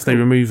don't know if they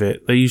remove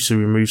it. They used to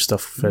remove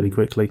stuff fairly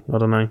quickly. I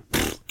don't know.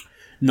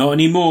 Not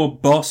anymore,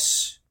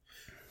 boss.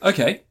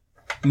 Okay.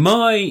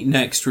 My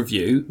next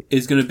review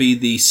is going to be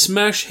the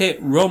smash hit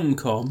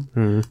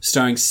rom-com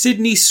starring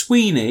Sydney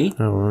Sweeney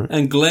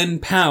and Glenn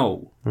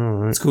Powell.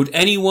 It's called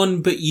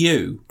Anyone But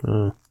You.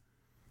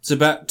 It's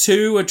about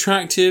 2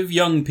 attractive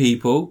young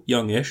people,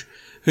 youngish,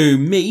 who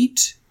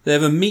meet... They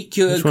have a meet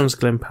cute... Which one's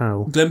Glenn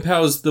Powell? Glenn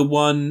Powell's the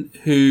one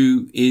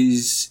who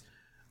is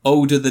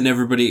older than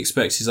everybody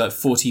expects. He's like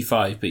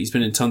 45, but he's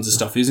been in tons of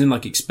stuff. He was in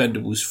like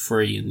Expendables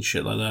 3 and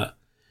shit like that.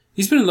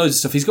 He's been in loads of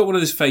stuff. He's got one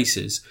of those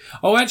faces.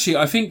 Oh, actually,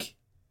 I think...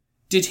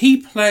 Did he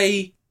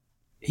play...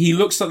 He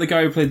looks like the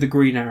guy who played the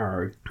Green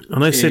Arrow. I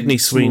know Sydney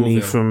Sweeney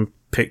Smallville. from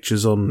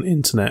pictures on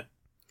internet.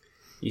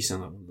 You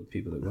sound like one of the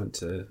people that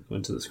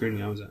went to the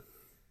screening I was at.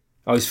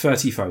 Oh, he's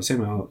 35.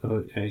 Same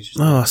age.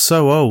 Oh,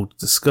 so old.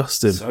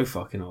 Disgusting. So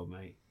fucking old,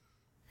 mate.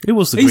 It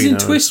was the He's Green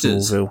in Arrow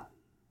Twisters. Smallville.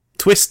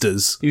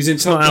 Twisters? He was in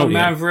Top Gun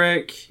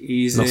Maverick.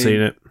 He's not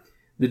seen it.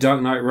 The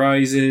Dark Knight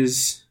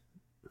Rises.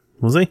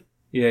 Was he?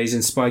 Yeah, he's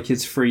in Spy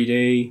Kids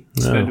 3D.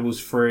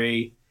 Expendables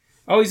 3.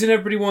 Oh, he's in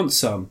Everybody Wants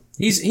Some.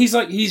 He's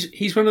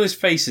one of those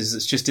faces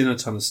that's just in a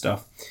ton of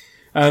stuff.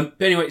 But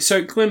anyway,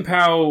 so Glenn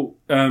Powell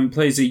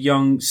plays a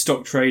young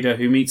stock trader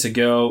who meets a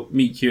girl,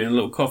 meet cute in a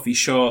little coffee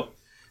shop.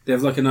 They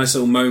have like a nice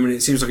little moment.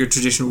 It seems like a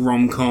traditional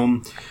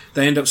rom-com.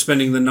 They end up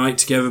spending the night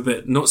together,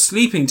 but not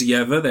sleeping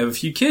together. They have a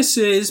few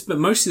kisses, but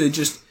mostly they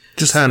just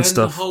hand spend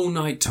stuff. the whole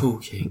night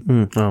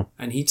talking.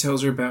 And he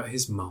tells her about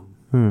his mum.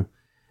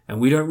 And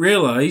we don't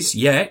realise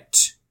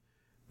yet,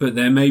 but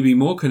there may be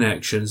more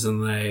connections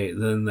than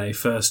they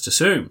first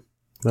assume.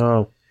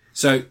 Oh.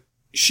 So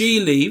she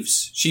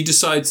leaves. She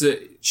decides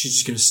that she's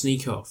just going to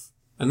sneak off.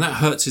 And that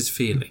hurts his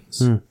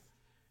feelings.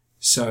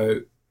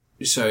 So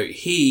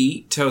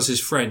he tells his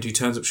friend, who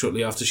turns up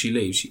shortly after she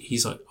leaves,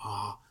 he's like,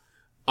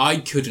 I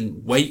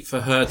couldn't wait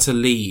for her to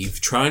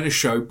leave, trying to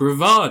show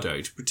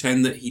bravado, to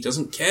pretend that he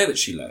doesn't care that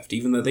she left,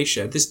 even though they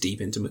shared this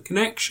deep, intimate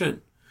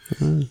connection.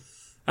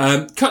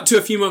 Cut to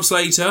a few months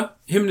later,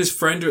 him and his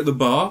friend are at the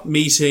bar,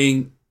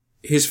 meeting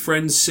his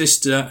friend's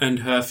sister and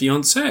her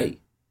fiancé.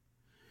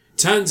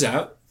 Turns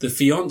out the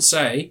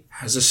fiancé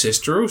has a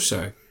sister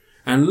also.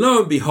 And lo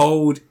and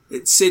behold,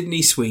 it's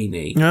Sydney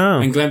Sweeney. Oh.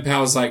 And Glenn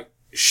Powell's like,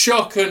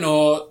 shock and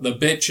awe, the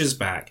bitch is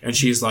back. And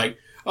she's like,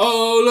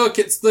 oh, look,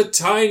 it's the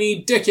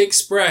Tiny Dick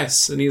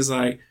Express. And he's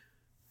like,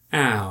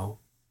 ow,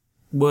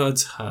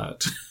 words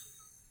hurt.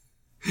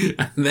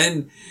 And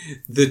then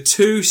the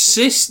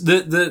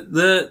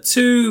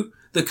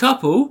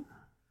couple,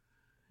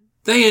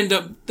 they end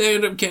up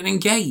getting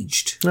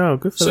engaged. Oh,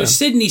 good for them. So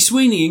Sydney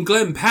Sweeney and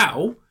Glenn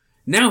Powell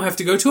now have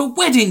to go to a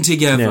wedding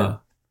together. Yeah.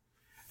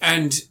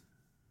 And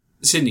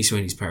Sydney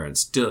Sweeney's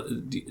parents, Dermot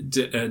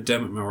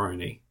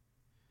Mulroney,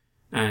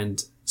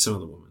 and some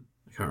other woman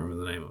I can't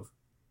remember the name of.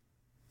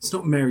 It's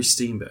not Mary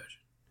Steenburgen.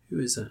 Who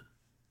is that?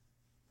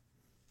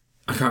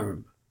 I can't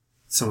remember.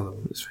 Some other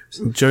woman is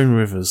famous. Joan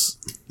Rivers.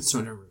 It's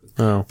not Joan Rivers.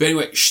 Oh. But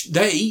anyway,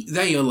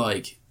 they are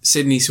like,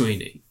 Sydney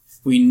Sweeney,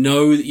 we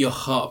know that you're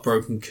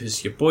heartbroken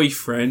because your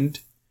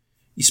boyfriend,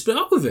 you split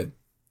up with him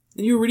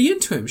and you're really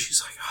into him.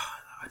 She's like,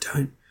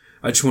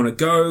 I just want to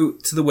go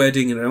to the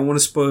wedding and I don't want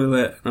to spoil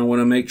it. And I want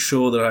to make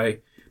sure that I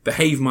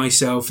behave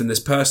myself, and this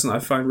person that I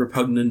find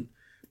repugnant,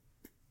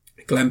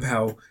 Glenn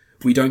Powell,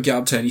 we don't get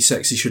up to any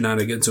sexy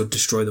shenanigans or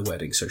destroy the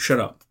wedding, so shut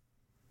up.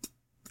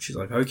 She's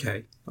like,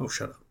 okay, I'll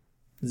shut up.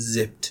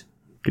 Zipped.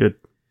 Good.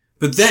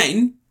 But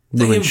then,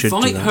 they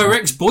invite her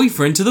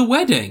ex-boyfriend to the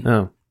wedding.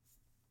 Oh.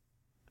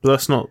 But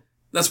that's not...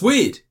 That's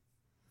weird.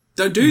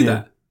 Don't do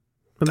that.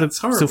 But that's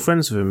they're horrible. still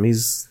friends with him.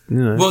 He's,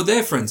 Well,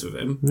 they're friends with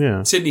him.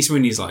 Yeah. Sydney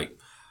Sweeney's like,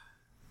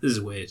 this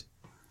is weird.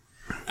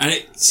 And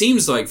it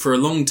seems like for a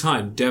long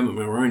time, Dermot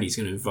Mulroney's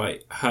going to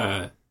invite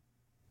her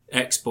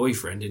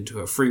ex-boyfriend into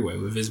a freeway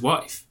with his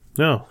wife.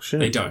 No, shit.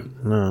 They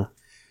don't. No.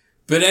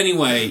 But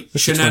anyway,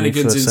 It's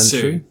shenanigans the 21st ensue.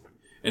 century.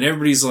 And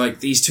everybody's like,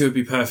 these two would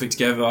be perfect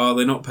together. Oh,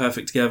 they're not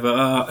perfect together.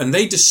 And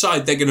they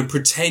decide they're going to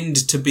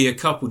pretend to be a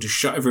couple to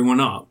shut everyone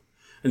up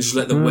and just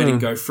let the wedding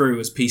go through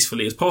as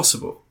peacefully as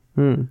possible.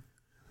 But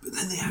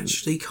then they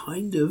actually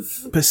kind of...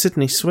 But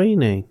Sydney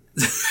Sweeney.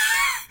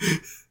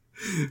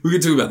 We're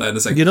going to talk about that in a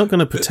second. You're not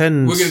going to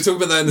pretend... We're going to talk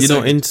about that in a second.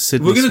 You're not into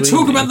Sydney We're going to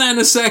Sweeney. talk about that in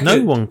a second.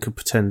 No one could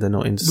pretend they're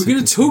not into We're Sydney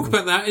going to talk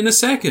about that in a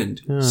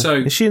second. Yeah. So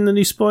is she in the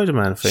new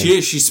Spider-Man thing? She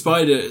is. She's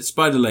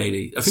Spider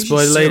Lady. I think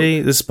Spider she's Lady,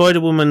 Silk. the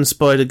Spider-Woman,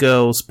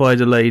 Spider-Girl,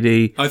 Spider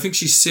Lady. I think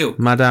she's Silk.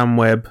 Madame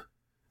Web.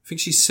 I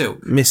think she's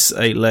Silk. Miss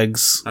Eight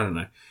Legs. I don't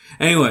know.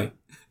 Anyway,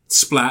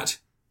 Splat,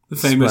 the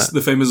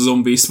famous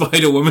zombie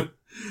Spider-Woman.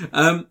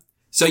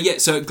 So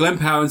Glenn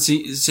Powell and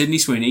Sydney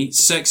Sweeney,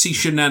 sexy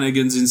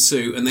shenanigans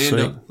ensue, and they end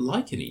up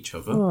liking each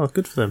other. Oh,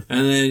 good for them.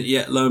 And then,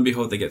 lo and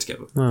behold, they get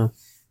together. Oh.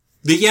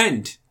 The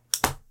end.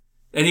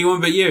 Anyone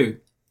but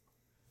you.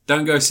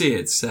 Don't go see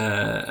it.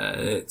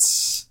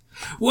 It's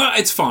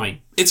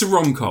fine. It's a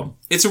rom-com.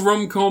 It's a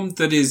rom-com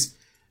that is,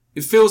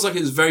 it feels like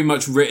it's very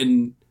much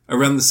written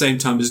around the same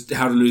time as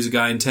How to Lose a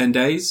Guy in 10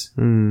 Days.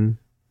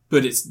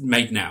 But it's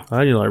made now.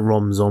 I only like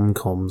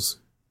rom-coms.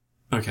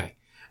 Okay.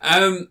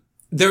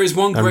 There is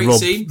one great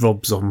scene.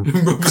 Rob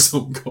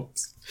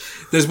Zom-coms.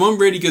 There's one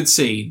really good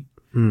scene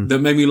that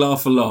made me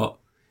laugh a lot.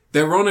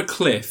 They're on a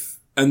cliff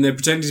and they're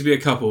pretending to be a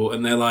couple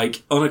and they're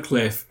like on a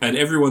cliff and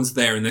everyone's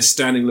there and they're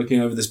standing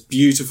looking over this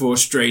beautiful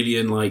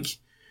Australian like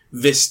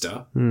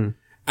vista. And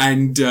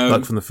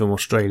like from the film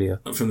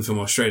Australia. From the film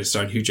Australia,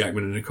 starring Hugh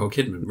Jackman and Nicole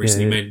Kidman,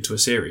 recently made into a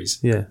series.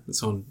 Yeah.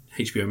 It's on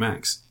HBO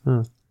Max.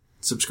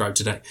 Subscribe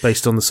today.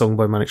 Based on the song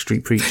by Manic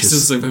Street Preachers. Based on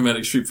the song by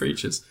Manic Street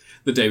Preachers.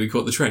 The day we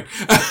caught the train.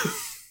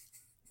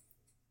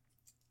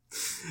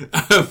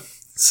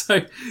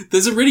 So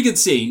there's a really good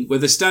scene where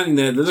they're standing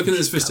there, they're looking at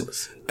this vista.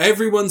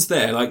 Everyone's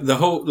there, like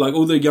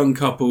all the young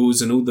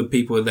couples and all the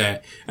people are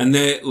there, and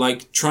they're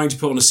like trying to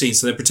put on a scene,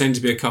 so they're pretending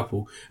to be a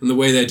couple. And the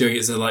way they're doing it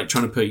is they're like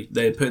trying to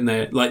they're putting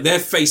their, like they're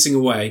facing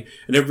away,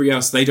 and everybody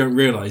else they don't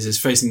realise is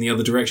facing the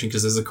other direction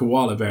because there's a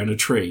koala bear in a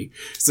tree.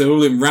 So they're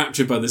all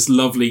enraptured by this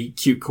lovely,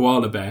 cute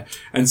koala bear.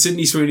 And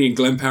Sydney Sweeney and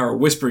Glenn Powell are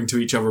whispering to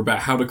each other about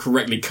how to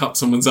correctly cup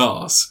someone's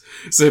ass.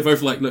 So they're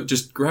both like, look,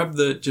 just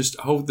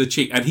hold the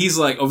cheek. And he's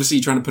like, obviously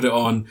trying to put it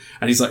on,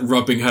 and he's like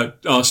rubbing her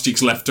arse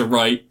cheeks left to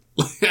right.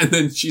 And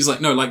then she's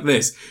like, no, like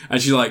this.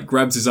 And she like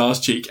grabs his arse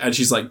cheek and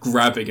she's like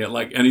grabbing it,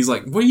 like, and he's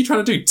like, what are you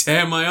trying to do?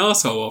 Tear my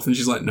arsehole off? And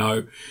she's like,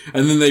 no.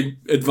 And then they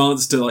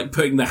advance to like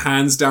putting the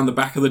hands down the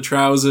back of the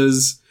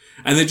trousers.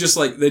 And they're just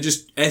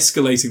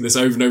escalating this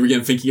over and over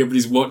again, thinking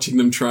everybody's watching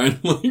them try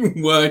and like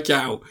work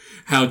out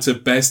how to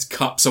best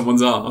cup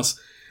someone's arse.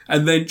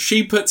 And then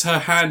she puts her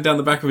hand down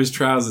the back of his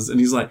trousers and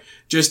he's like,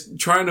 just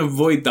try and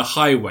avoid the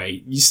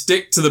highway. You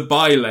stick to the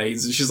by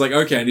lanes. And she's like,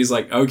 okay. And he's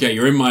like, okay,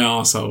 you're in my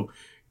arsehole.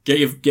 Get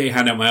your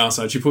hand out my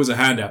arsehole. She pulls her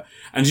hand out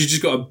and she's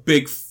just got a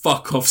big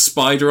fuck off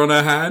spider on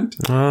her hand.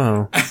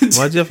 Oh.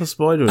 Why'd you have a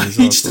spider in his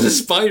He just had a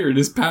spider in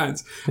his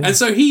pants. Yeah. And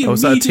so he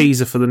was that a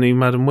teaser for the new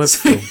Madam Web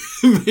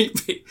film?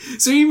 Maybe.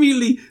 So he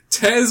immediately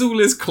tears all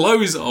his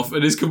clothes off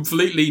and is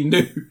completely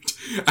nude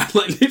and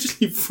like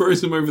literally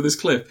throws him over this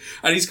cliff.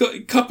 And he's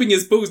got cupping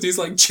his balls and he's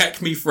like,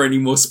 check me for any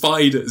more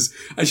spiders.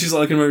 And she's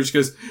like, she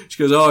goes,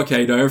 oh,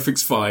 okay, no,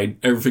 everything's fine.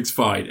 Everything's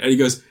fine. And he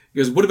goes,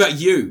 what about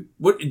you?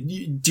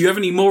 Do you have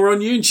any more on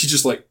you? And she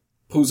just like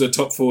pulls her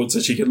top forward so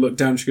she can look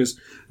down. She goes,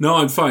 no,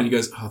 I'm fine. He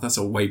goes, oh, that's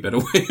a way better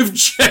way of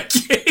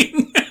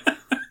checking.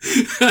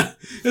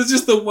 It's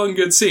just the one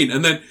good scene.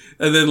 And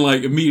then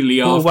like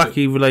immediately after. All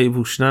wacky,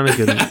 relatable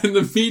shenanigans. And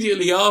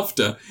immediately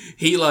after,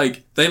 they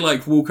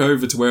walk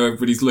over to where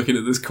everybody's looking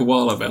at this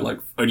koala bear, like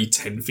only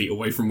 10 feet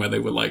away from where they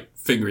were like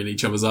fingering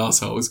each other's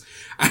assholes.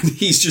 And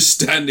he's just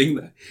standing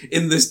there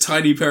in this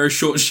tiny pair of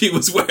shorts she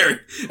was wearing.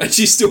 And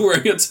she's still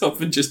wearing a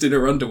top and just in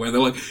her underwear.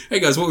 They're like,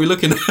 hey guys, what are we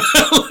looking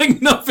at? Like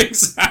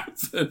nothing's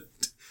happened.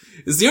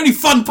 It's the only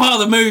fun part of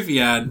the movie,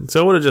 Anne.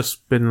 So it would have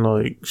just been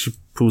like, she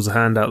pulls a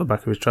hand out the back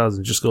of his trousers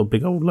and just got a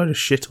big old load of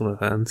shit on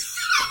her hands.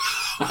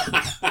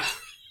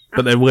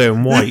 But they're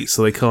wearing white,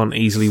 so they can't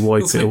easily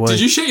wipe it away.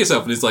 Did you shit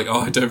yourself? And he's like, oh,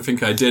 I don't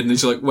think I did. And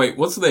she's like, wait,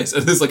 what's this?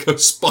 And there's like a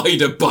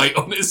spider bite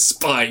on his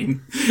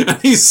spine.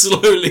 And he's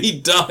slowly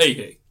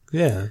dying.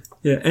 Yeah.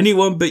 Yeah,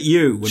 anyone but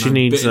you. When she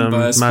needs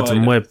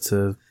Madam Web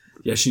to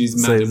Yeah, she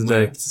needs Madam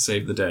Web to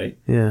save the day.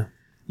 Yeah.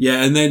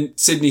 Yeah, and then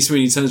Sydney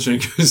Sweeney turns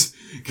around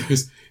and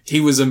goes, he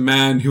was a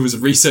man who was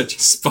researching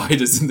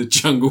spiders in the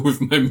jungle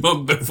with my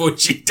mum before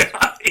she died.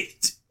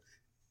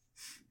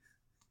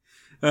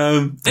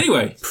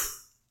 Anyway.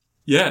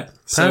 Yeah.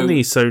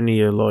 Apparently Sony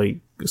are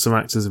like, some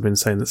actors have been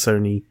saying that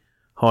Sony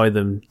hire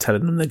them,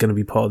 telling them they're going to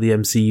be part of the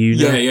MCU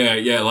now.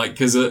 Yeah, like,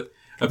 because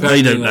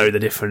they don't know the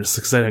difference,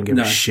 because they don't give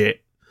a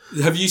shit.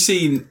 Have you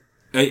seen,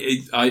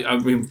 I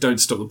mean, don't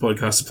stop the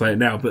podcast to play it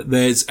now, but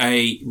there's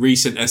a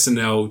recent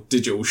SNL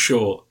digital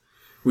short,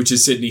 which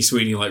is Sydney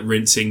Sweeney, like,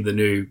 rinsing the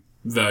new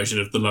version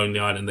of The Lonely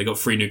Island. They got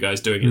 3 new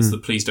guys doing it. It's the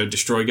Please Don't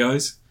Destroy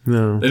guys.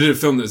 No. They did a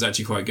film that was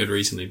actually quite good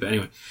recently, but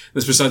anyway,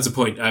 that's besides the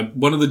point.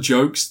 One of the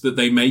jokes that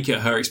they make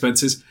at her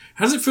expenses,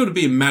 how does it feel to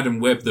be in Madam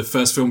Web, the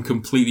first film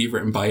completely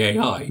written by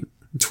AI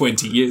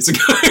 20 years ago?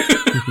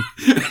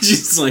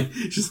 she's like,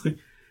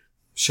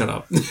 shut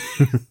up.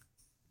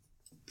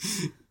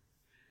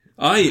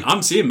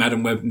 I'm seeing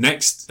Madam Web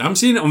next. I'm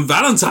seeing it on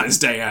Valentine's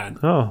Day, Anne.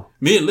 Oh.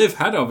 Me and Liv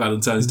had our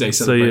Valentine's Day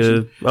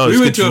celebration. We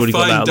went to a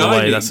fine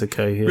dining. That's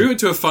okay. Yeah. We went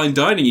to a fine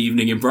dining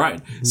evening in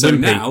Brighton. So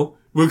now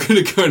we're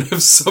going to go and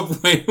have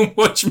Subway and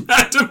watch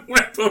Madam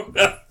Web on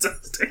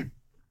Valentine's Day.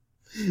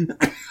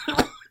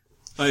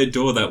 I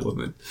adore that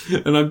woman,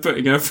 and I'm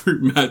putting her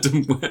through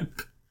Madam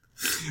Web.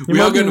 We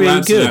are going to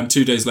Amsterdam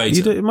 2 days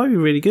later. It might be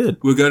really good.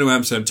 We're going to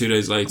Amsterdam 2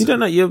 days later. You don't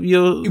know.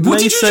 What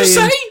did you just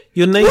say?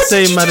 You're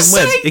naysaying Madam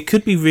Web. It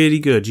could be really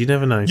good. You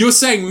never know. You're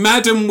saying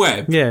Madam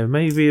Web? Yeah,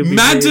 maybe it'll be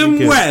Madam really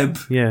good. Web?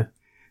 Yeah.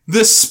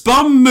 The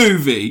Spum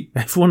movie?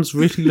 Everyone's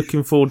really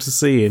looking forward to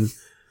seeing.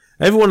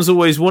 Everyone's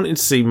always wanted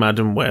to see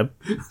Madam Web.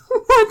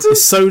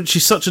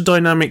 She's such a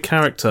dynamic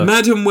character.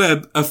 Madam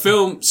Web, a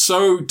film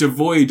so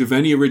devoid of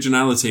any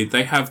originality,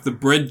 they have the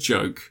bread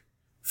joke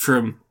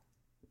from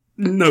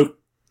No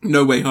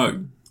Way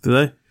Home. Do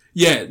they?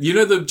 Yeah, you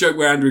know the joke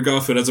where Andrew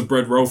Garfield has a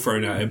bread roll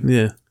thrown at him?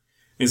 Yeah.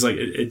 He's like,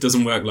 it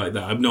doesn't work like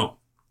that.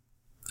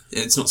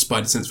 It's not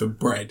spider sense for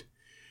bread.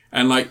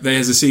 And like,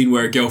 there's a scene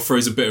where a girl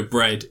throws a bit of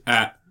bread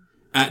at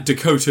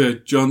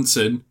Dakota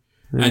Johnson,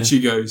 and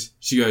she goes,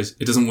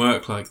 it doesn't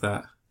work like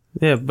that.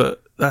 Yeah,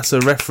 but that's a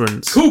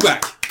reference.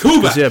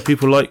 Callback! Yeah,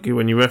 people like it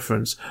when you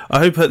reference. I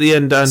hope at the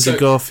end Andrew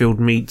Garfield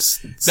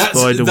meets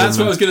Spider-Woman. That's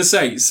what I was going to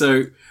say.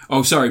 So,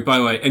 sorry, by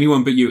the way,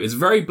 anyone but you. It's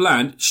very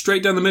bland,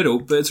 straight down the middle,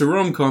 but it's a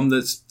rom-com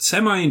that's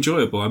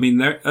semi-enjoyable. I mean,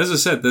 as I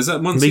said, there's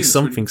that one scene. At least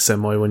something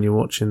semi when you're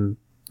watching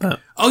that.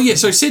 Oh yeah,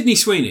 so Sydney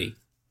Sweeney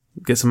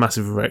gets a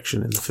massive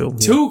erection in the film.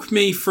 Talk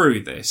me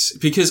through this,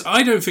 because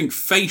I don't think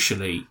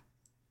facially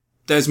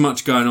there's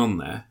much going on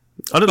there.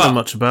 I don't know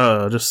much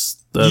about her.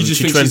 Just you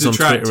she trends on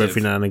Twitter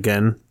every now and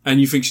again. And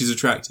you think she's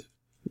attractive?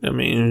 I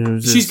mean,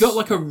 she's got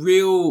like a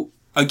real.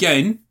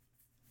 Again,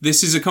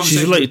 this is a conversation.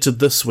 She's related to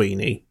the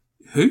Sweeney.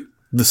 Who?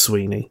 The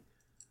Sweeney.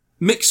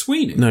 Mick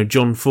Sweeney? No,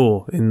 John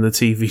Ford in the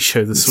TV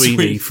show The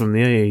Sweeney from the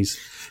 80s.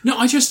 No,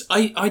 I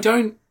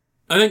don't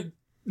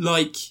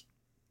like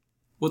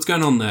what's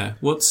going on there.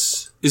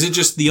 Is it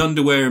just the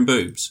underwear and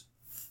boobs?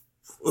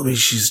 I mean,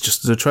 she's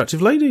just an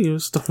attractive lady or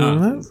stuff like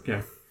that.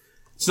 Okay.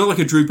 It's not like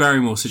a Drew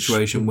Barrymore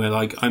situation where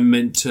like I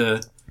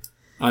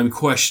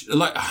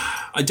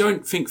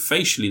don't think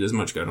facially there's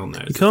much going on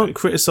there. You can't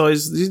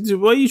criticise.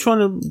 What are you trying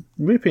to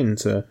rip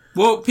into?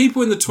 Well,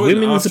 people in the toilet.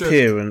 Women's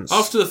appearance.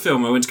 After the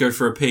film, I went to go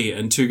for a pee,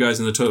 and two guys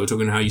in the toilet were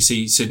talking about how you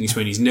see Sydney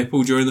Sweeney's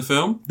nipple during the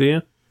film. Do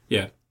you?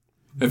 Yeah.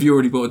 Have you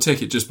already bought a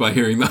ticket just by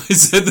hearing that I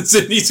said the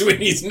Sydney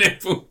Sweeney's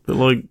nipple? But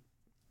like,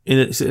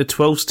 is it a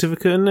 12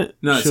 certificate, isn't it?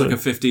 No, it's like a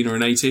 15 or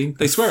an 18.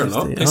 They swear a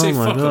lot. They say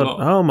fuck a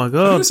lot. Oh my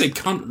god. I'm going to say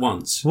cunt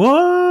once.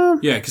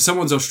 What? Yeah, because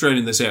someone's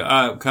Australian, they say,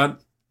 cunt.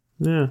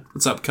 Yeah.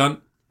 What's up,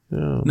 cunt?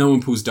 Yeah. No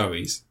one pulls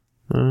doughies.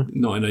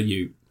 Not in a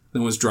ute.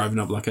 No one's driving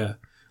up like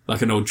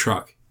an old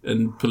truck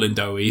and pulling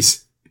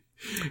doughies.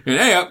 And,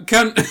 hey up,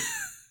 cunt.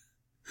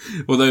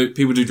 Although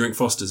people do drink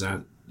Foster's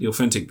out. The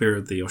authentic beer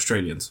of the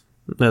Australians.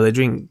 No, they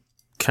drink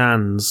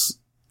cans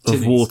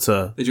of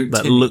water that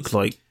tinnies. look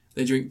like...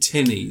 They drink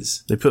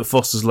tinnies. They put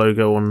Foster's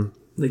logo on.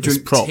 They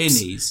drink props.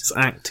 tinnies. It's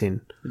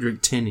acting. They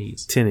drink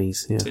tinnies.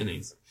 Tinnies, yeah.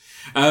 Tinnies.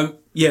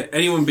 Yeah,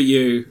 anyone but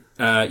you.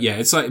 Yeah,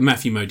 it's like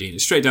Matthew Modine.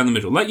 It's straight down the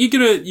middle. Like you're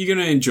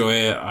gonna enjoy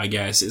it, I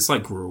guess. It's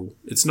like gruel.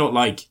 It's not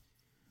like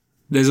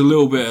there's a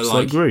little bit of it's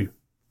like Gru.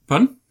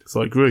 Pardon? It's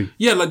like Gru.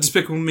 Yeah, like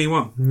Despicable Me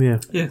 1. Yeah.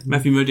 Yeah,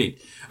 Matthew Modine.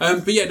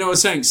 But yeah, no, I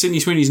was saying Sydney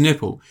Sweeney's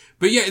nipple.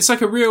 But yeah, it's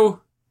like a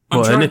real.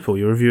 A nipple?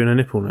 You're reviewing a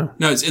nipple now?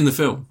 No, it's in the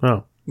film.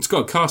 Oh. It's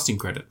got a casting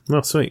credit.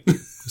 Oh, sweet.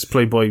 It's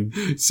played by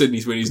Sydney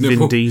Sweeney's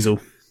nipple. Vin Diesel.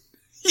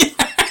 Yeah.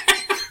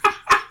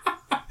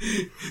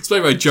 It's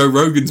played by Joe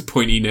Rogan's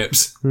pointy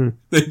nips.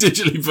 They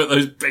digitally put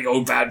those big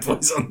old bad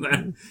boys on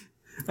there.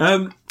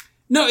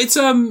 No, it's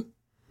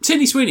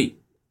Sydney Sweeney.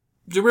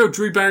 It's a real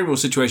Drew Barrymore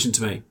situation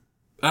to me.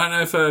 I don't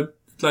know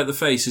if like the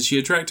face, is she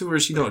attractive or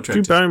is she not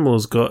attractive? Drew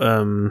Barrymore's got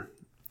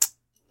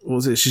what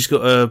was it? She's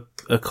got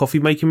a coffee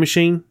making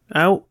machine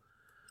out,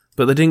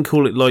 but they didn't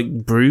call it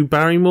like Brew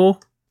Barrymore.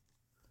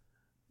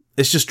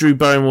 It's just Drew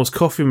Barrymore's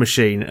coffee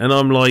machine, and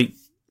I'm like,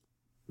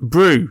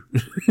 brew.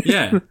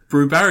 Yeah,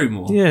 Brew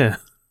Barrymore. Yeah.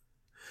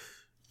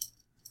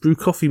 Brew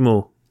Coffee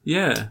More.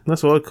 Yeah.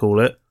 That's what I call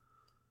it.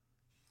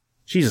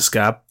 She's a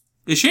scab.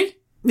 Is she?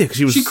 Yeah,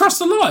 because she crossed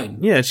the line.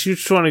 Yeah, she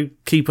was trying to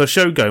keep her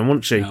show going,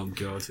 wasn't she? Oh,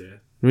 God, yeah.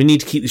 We need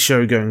to keep the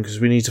show going because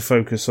we need to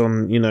focus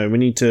on, we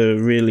need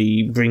to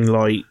really bring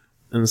light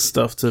and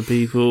stuff to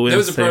people. There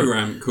was a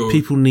program called...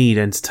 People need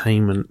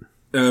entertainment.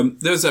 There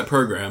was that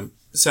program,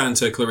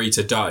 Santa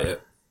Clarita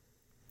Diet.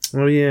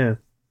 Oh, yeah.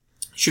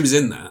 She was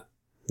in that.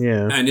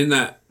 Yeah. And in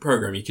that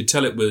program, you could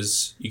tell it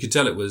was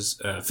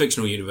a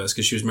fictional universe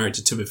because she was married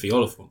to Timothy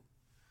Oliphant.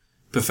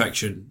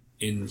 Perfection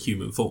in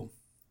human form.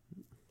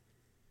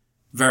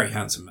 Very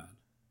handsome man.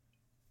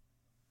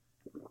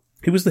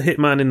 He was the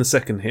hitman in the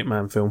second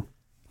Hitman film.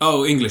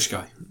 Oh, English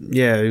guy.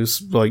 Yeah, he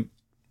was like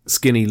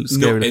scary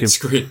looking. Ed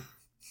Skrein.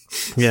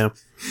 Yeah.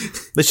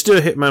 They should do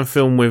a Hitman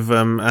film with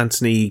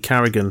Anthony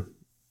Carrigan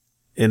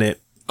in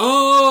it.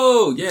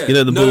 Oh, yeah.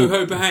 The No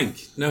Ho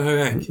Hank. No Ho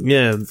Hank.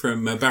 Yeah.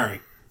 From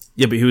Barry.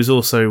 Yeah, but he was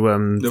also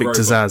Victor robot.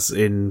 Zsasz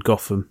in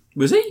Gotham.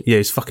 Was he? Yeah,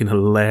 he's fucking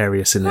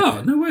hilarious in it.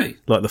 Oh, no way.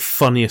 Like the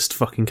funniest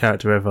fucking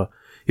character ever.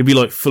 He'd be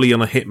like fully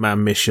on a hitman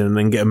mission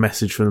and get a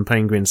message from the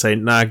Penguin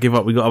saying, nah, give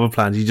up, we got other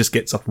plans. He just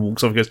gets up and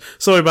walks off and goes,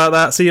 sorry about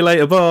that, see you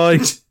later, bye.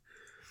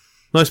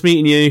 Nice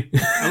meeting you.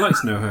 I liked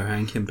NoHo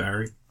Hank and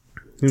Barry.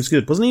 He was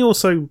good. Wasn't he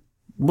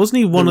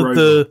one of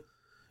the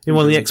in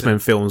one of the X-Men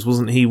films,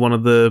 wasn't he one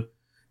of the...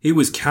 He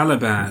was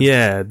Caliban.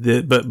 Yeah,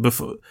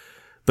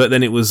 but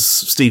then it was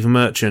Stephen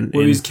Merchant.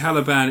 Well, he was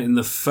Caliban in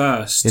the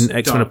first... In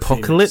X-Men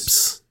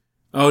Apocalypse?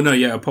 Oh, no,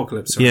 yeah,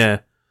 Apocalypse. Sorry. Yeah.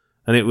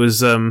 And it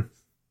was... yeah,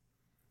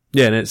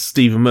 and it's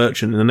Stephen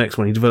Merchant in the next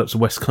one. He develops a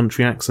West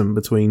Country accent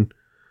between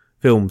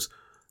films.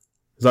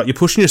 It's like, you're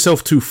pushing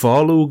yourself too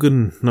far,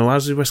 Logan. No,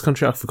 how's the West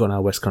Country... I've forgotten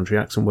how West Country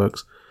accent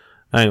works.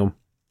 Hang on.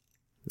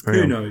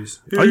 Who knows?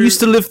 I used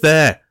to live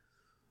there.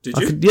 Did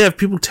you? Yeah,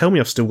 people tell me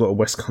I've still got a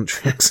West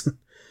Country accent.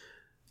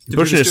 Do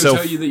people still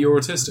tell you that you're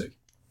autistic?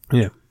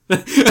 Yeah.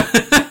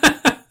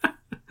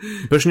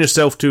 Pushing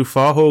yourself too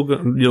far,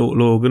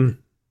 Logan.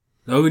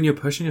 Logan, you're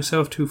pushing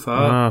yourself too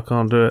far. No, I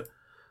can't do it.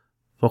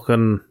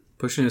 Fucking...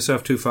 Pushing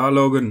yourself too far,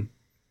 Logan.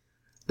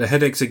 The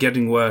headaches are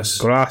getting worse.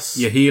 Grass.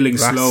 You're healing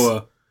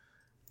slower.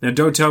 Now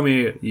don't tell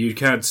me you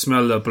can't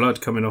smell the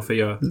blood coming off of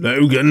your...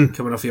 Logan.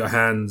 Coming off of your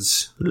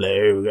hands.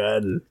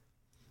 Logan.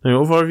 Hey,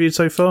 what have I reviewed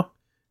so far?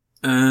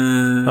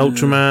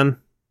 Ultraman.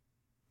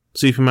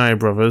 Super Mario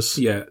Brothers.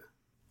 Yeah.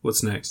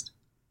 What's next?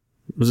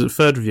 Was it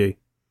third review?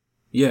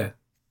 Yeah.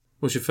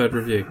 What's your third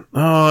review?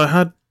 Oh, I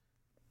had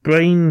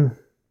Brain...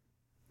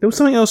 There was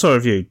something else I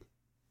reviewed.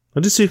 I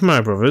did Super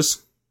Mario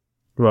Brothers.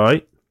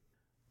 Right.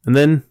 And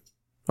then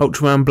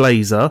Ultraman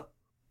Blazer,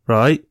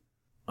 right?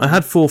 I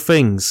had 4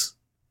 things.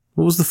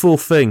 What was the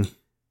 4th thing?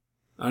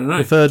 I don't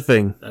know. The 3rd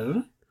thing. I don't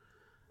know.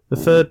 The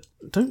 3rd...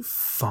 Don't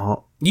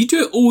fart. You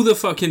do it all the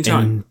fucking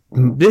time.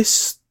 In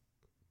this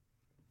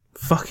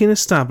fucking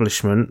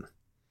establishment,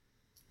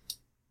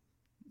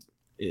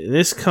 in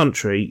this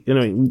country,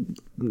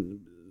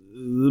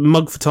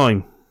 mug for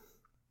time.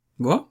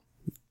 What?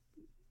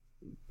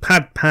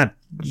 Pad.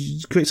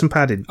 Create some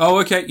padding.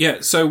 Oh, okay, yeah.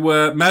 So,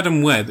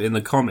 Madam Web in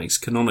the comics,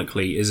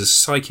 canonically, is a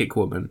psychic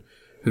woman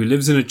who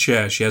lives in a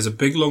chair. She has a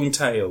big long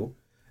tail,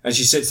 and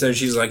she sits there and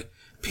she's like,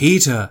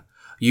 Peter,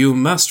 you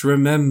must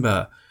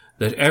remember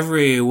that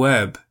every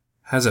web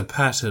has a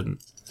pattern.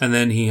 And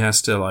then he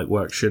has to,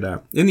 work shit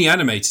out. In the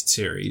animated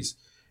series,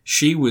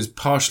 she was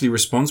partially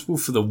responsible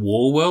for the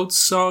Warworld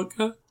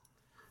saga?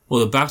 Or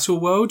the Battle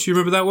World? Do you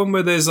remember that one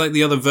where there's,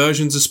 the other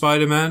versions of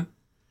Spider-Man?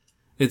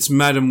 It's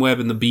Madam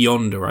Web and the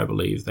Beyonder, I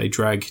believe. They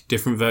drag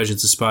different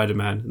versions of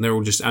Spider-Man, and they're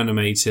all just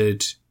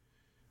animated.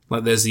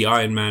 There's the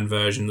Iron Man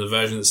version, the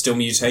version that's still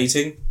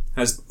mutating,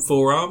 has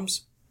 4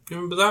 arms. You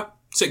remember that?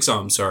 6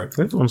 arms, sorry.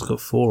 Everyone's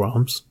got 4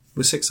 arms.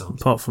 With 6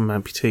 arms. Apart from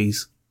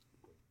amputees.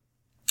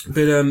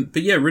 But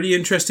yeah, really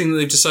interesting that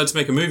they've decided to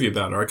make a movie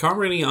about her. I can't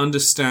really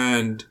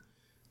understand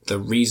the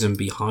reason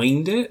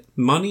behind it.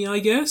 Money, I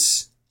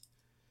guess.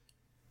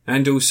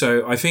 And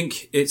also, I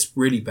think it's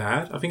really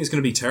bad. I think it's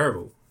going to be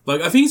terrible.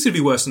 I think it's going to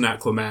be worse than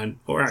Aquaman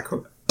or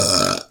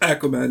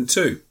Aquaman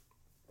 2.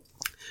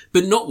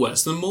 But not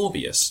worse than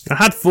Morbius. I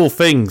had 4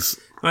 things.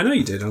 I know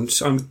you did.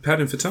 I'm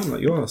padding for time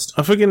like you asked.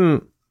 I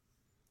friggin'...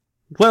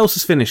 What else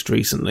has finished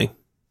recently?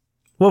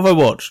 What have I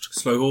watched?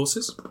 Slow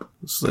Horses.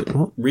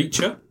 What?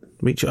 Reacher.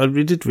 I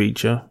did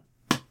Reacher.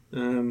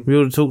 We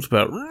already talked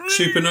about...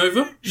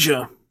 Supernova.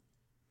 Sure.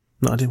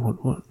 No, I didn't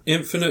want what?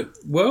 Infinite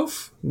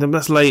Wealth.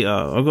 That's later.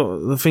 I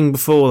got the thing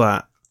before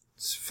that.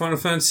 Final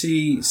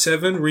Fantasy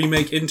VII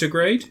Remake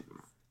Intergrade.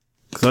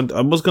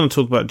 I was going to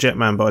talk about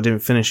Jetman, but I didn't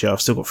finish it.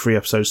 I've still got 3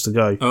 episodes to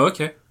go. Oh,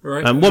 okay. All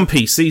right. One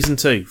Piece, Season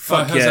 2.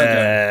 Fuck how's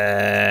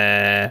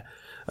yeah.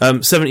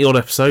 70-odd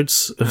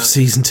episodes of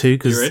Season 2,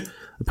 because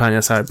apparently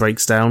that's how it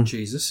breaks down.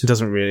 Jesus. It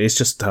doesn't really. It's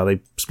just how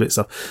they split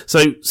stuff.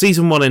 So,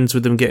 Season 1 ends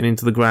with them getting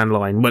into the Grand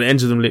Line. Well, it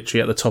ends with them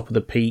literally at the top of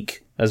the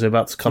peak, as they're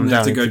about to come down. They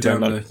have to go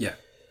down the... Yeah.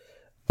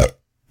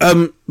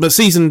 But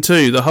Season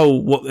 2, the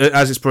whole...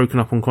 as it's broken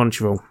up on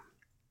Crunchyroll,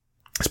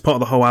 it's part of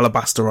the whole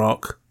Alabaster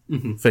arc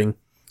thing.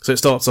 So it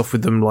starts off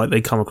with them,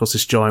 they come across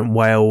this giant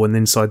whale, and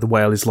inside the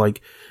whale is,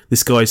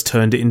 this guy's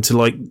turned it into,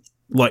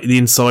 the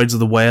insides of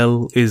the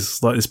whale is,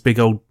 this big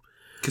old...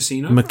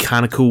 Casino?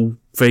 Mechanical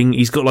thing.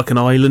 He's got, an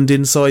island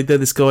inside there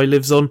this guy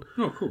lives on.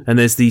 Oh, cool. And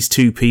there's these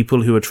 2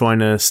 people who are trying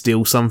to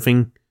steal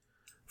something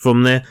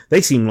from there.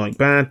 They seem like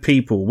bad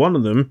people. One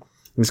of them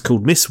is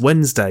called Miss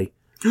Wednesday.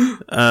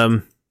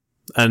 And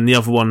the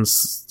other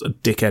one's a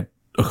dickhead.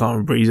 I can't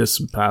remember. He has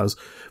some powers.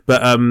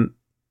 But,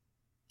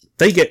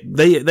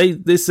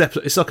 this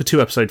episode, it's like a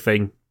 2-episode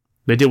thing.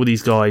 They deal with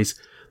these guys.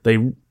 They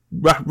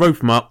rope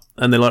them up,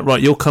 and they're like,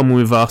 right, you're coming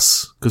with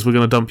us, because we're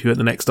going to dump you at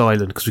the next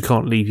island, because we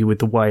can't leave you with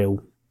the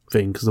whale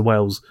thing, because the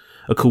whale's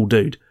a cool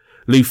dude.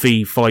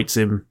 Luffy fights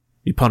him.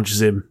 He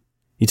punches him.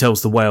 He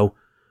tells the whale,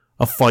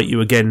 I'll fight you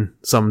again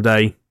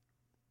someday.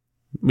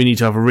 We need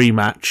to have a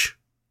rematch,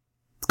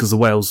 because the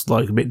whale's,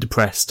 a bit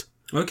depressed.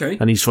 Okay.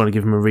 And he's trying to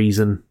give him a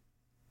reason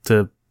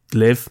to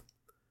live,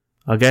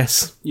 I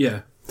guess.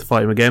 Yeah. To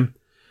fight him again.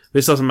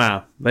 This doesn't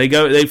matter.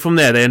 From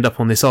there, they end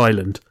up on this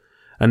island.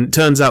 And it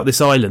turns out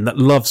this island that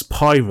loves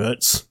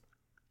pirates,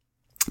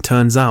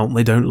 turns out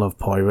they don't love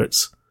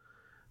pirates.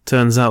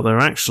 Turns out they're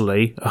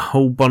actually a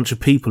whole bunch of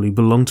people who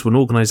belong to an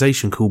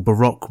organisation called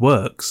Baroque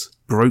Works,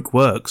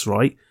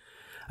 right?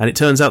 And it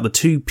turns out the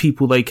 2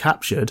 people they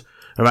captured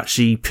are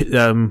actually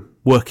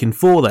working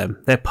for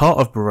them. They're part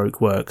of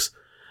Baroque Works.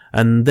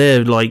 And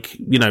they're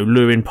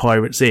luring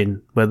pirates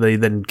in, where they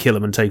then kill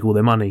them and take all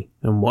their money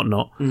and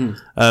whatnot.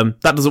 That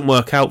doesn't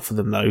work out for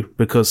them though,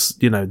 because,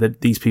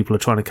 these people are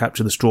trying to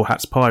capture the Straw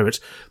Hats pirates.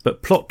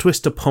 But plot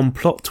twist upon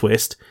plot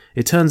twist,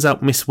 it turns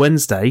out Miss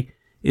Wednesday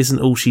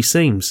isn't all she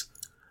seems.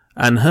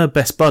 And her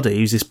best buddy,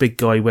 who's this big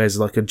guy who wears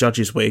a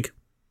judge's wig,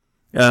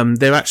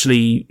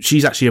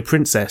 she's actually a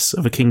princess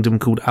of a kingdom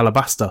called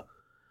Alabaster.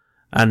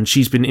 And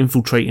she's been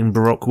infiltrating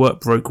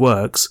Baroque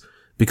Works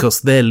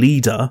because their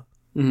leader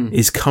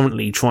is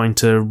currently trying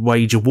to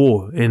wage a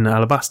war in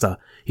Alabaster.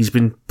 He's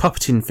been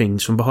puppeting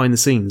things from behind the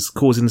scenes,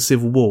 causing a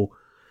civil war,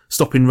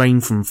 stopping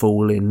rain from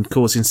falling,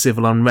 causing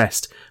civil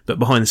unrest, but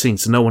behind the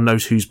scenes, so no one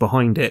knows who's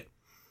behind it.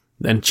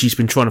 And she's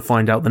been trying to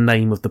find out the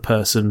name of the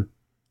person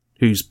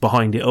who's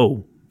behind it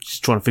all. She's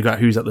trying to figure out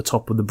who's at the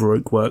top of the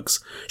Baroque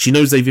Works. She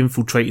knows they've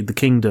infiltrated the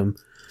kingdom,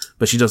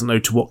 but she doesn't know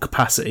to what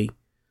capacity.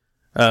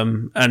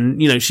 And,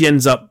 she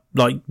ends up,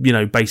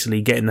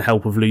 basically getting the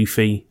help of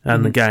Luffy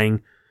and the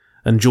gang,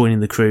 and joining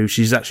the crew.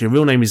 She's actually, her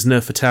real name is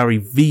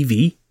Nefertari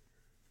Vivi.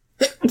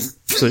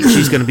 So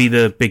she's going to be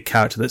the big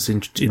character that's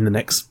in the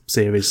next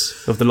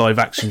series of the live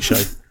action show.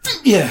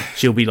 Yeah.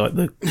 She'll be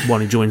the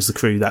one who joins the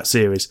crew that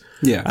series.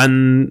 Yeah.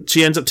 And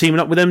she ends up teaming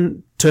up with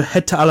them to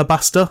head to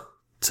Alabaster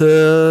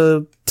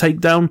to take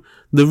down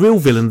the real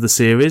villain of the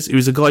series, who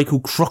is a guy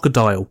called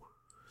Crocodile,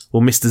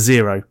 or Mr.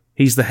 Zero.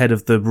 He's the head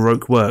of the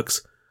Baroque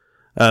Works.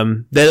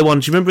 They're the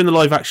ones, you remember in the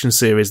live action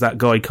series, that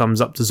guy comes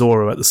up to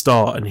Zorro at the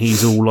start and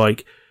he's all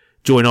like,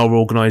 join our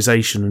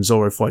organisation, and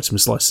Zorro fights him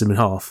and slices him in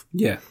half.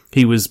 Yeah.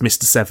 He was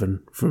Mr.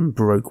 Seven from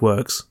Baroque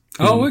Works.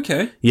 Oh,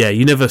 okay. Yeah,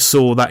 you never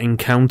saw that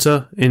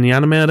encounter in the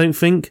anime, I don't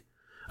think,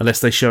 unless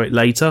they show it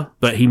later,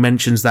 but he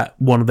mentions that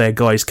one of their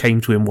guys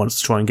came to him once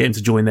to try and get him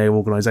to join their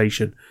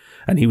organisation,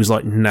 and he was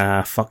like,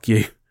 nah, fuck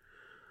you.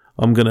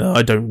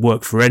 I don't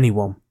work for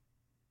anyone.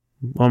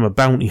 I'm a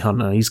bounty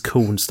hunter, he's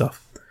cool and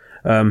stuff.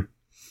 But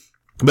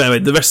anyway,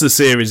 the rest of the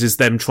series is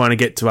them trying to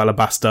get to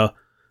Alabasta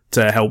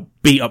to help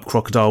beat up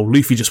Crocodile.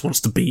 Luffy just wants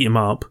to beat him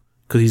up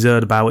because he's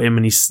heard about him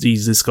and he's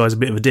this guy's a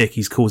bit of a dick.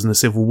 He's causing a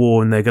civil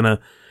war and they're going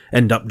to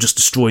end up just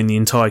destroying the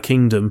entire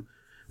kingdom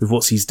with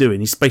what he's doing.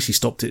 He's basically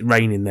stopped it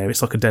raining there.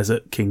 It's like a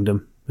desert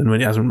kingdom. And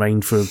when it hasn't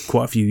rained for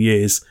quite a few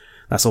years,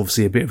 that's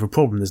obviously a bit of a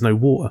problem. There's no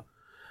water.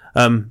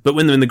 But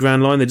when they're in the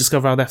Grand Line, they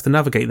discover how they have to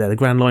navigate there. The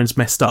Grand Line's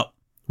messed up.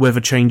 Weather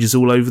changes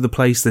all over the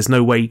place. There's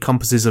no way.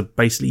 Compasses are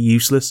basically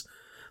useless.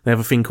 They have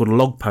a thing called a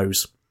log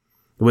pose.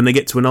 When they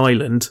get to an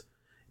island,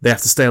 they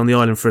have to stay on the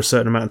island for a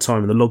certain amount of time,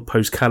 and the log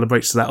pose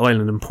calibrates to that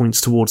island and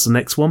points towards the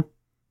next one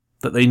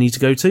that they need to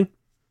go to.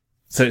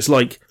 So it's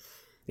like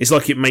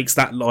it makes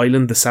that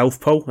island the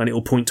South Pole, and it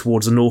will point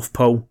towards the North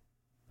Pole.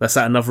 That's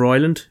at another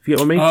island, if you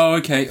get what I mean.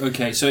 Oh,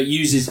 okay. So it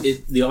uses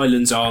it. The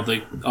islands are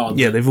the.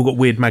 Yeah, they've all got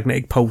weird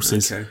magnetic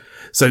pulses. Okay.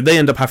 So they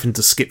end up having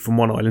to skip from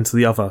one island to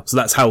the other. So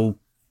that's how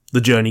the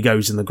journey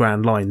goes in the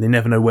Grand Line. They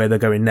never know where they're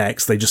going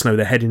next. They just know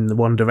they're heading in the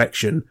one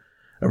direction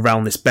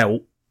around this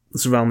belt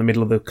that's around the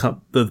middle of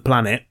the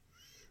planet,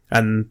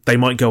 and they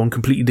might go on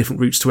completely different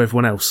routes to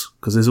everyone else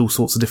because there's all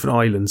sorts of different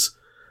islands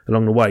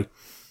along the way.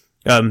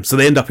 So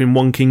they end up in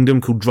one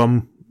kingdom called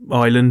Drum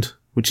Island,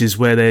 which is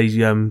where they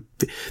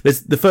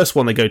there's the first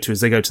one they go to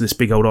this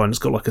big old island that's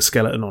got like a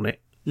skeleton on it,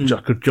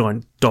 like a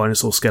giant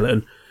dinosaur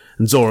skeleton,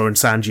 and Zoro and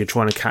Sanji are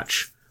trying to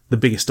catch the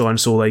biggest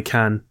dinosaur they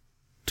can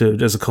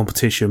as a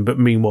competition. But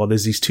meanwhile,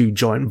 there's these two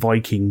giant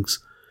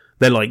Vikings.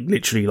 They're like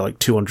literally like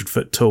 200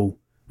 foot tall,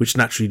 which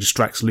naturally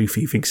distracts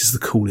Luffy. He thinks it's the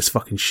coolest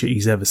fucking shit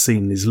he's ever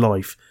seen in his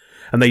life.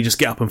 And they just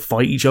get up and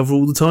fight each other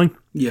all the time.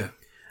 Yeah.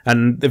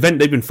 And they've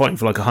been fighting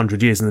for like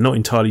 100 years and they're not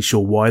entirely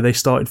sure why they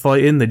started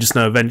fighting. They just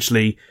know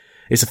eventually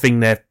it's a thing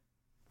their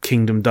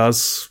kingdom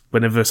does.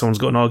 Whenever someone's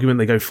got an argument,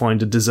 they go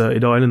find a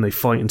deserted island, they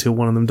fight until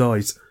one of them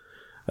dies.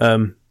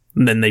 And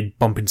then they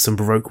bump into some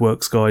Baroque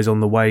Works guys on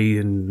the way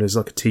and there's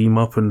like a team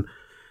up, and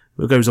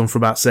it goes on for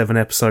about 7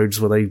 episodes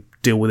where they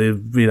deal with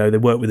it, they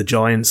work with the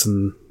giants,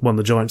 and one of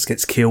the giants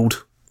gets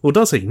killed. Or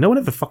does he? No one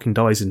ever fucking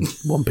dies in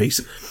One Piece.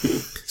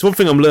 It's one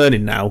thing I'm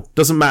learning now.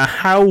 Doesn't matter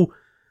how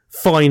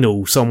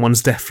final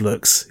someone's death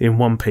looks in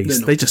One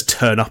Piece, they just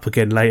turn up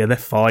again later. They're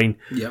fine.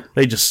 Yep.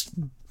 They just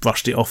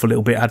brushed it off a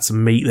little bit, had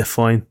some meat, they're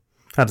fine.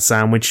 Had a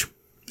sandwich.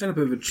 And a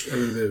bit of a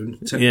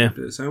bit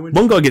of sandwich.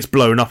 One guy gets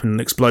blown up in an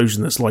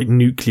explosion that's like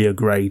nuclear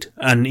grade,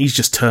 and he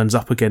just turns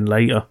up again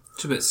later.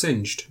 It's a bit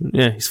singed.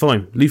 Yeah, he's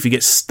fine. Luffy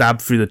gets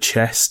stabbed through the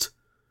chest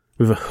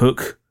with a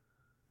hook,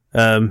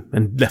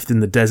 and left in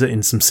the desert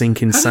in some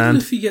sinking sand. How did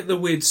Luffy get the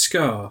weird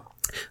scar?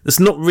 That's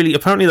not really.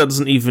 Apparently, that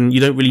doesn't even.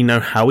 You don't really know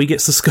how he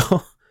gets the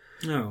scar.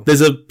 No.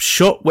 There's a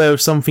shot where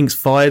something's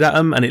fired at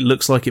him, and it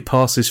looks like it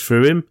passes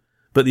through him.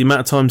 But the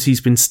amount of times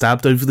he's been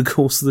stabbed over the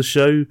course of the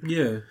show.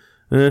 Yeah.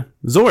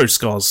 Zoro's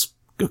scars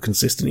are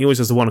consistent. He always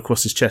has the one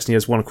across his chest and he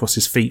has one across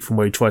his feet from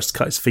where he tries to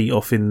cut his feet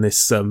off in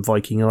this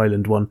Viking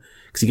Island one,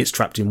 because he gets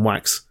trapped in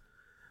wax.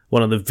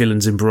 One of the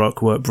villains in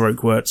Baroque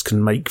Works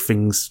can make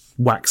things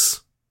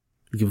wax.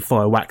 He can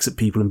fire wax at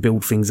people and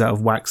build things out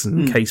of wax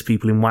and encase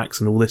people in wax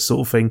and all this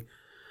sort of thing.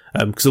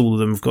 Because all of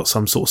them have got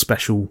some sort of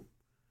special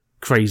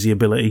crazy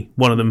ability.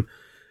 One of them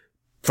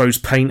throws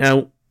paint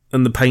out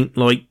and the paint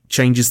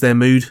changes their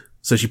mood.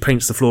 So she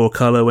paints the floor a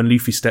colour. When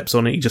Luffy steps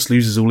on it, he just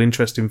loses all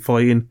interest in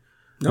fighting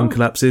and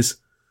collapses.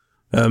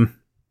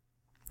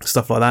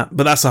 Stuff like that.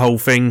 But that's the whole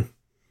thing.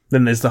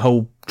 Then there's the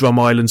whole Drum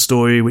Island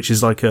story, which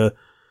is like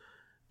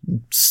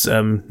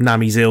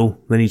Nami's ill.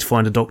 They need to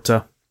find a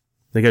doctor.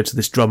 They go to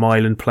this Drum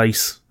Island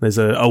place. There's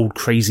an old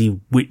crazy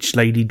witch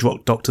lady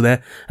doctor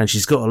there, and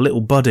she's got a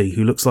little buddy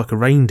who looks like a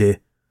reindeer.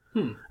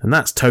 And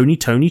that's Tony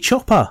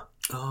Chopper.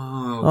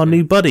 Oh, okay. Our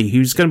new buddy,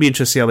 who's going to be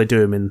interesting to see how they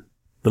do him in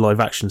the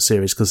live action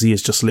series, because he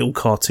is just a little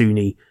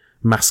cartoony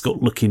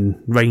mascot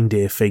looking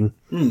reindeer thing.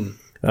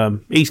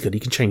 He's good. He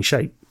can change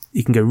shape.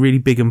 He can go really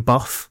big and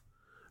buff.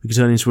 He can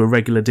turn into a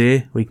regular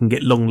deer, or he can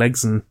get long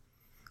legs and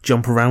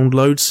jump around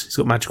loads. He's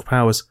got magical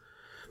powers.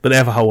 But they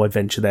have a whole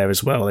adventure there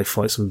as well. They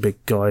fight some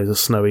big guys, a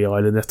snowy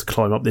island. They have to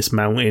climb up this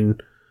mountain.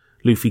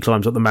 Luffy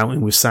climbs up the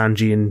mountain with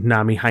Sanji and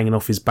Nami hanging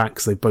off his back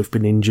because they've both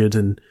been injured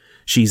and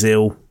she's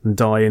ill and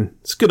dying.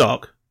 It's a good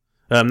arc.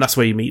 That's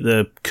where you meet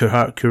the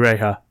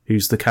Kureha,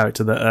 who's the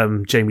character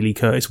that Jamie Lee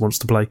Curtis wants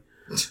to play,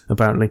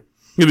 apparently.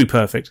 It'll be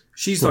perfect.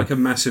 She's like a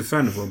massive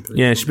fan of One Piece.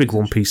 Yeah, she's a big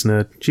One Piece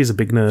nerd. She's a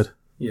big nerd.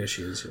 Yeah,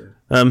 she is,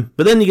 yeah.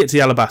 But then you get to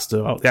the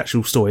Alabasta, the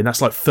actual story, and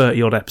that's like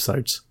 30-odd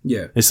episodes.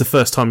 Yeah. It's the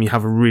first time you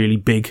have a really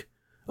big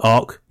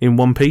arc in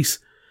One Piece.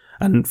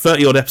 And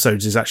 30 odd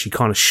episodes is actually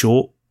kind of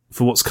short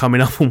for what's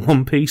coming up on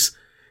One Piece.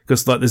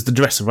 Because like there's the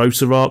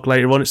Dressrosa arc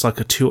later on. It's like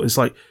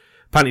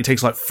apparently it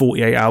takes like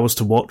 48 hours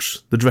to watch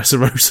the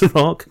Dressrosa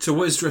arc. So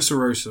what is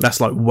Dressrosa?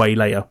 That's like way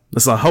later.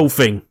 That's the whole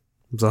thing.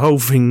 It's the whole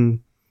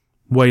thing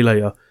way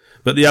later.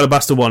 But the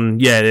Alabasta one,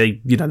 yeah,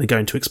 they're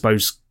going to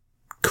expose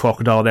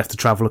Crocodile. They have to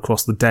travel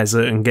across the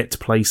desert and get to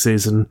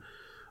places and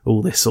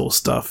all this sort of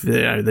stuff.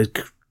 They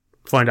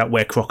find out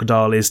where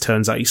Crocodile is.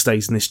 Turns out he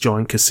stays in this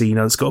giant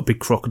casino that's got a big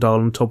crocodile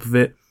on top of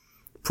it.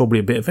 Probably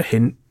a bit of a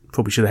hint.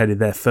 Probably should have headed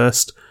there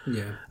first.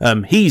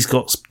 Yeah. He's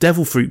got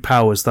devil fruit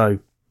powers though.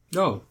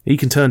 Oh. He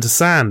can turn to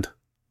sand.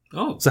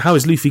 Oh. So how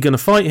is Luffy going to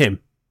fight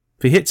him?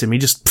 If he hits him, he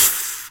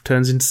just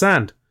turns into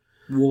sand.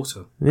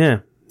 Water. Yeah.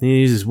 He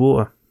uses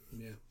water.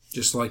 Yeah.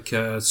 Just like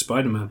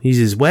Spider-Man. He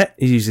uses wet.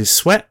 He uses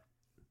sweat.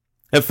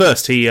 At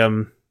first,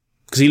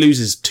 because he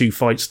loses 2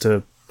 fights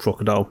to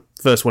Crocodile.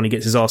 First one, he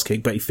gets his ass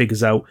kicked, but he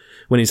figures out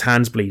when his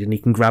hand's bleeding, he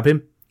can grab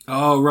him.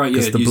 Oh, right,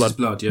 yeah, the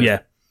blood,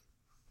 yeah.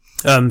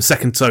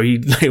 Second, so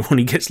later on,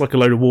 he gets like a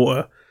load of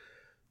water,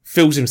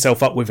 fills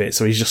himself up with it,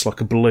 so he's just like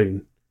a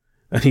balloon.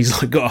 And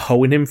he's like got a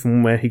hole in him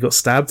from where he got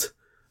stabbed,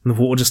 and the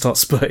water just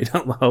starts spurting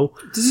out the hole.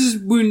 Does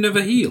his wound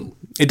never heal?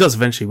 It does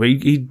eventually,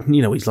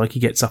 but he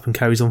gets up and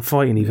carries on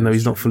fighting, even though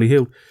he's not fully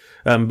healed.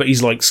 But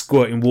he's like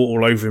squirting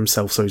water all over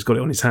himself, so he's got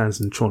it on his hands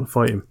and trying to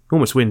fight him.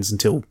 Almost wins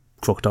until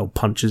Crocodile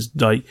punches.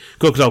 Like,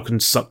 Crocodile can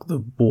suck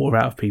the water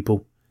out of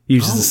people.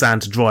 Uses the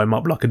sand to dry him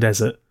up like a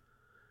desert.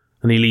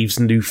 And he leaves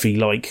Luffy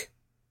like,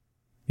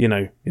 in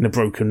a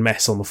broken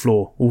mess on the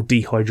floor, all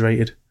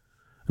dehydrated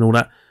and all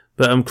that.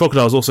 But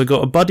Crocodile's also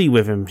got a buddy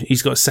with him.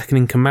 He's got a second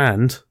in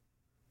command,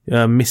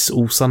 Miss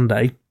All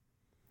Sunday.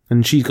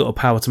 And she's got a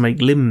power to make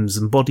limbs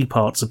and body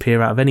parts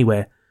appear out of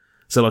anywhere.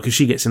 So, like, if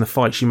she gets in a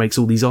fight, she makes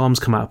all these arms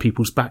come out of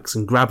people's backs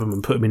and grab them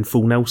and put them in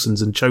full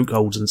Nelsons and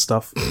chokeholds and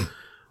stuff.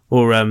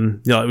 Or,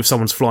 if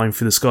someone's flying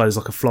through the sky, there's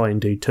like a flying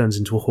dude, turns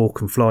into a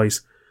hawk and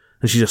flies.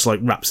 And she just, like,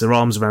 wraps her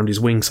arms around his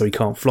wings so he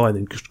can't fly,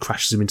 then just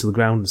crashes him into the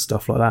ground and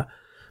stuff like that.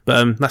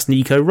 But that's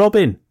Nico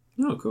Robin.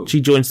 Oh, cool.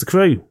 She joins the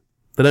crew.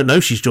 They don't know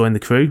she's joined the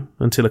crew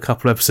until a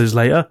couple of episodes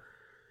later.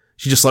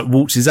 She just, like,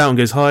 waltzes out and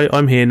goes, "Hi,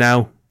 I'm here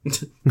now."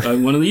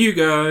 I'm one of you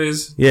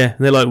guys. Yeah, and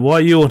they're like, "Why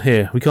are you on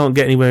here? We can't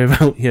get anywhere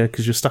without you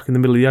because you're stuck in the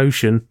middle of the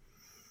ocean."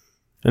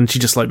 And she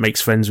just like makes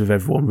friends with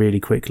everyone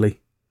really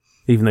quickly,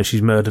 even though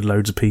she's murdered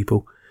loads of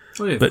people.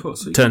 Oh yeah, but of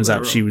course. So turns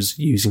out she was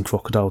using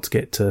Crocodile to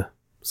get to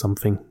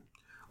something.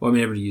 Well, I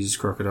mean, everybody uses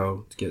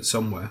Crocodile to get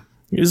somewhere.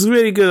 It's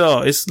really good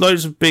art. It's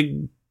loads of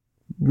big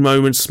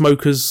moments.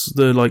 Smokers,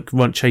 the like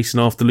run chasing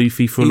after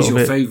Luffy for a lot of it.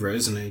 He's your favourite,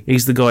 isn't he?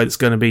 He's the guy that's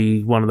going to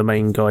be one of the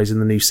main guys in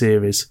the new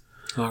series.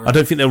 Right. I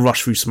don't think they'll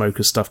rush through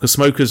Smoker's stuff, because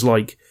Smoker's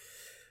like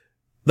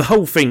the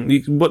whole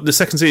thing. What the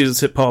second series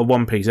is part of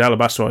One Piece.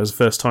 Alabasta is the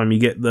first time you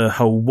get the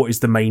whole what is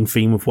the main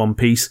theme of One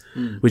Piece,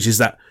 which is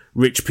that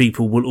rich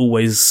people will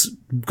always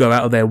go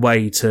out of their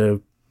way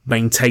to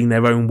maintain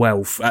their own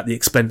wealth at the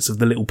expense of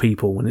the little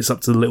people, and it's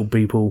up to the little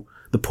people,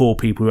 the poor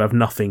people who have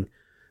nothing,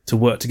 to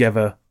work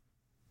together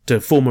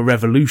to form a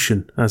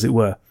revolution, as it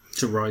were,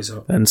 to rise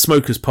up. And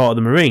Smoker's part of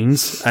the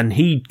Marines, and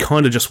he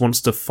kind of just wants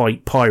to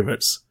fight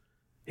pirates.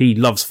 He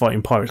loves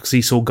fighting pirates because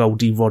he saw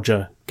Goldie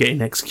Roger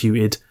getting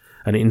executed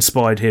and it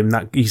inspired him.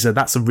 That he said,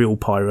 that's a real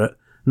pirate.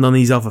 None of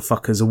these other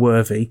fuckers are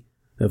worthy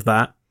of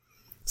that.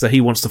 So he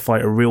wants to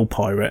fight a real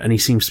pirate, and he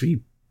seems to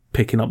be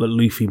picking up that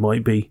Luffy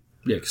might be.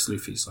 Yeah, because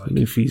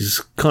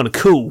Luffy's kind of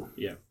cool.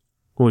 Yeah.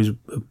 Always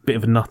a bit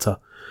of a nutter.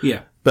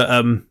 Yeah.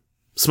 But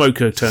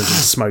Smoker turns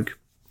into smoke,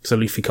 so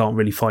Luffy can't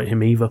really fight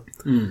him either.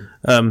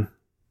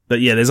 But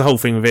yeah, there's a whole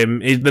thing with him.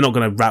 They're not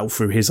going to rattle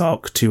through his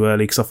arc too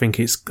early, because I don't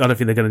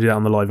think they're going to do that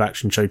on the live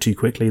action show too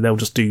quickly. They'll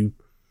just do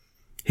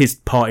his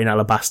part in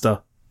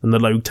Alabasta and the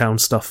Logtown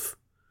stuff,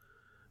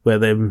 where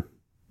the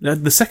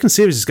second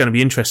series is going to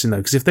be interesting though,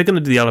 because if they're going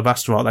to do the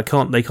Alabasta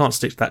arc, they can't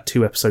stick to that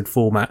 2-episode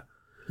format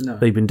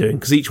they've been doing,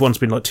 because each one's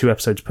been like 2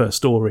 episodes per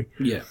story.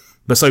 Yeah.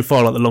 But so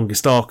far, like the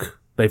longest arc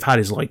they've had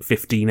is like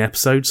 15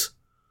 episodes,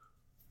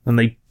 and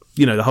they,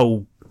 the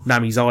whole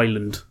Nami's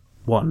Island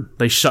one,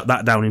 they shut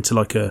that down into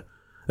like a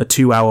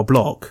 2-hour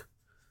block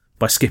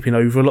by skipping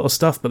over a lot of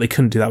stuff, but they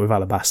couldn't do that with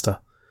Alabasta.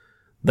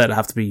 That'd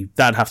have to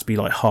be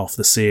like half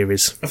the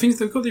series. I think if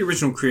they've got the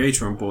original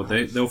creator on board,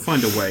 they'll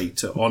find a way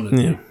to honour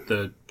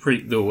the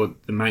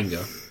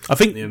manga. I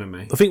think the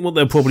anime. I think what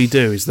they'll probably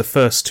do is the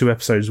first 2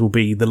 episodes will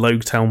be the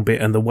Logtown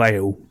bit and the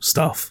whale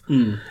stuff,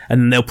 and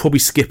then they'll probably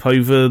skip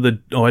over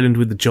the island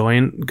with the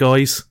giant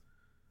guys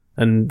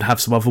and have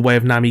some other way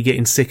of Nami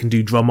getting sick and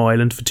do Drum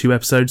Island for 2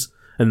 episodes,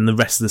 and then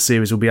the rest of the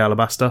series will be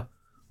Alabasta.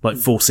 Like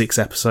 4-6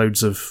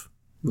 episodes of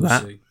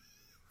that. See.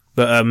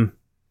 But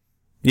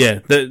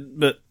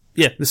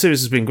the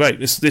series has been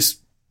great.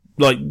 This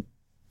like,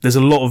 there's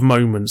a lot of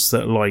moments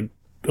that like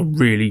are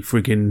really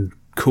friggin'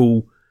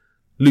 cool.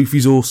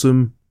 Luffy's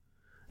awesome.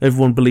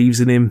 Everyone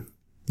believes in him.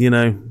 You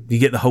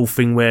get the whole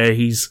thing where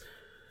he's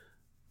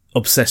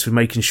obsessed with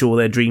making sure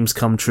their dreams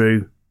come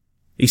true.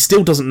 He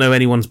still doesn't know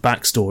anyone's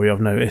backstory, I've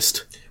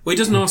noticed. Well, he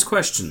doesn't ask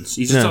questions.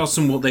 He just asks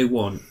them what they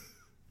want.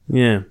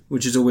 Yeah.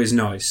 Which is always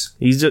nice.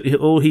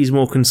 All he's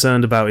more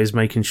concerned about is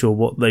making sure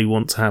what they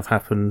want to have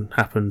happen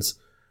happens.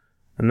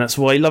 And that's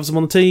why he loves them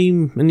on the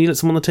team, and he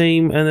lets them on the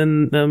team,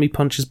 and then he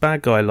punches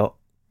bad guy a lot.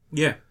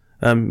 Yeah.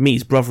 Meet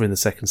his brother in the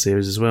second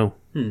series as well.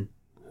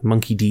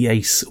 Monkey D.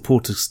 Ace,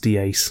 Portus D.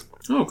 Ace.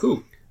 Oh,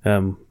 cool.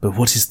 But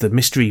what is the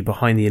mystery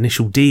behind the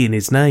initial D in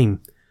his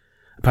name?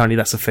 Apparently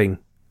that's a thing.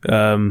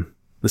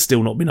 That's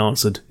still not been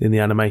answered in the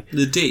anime.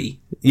 The D?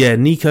 Yeah,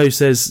 Nico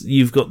says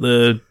you've got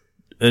the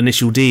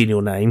initial D in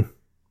your name,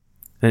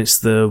 and it's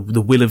the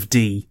will of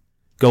D.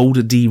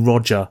 Gold D.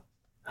 Roger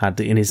had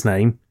it in his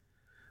name.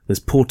 There's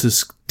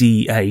Portus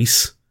D.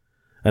 Ace,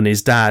 and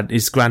his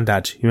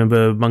granddad. You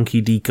remember Monkey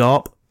D.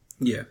 Garp?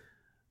 Yeah.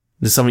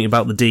 There's something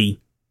about the D,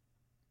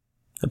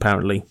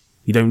 apparently.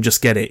 You don't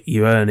just get it,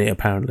 you earn it,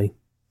 apparently,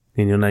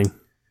 in your name.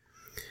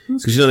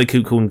 Because you know they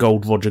keep calling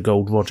Gold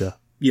Roger.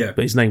 Yeah.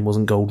 But his name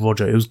wasn't Gold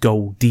Roger, it was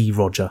Gold D.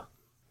 Roger.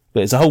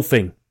 But it's a whole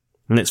thing.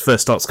 And it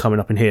first starts coming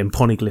up in here, and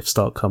poneglyphs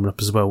start coming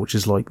up as well, which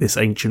is like this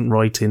ancient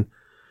writing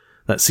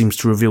that seems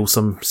to reveal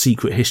some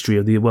secret history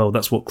of the world.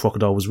 That's what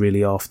Crocodile was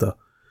really after.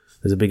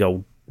 There's a big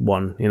old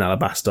one in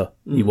Alabasta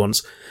he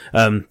wants.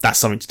 That's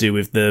something to do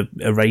with the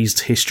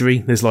erased history.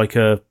 There's like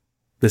a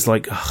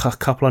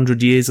couple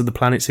hundred years of the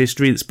planet's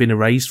history that's been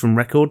erased from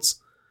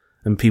records,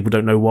 and people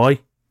don't know why,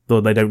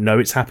 or they don't know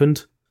it's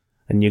happened,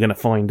 and you're going to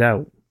find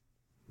out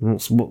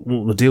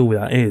what the deal with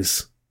that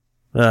is.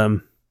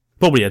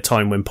 Probably a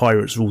time when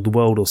pirates ruled the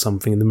world or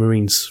something, and the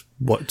Marines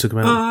took them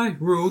out. I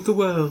ruled the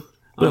world.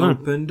 I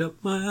opened up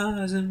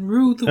my eyes and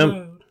ruled the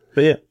world.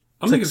 But yeah,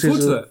 I'm looking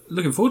forward to that.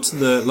 Looking forward to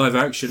the live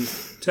action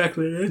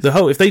tackling it.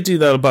 If they do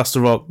the Alabasta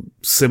Rock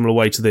similar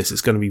way to this, it's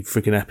going to be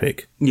freaking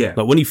epic. Yeah.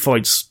 Like when he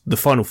fights, the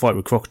final fight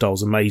with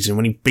Crocodile's amazing.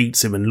 When he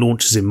beats him and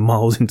launches him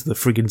miles into the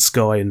friggin'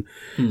 sky and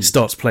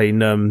starts playing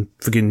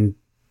friggin'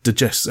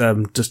 just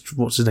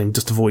what's his name?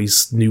 Just to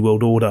Voice New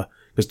World Order.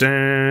 Goes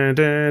da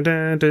da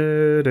da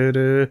da da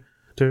da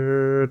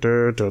da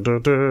da da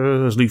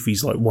da. As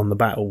Luffy's like won the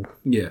battle.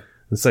 Yeah.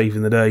 And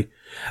saving the day.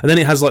 And then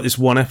it has like this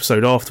one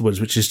episode afterwards,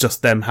 which is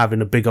just them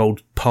having a big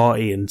old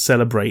party and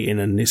celebrating,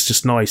 and it's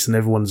just nice and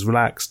everyone's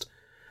relaxed.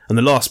 And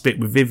the last bit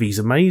with Vivi's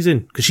amazing,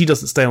 because she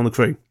doesn't stay on the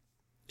crew.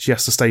 She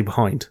has to stay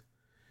behind.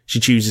 She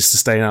chooses to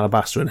stay in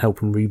Alabasta and help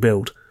them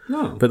rebuild.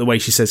 Oh. But the way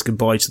she says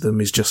goodbye to them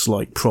is just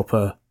like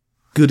proper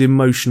good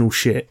emotional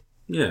shit.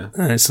 Yeah.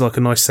 And it's like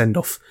a nice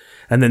send-off.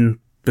 And then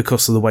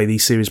because of the way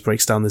these series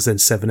breaks down, there's then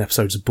 7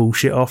 episodes of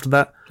bullshit after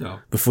that. Oh.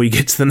 Before you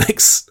get to the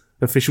next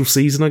official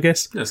season, I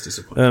guess. That's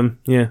disappointing.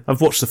 Yeah, I've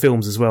watched the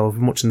films as well. I've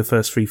been watching the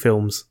first 3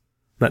 films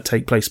that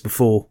take place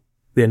before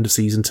the end of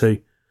season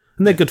 2,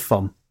 and they're good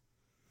fun.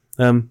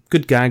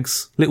 Good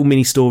gags, little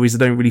mini stories that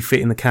don't really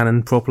fit in the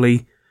canon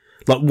properly.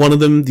 Like one of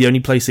them, the only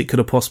place it could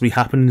have possibly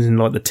happened is in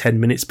like the 10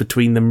 minutes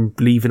between them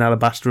leaving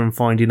Alabasta and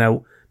finding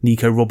out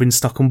Nico Robin's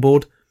stuck on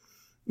board.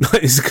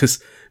 It's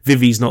because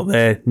Vivi's not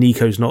there,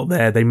 Nico's not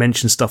there. They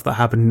mention stuff that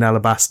happened in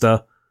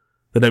Alabasta.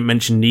 They don't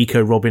mention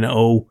Nico Robin at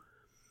all.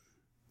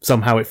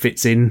 Somehow it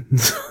fits in.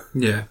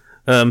 Yeah.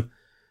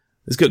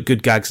 There's got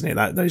good gags in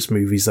it, those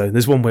movies, though.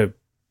 There's one where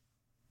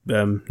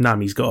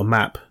Nami's got a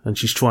map, and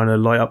she's trying to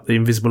light up the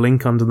invisible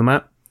ink under the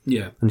map.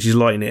 Yeah. And she's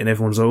lighting it, and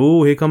everyone's like,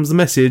 oh, here comes the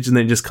message, and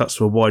then it just cuts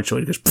to a wide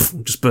shot, it goes,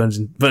 poof, just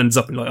burns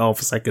up in like half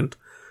a second,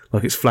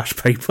 like it's flash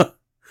paper.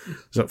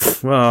 It's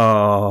like,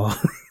 ah.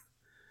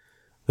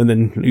 And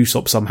then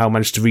Usopp somehow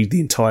managed to read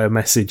the entire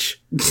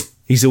message.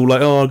 He's all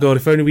like, oh god,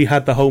 if only we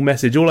had the whole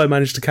message. All I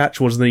managed to catch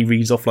was, and then he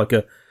reads off like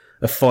a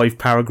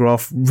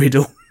 5-paragraph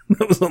riddle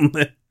that was on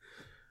there.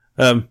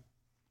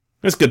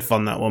 It's good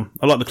fun, that one.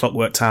 I like the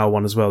Clockwork Tower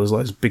one as well. There's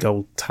like this big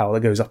old tower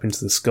that goes up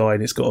into the sky,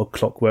 and it's got a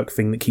clockwork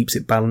thing that keeps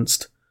it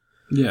balanced.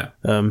 Yeah.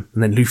 And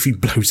then Luffy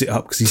blows it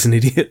up because he's an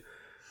idiot.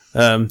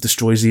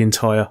 Destroys the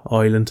entire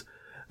island.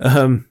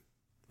 But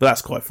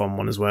that's quite a fun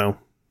one as well.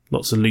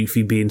 Lots of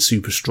Luffy being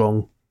super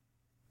strong.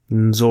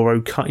 And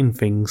Zoro cutting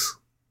things.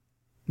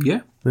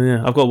 Yeah.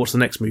 Yeah, I've got to watch the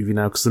next movie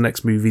now, because the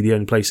next movie, the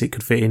only place it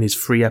could fit in is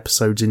 3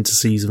 episodes into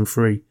season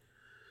 3.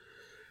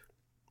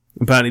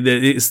 Apparently,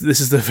 this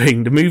is the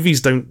thing. The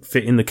movies don't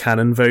fit in the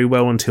canon very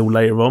well until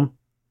later on.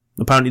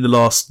 Apparently the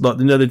last, like,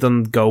 you know, they've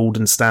done Gold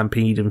and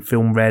Stampede and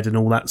Film Red and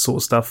all that sort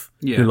of stuff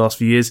in the last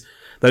few years.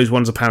 Those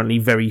ones apparently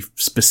very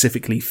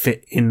specifically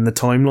fit in the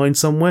timeline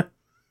somewhere.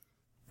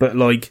 But,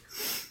 like,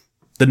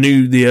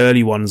 the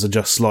early ones are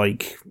just,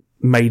 like,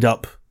 made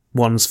up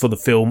ones for the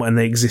film, and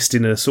they exist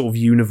in a sort of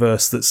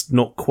universe that's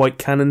not quite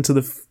canon to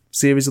the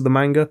series of the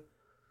manga.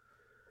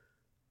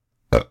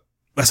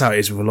 That's how it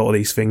is with a lot of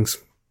these things.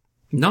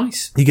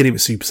 Nice. You get it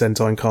with Super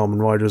Sentai and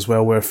Kamen Rider as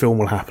well, where a film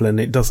will happen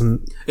and it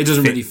doesn't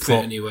really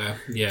fit anywhere.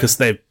 Yeah, because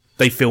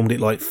they filmed it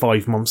like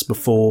 5 months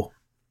before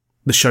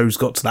the show's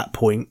got to that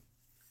point.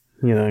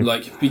 You know,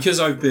 like, because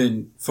I've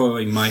been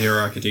following My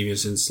Hero Academia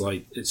since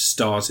like it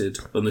started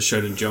on the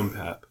Shonen Jump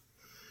app.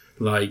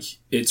 Like,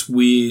 it's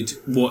weird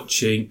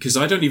watching, because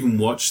I don't even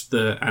watch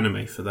the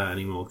anime for that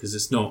anymore, because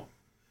it's not...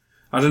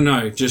 I don't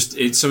know, just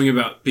it's something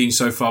about being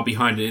so far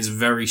behind it is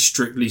very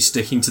strictly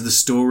sticking to the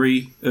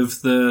story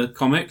of the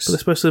comics. But they're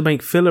supposed to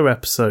make filler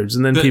episodes,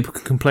 and then people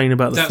can complain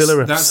about the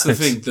filler episodes. That's the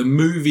thing. The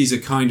movies are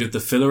kind of the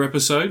filler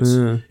episodes.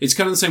 Yeah. It's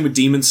kind of the same with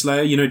Demon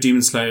Slayer. You know,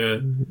 Demon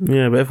Slayer.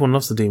 Yeah, but everyone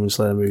loves the Demon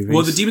Slayer movies.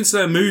 Well, the Demon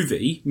Slayer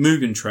movie,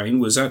 Mugen Train,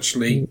 was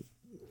actually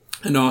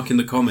an arc in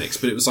the comics,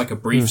 but it was like a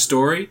brief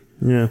story.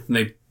 Yeah. And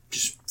they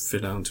just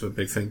fit out into a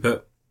big thing.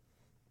 But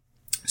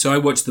so I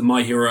watched the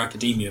My Hero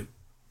Academia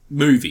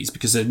movies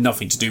because they're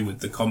nothing to do with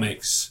the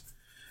comics,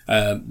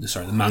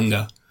 the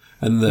manga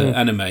and the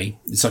anime.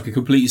 It's like a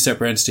completely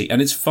separate entity,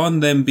 and it's fun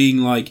them being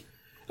like,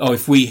 oh,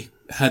 if we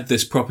had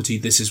this property,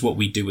 this is what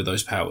we do with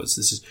those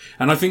powers.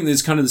 And I think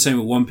it's kind of the same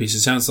with One Piece. It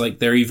sounds like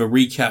they're either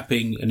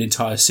recapping an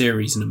entire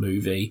series in a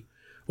movie,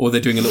 or they're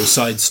doing a little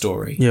side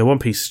story. Yeah, One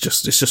Piece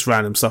is just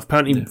random stuff.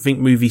 Apparently, I think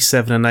movies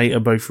 7 and 8 are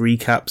both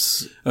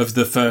recaps of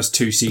the first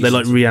 2 seasons. They're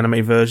like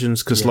reanimate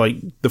versions because like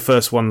the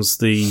first one's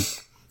the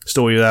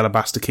story of the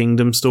Alabasta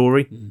Kingdom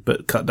story,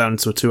 but cut down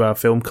to a 2-hour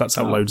film, cuts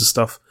out loads of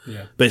stuff.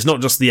 Yeah. But it's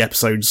not just the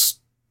episodes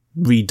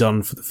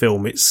redone for the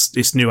film,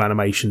 it's new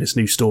animation, it's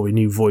new story,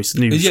 new voice,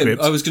 new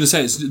script. I was going to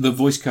say, it's the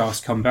voice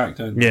cast come back,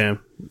 don't they? Yeah.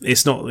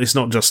 It's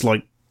not just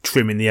like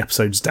trimming the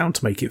episodes down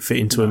to make it fit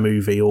into a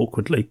movie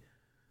awkwardly.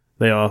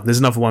 They are. There's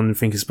another one I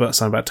think it's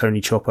something about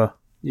Tony Chopper.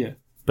 Yeah.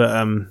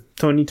 But,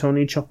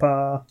 Tony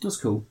Chopper. That's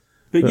cool.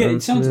 But yeah,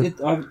 it sounds,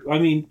 I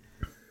mean,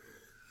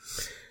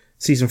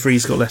 Season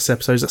 3's got less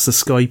episodes. That's the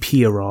Sky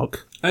Pier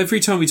arc. Every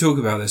time we talk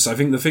about this, I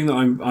think the thing that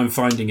I'm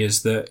finding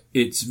is that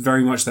it's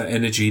very much that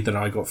energy that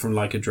I got from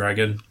Like a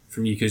Dragon,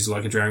 from Yakuza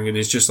Like a Dragon.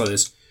 It's just like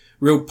this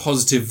real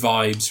positive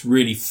vibes,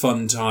 really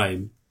fun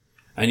time.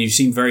 And you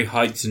seem very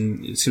hyped,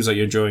 and it seems like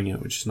you're enjoying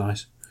it, which is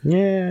nice.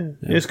 Yeah.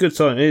 It's a good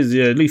time. It is,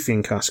 yeah. Luffy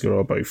and Casca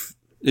are both...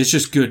 It's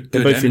just good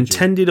They're both energy.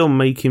 intended on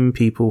making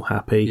people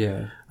happy.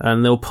 Yeah.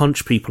 And they'll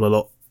punch people a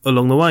lot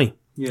along the way.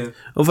 Yeah.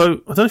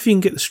 Although, I don't know if you can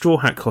get the Straw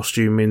Hat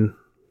costume in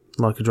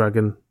Like a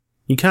Dragon.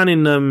 You can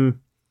in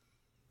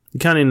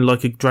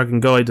Like a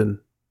Dragon Gaiden.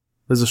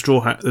 There's a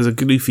straw hat. There's a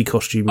Luffy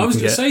costume. I was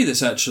going to say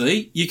this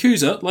actually.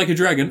 Yakuza, Like a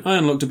Dragon. I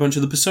unlocked a bunch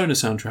of the Persona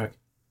soundtrack.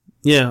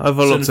 Yeah, I've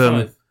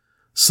unlocked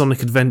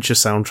Sonic Adventure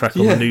soundtrack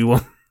on the new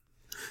one.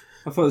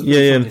 I thought it was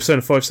funny.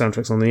 Persona 5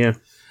 soundtrack's on there.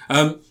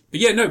 But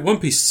yeah, no, One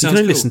Piece sounds You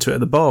can cool. listen to it at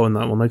the bar in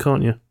that one, though,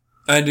 can't you?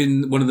 And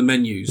in one of the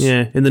menus.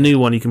 Yeah, in the new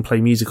one, you can play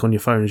music on your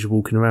phone as you're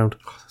walking around.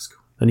 Oh, that's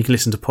cool. And you can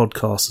listen to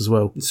podcasts as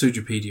well.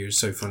 Sujupedia is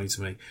so funny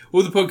to me.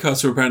 All the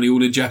podcasts are apparently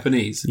all in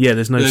Japanese. Yeah,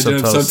 there's no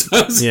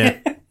subtitles. Yeah.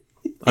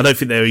 I don't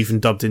think they're even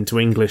dubbed into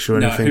English or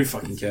anything. No, who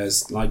fucking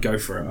cares? Like, go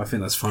for it. I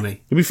think that's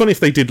funny. It'd be funny if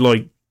they did,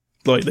 like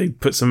they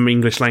put some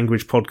English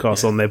language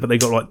podcasts on there, but they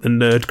got, like, the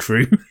Nerd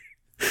Crew.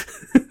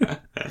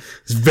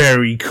 It's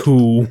very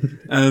cool.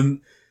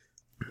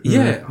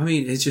 Yeah, I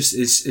mean, it's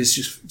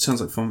just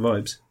sounds like fun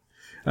vibes.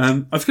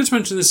 I forgot to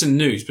mention this in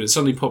news, but it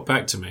suddenly popped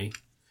back to me.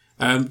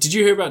 Did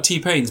you hear about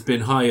T-Pain's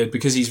been hired,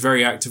 because he's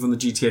very active on the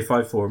GTA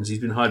 5 forums, he's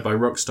been hired by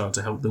Rockstar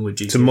to help them with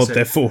GTA 6. To mod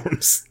their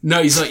forums?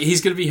 No,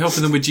 he's going to be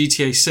helping them with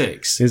GTA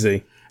 6. Is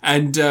he?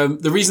 And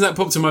the reason that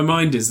popped in my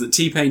mind is that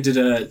T-Pain did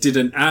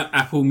an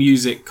Apple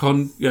Music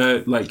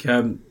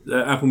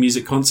Apple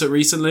Music concert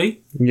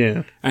recently.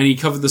 Yeah. And he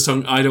covered the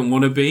song I Don't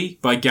Wanna Be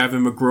by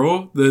Gavin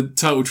McGraw, the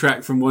title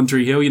track from One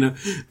Tree Hill, you know.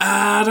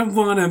 I don't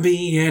wanna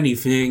be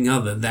anything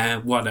other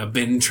than what I've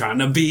been trying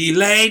to be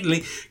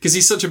lately. Because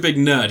he's such a big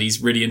nerd,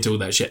 he's really into all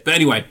that shit. But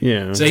anyway,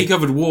 so he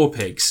covered War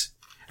Pigs.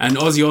 And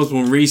Ozzy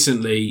Osbourne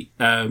recently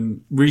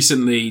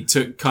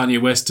took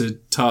Kanye West to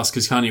task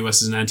because Kanye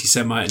West is an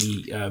anti-Semite, and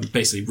he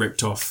basically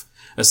ripped off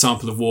a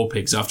sample of War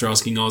Pigs after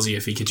asking Ozzy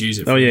if he could use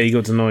it. Oh yeah, he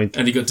got denied.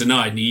 And he got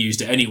denied, and he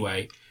used it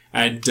anyway.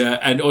 And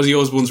Ozzy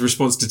Osbourne's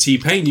response to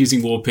T-Pain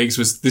using War Pigs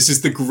was, "This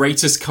is the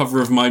greatest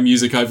cover of my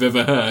music I've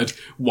ever heard.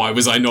 Why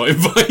was I not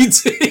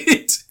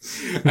invited?"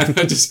 And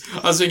I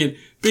was thinking,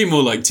 be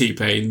more like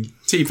T-Pain.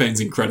 T-Pain's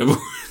incredible.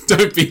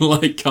 Don't be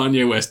like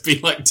Kanye West. Be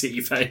like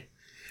T-Pain.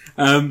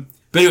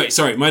 But anyway,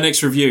 sorry, my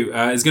next review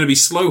is going to be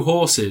Slow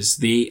Horses,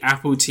 the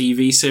Apple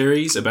TV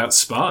series about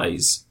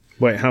spies.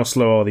 Wait, how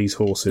slow are these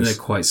horses? They're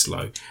quite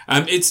slow.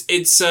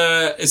 It's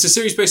a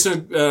series based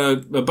on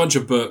a bunch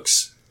of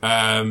books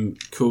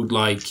called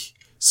like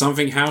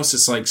something House.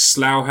 It's like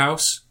Slough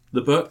House,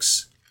 the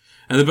books.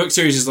 And the book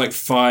series is like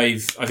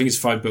 5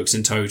 books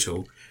in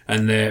total.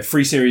 And they're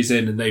 3 series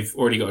in, and they've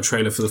already got a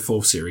trailer for the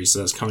 4th series, so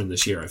that's coming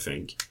this year, I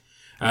think.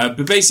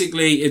 But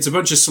basically, it's a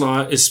bunch of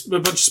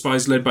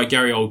spies led by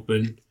Gary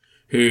Oldman,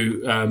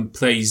 who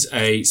plays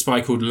a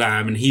spy called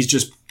Lamb, and he's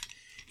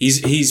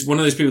one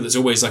of those people that's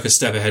always like a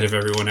step ahead of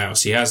everyone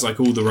else. He has like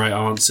all the right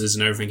answers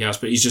and everything else,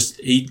 but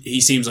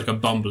he seems like a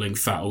bumbling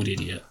fat old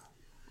idiot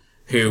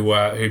who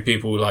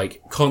people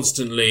like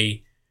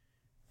constantly.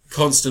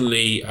 It's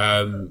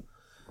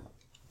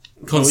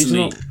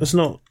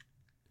not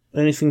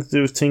anything to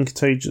do with Tinker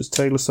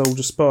Tailor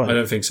Soldier Spy. I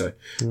don't think so.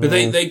 No. But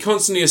they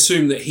constantly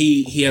assume that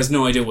he has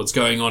no idea what's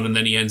going on, and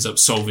then he ends up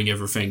solving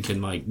everything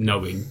and like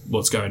knowing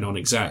what's going on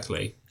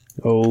exactly.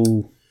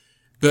 Oh.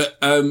 But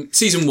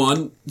season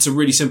 1, it's a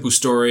really simple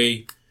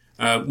story.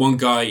 One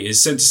guy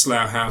is sent to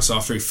Slough House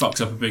after he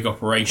fucks up a big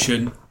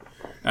operation.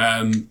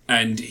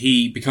 And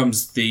he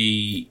becomes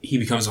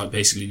like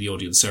basically the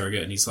audience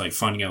surrogate, and he's like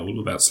finding out all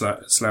about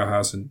Slough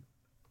House, and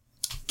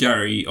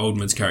Gary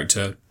Oldman's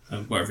character,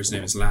 whatever his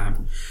name is,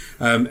 Lamb.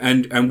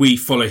 And we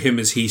follow him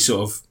as he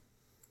sort of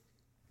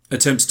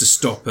attempts to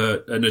stop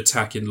an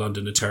attack in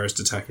London, a terrorist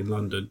attack in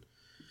London.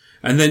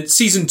 And then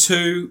season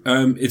 2,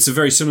 it's a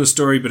very similar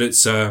story, but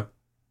it's a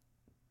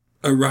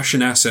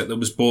Russian asset that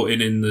was bought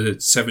in the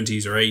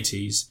 70s or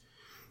 80s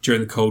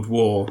during the Cold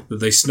War that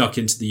they snuck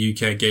into the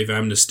UK and gave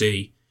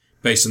amnesty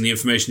based on the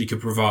information he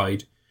could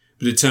provide.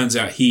 But it turns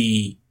out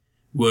he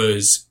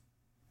was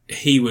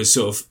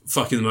sort of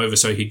fucking them over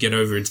so he'd get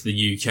over into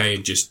the UK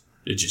and just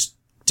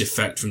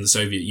defect from the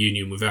Soviet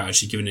Union without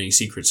actually giving any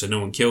secrets, so no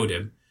one killed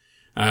him.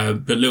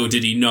 But little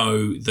did he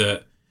know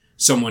that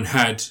someone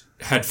had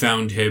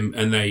found him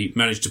and they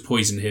managed to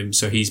poison him,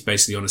 so he's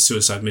basically on a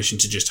suicide mission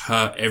to just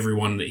hurt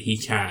everyone that he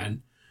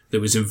can that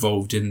was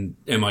involved in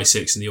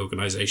MI6 and the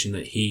organisation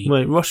that he...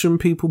 Wait, Russian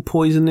people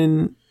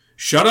poisoning...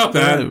 Shut up,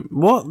 man!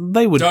 What?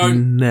 They would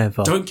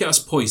never... Don't get us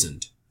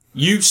poisoned.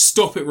 You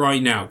stop it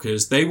right now,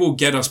 because they will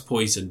get us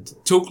poisoned.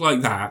 Talk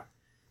like that,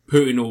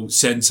 Putin will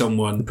send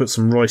someone... Put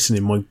some ricin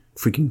in my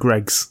freaking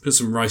Greggs. Put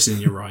some rice in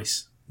your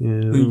rice.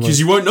 Yeah, because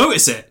you won't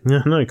notice it.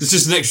 Yeah, no. It's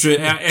just an extra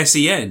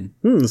SEN.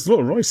 There's a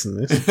lot of rice in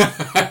this.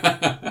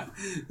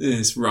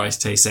 This rice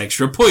tastes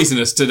extra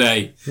poisonous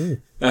today.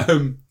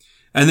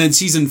 And then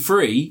season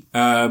 3,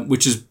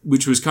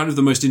 which was kind of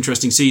the most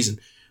interesting season,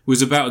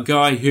 was about a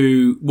guy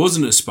who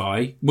wasn't a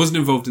spy, wasn't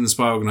involved in the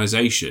spy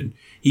organisation.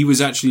 He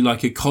was actually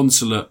like a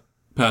consulate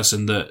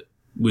person that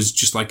was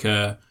just like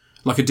a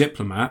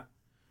diplomat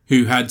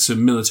who had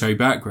some military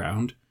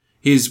background.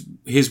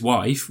 His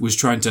wife was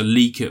trying to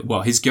leak it.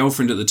 Well, his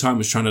girlfriend at the time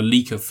was trying to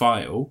leak a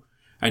file,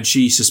 and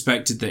she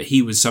suspected that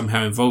he was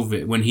somehow involved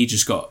with it when he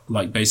just got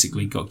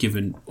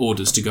given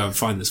orders to go and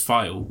find this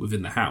file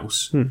within the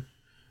house.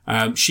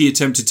 She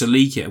attempted to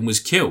leak it and was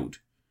killed.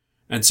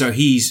 And so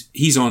he's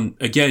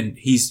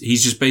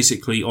just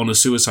basically on a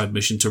suicide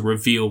mission to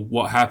reveal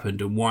what happened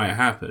and why it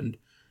happened.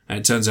 And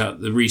it turns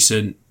out the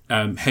recent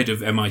head of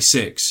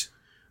MI6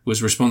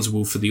 was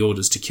responsible for the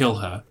orders to kill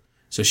her.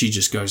 So she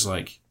just goes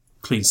like,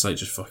 clean slate,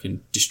 just fucking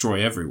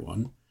destroy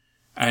everyone.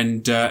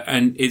 And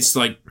it's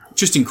like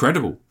just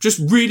incredible. Just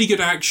really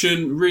good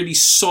action, really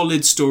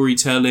solid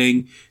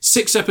storytelling.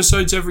 6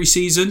 episodes every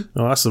season.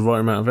 Oh, that's the right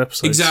amount of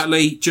episodes.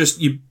 Exactly.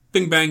 Just you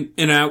bing bang,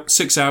 in out,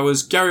 6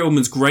 hours. Gary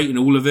Oldman's great in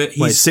all of it.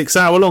 Wait, 6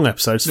 hour long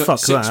episodes? No, Fuck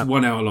 6 that.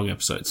 1 hour long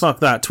episodes. Fuck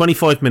that.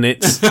 25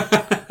 minutes.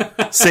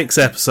 6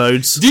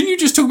 episodes. Didn't you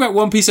just talk about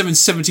One Piece having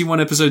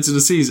 71 episodes in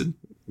a season?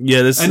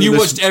 Yeah, you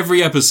watched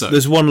every episode.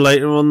 There's one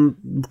later on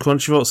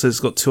Crunchyroll says it's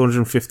got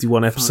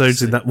 251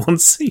 episodes in that one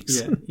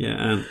season.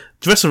 Yeah.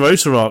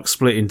 Dressrosa arc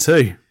split in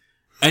 2.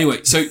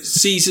 Anyway, so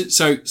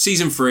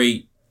season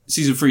 3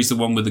 is the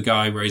one with the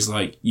guy where he's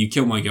like, you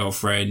kill my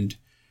girlfriend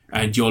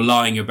and you're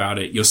lying about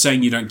it. You're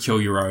saying you don't kill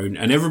your own,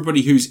 and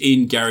everybody who's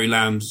in Gary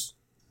Oldman.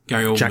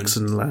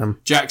 Jackson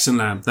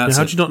Lamb. That's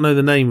how do you not know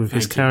the name of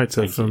his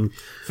character from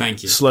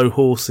Thank you. Slow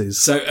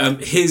Horses? So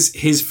his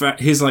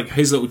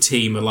little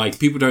team are like,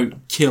 people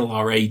don't kill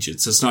our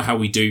agents. That's not how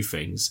we do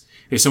things.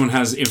 If someone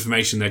has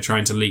information they're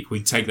trying to leak,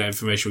 we take that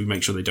information, we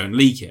make sure they don't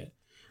leak it.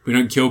 We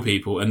don't kill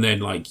people, and then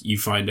like you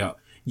find out,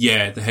 the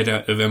head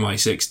of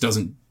MI6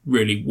 doesn't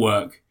really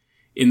work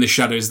in the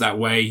shadows that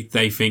way.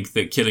 They think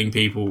that killing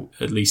people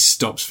at least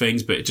stops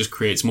things, but it just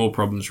creates more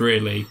problems,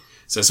 really.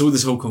 So it's all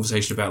this whole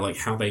conversation about like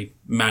how they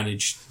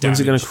manage damage. When's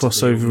it going to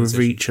cross over with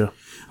Reacher?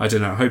 I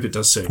don't know. I hope it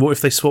does soon. What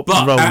if they swap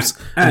the roles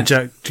and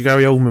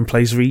Gary Oldman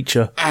plays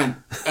Reacher?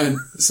 And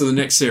so the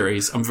next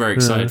series, I'm very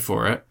excited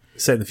for it.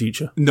 Set in the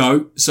future.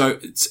 No, so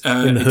it's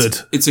in the hood.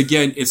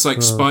 It's like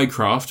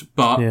Spycraft,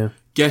 but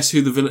guess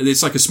who the villain?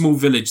 It's like a small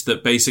village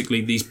that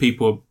basically these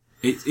people.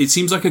 It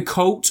seems like a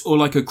cult or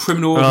like a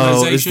criminal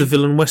organisation. Oh, it's the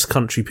villain West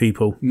Country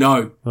people.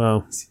 No.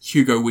 Oh, it's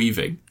Hugo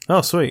Weaving.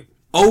 Oh, sweet.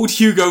 Old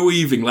Hugo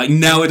Weaving, like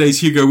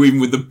nowadays Hugo Weaving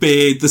with the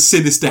beard, the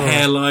sinister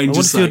hairline. I wonder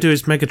if he'll do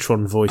his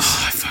Megatron voice.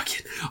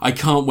 I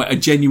can't wait. I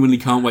genuinely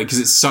can't wait because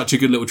it's such a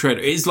good little trailer.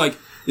 It's like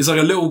a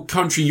little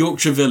country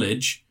Yorkshire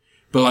village,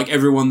 but like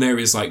everyone there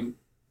is like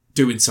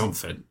doing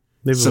something.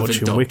 They've been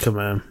watching Wicker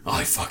Man.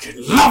 I fucking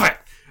love it.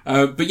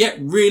 But yeah,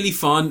 really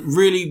fun,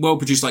 really well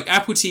produced. Like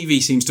Apple TV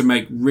seems to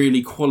make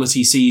really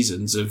quality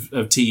seasons of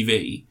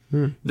TV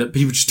that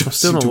people just don't. I've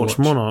still not watched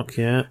Monarch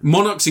yet.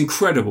 Monarch's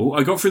incredible.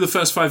 I got through the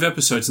first 5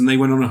 episodes and they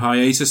went on a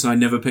hiatus and I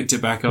never picked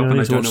it back up. And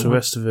I don't know the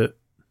rest of it.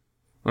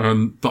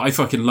 But I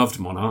fucking loved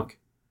Monarch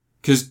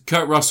because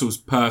Kurt Russell's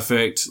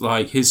perfect.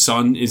 Like his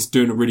son is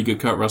doing a really good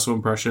Kurt Russell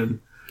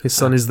impression. His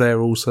son is there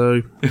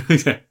also.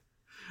 Okay.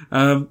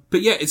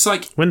 But yeah, it's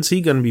like, when's he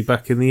going to be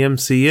back in the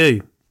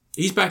MCU?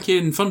 He's back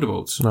in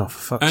Thunderbolts. Oh,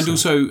 for fuck's sake. And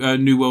also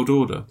New World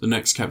Order, the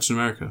next Captain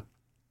America.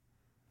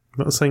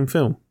 Not the same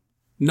film?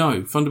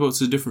 No,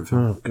 Thunderbolts is a different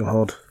film. Oh,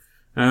 God.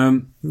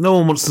 No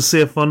one wants to see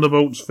a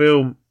Thunderbolts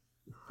film.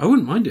 I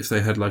wouldn't mind if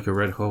they had like a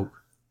Red Hulk.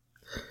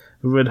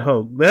 Red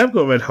Hulk. They have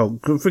got Red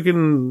Hulk.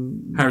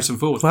 Freaking Harrison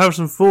Ford.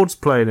 Harrison Ford's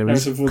playing him.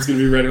 Harrison Ford's going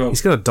to be Red Hulk.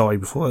 He's going to die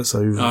before that's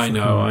over. I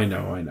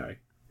know.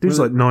 Dude's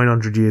like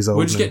 900 years old.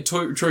 Where'd you get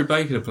Troy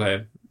Baker to play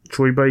him?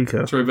 Troy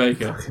Baker.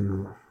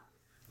 Fucking...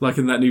 Like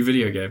in that new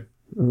video game.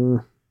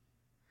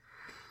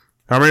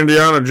 I'm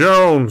Indiana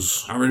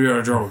Jones.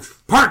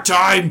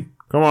 Part-time!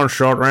 Come on,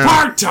 short round.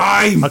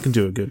 Part-time! I can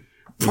do it good.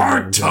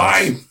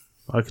 Part-time!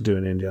 I could do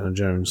an Indiana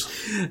Jones.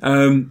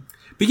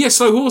 But yeah,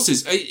 slow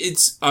horses.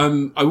 It's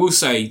I will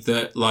say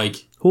that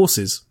like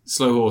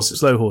slow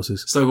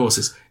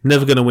horses.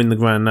 Never going to win the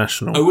Grand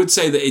National. I would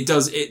say that it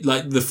does. It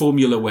like the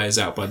formula wears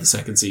out by the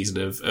second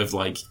season of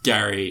like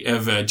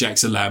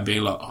Jackson Lamb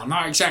being like, oh,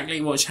 not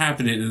exactly what's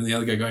happening, and the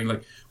other guy going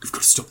like, we've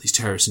got to stop these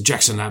terrorists, and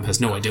Jackson Lamb has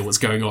no idea what's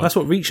going on. That's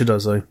what Reacher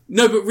does, though.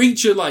 No, but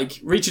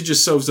Reacher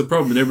just solves the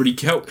problem, and everybody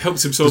helps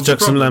him solve the problem. Does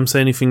Jackson Lamb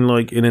say anything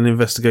like, in an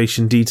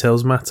investigation,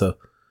 details matter?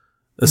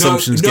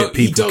 Assumptions get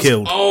people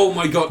killed. Oh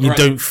my god! You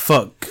don't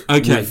fuck.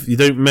 Okay, you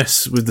don't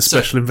mess with the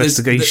Special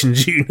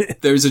Investigations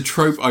Unit. There is a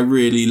trope I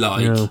really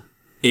like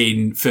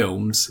in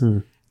films,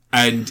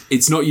 and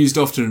it's not used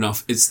often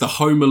enough. It's the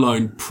Home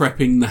Alone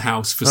prepping the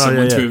house for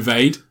someone to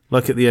invade,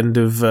 like at the end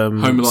of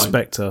Home Alone.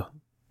 Spectre.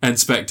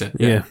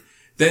 Yeah.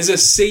 There's a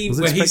scene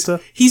where he's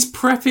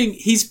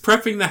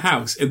prepping the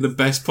house in the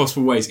best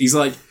possible ways. He's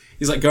like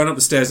going up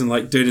the stairs and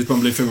like doing his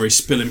bumbling thing where he's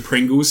spilling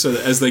Pringles so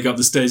that as they go up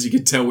the stairs you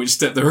can tell which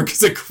step they're on because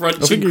they're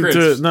crunching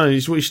crisps.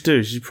 What you should do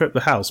is you prep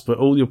the house, but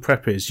all your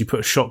prep is you put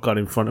a shotgun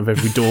in front of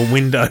every door and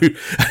window. And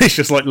it's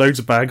just like loads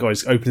of bad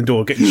guys open the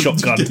door, getting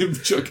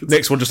shotgunned.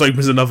 Next one just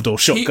opens another door,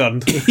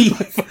 shotgunned.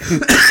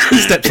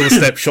 Steps on a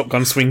step,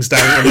 shotgun swings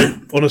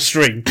down on a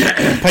string.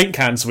 Paint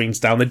can swings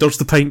down, they dodge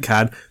the paint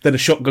can, then a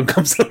shotgun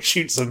comes up and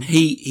shoots them.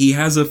 He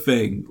has a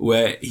thing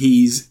where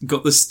he's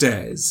got the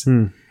stairs.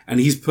 And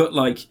he's put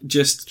like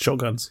just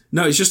shotguns.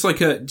 No, it's just like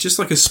a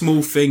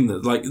small thing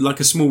that like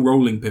a small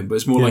rolling pin, but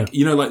it's more like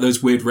like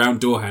those weird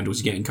round door handles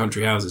you get in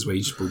country houses where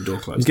you just pull the door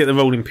closed. You get the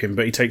rolling pin,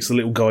 but he takes the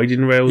little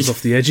guiding rails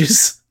off the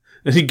edges,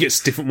 and he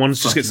gets different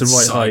ones. Just gets the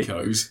right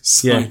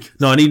psychos. height. Yeah,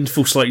 no, I need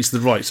full slightly to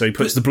the right, so he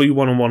puts the blue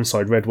one on one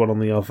side, red one on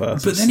the other.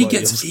 But then he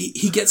gets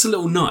a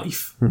little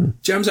knife,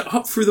 jams it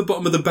up through the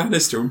bottom of the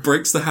banister, and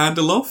breaks the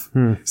handle off.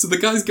 So the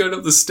guy's going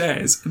up the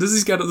stairs, and as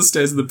he's going up the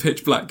stairs in the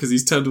pitch black because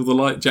he's turned all the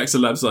light,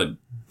 Jackson Lamb's like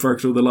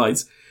broken all the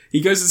lights.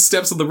 He goes and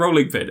steps on the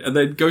rolling pin and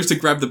then goes to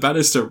grab the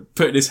banister,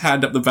 putting his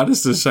hand up the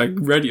banister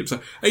saying ready him.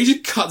 And he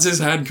just cuts his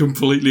hand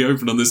completely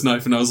open on this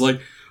knife and I was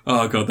like,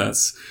 oh god,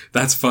 that's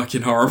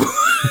fucking horrible.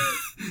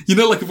 You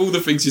know, like of all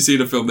the things you see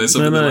in a film, there's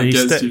something that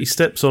like he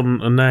steps on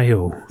a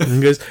nail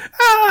and goes,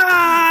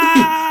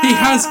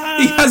 ah!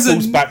 He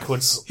falls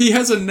backwards. He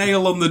has a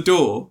nail on the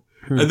door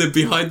and then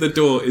behind the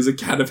door is a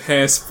can of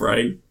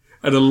hairspray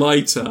and a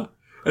lighter.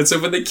 And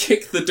so when they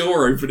kick the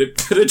door open, it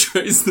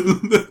penetrates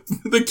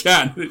the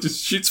can and it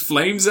just shoots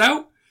flames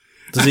out.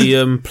 Does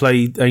he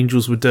play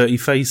Angels with Dirty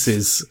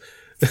Faces?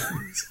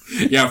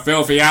 You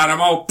filthy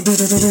animal.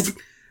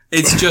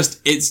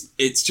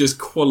 It's just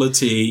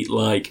quality,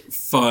 like,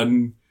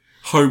 fun,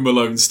 Home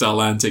Alone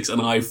style antics, and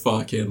I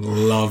fucking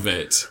love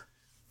it.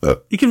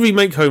 You can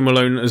remake Home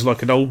Alone as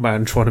like an old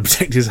man trying to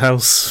protect his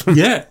house.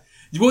 Yeah.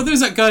 Well, there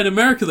was that guy in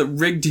America that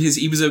rigged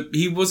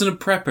he wasn't a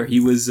prepper, he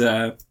was,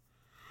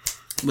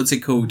 what's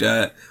it called?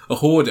 A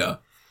hoarder.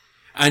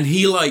 And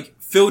he, like,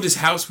 filled his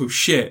house with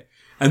shit.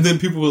 And then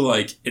people were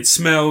like, it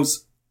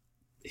smells.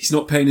 He's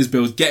not paying his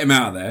bills. Get him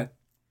out of there.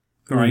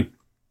 All right.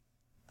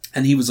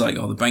 And he was like,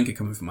 oh, the bank are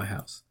coming for my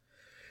house.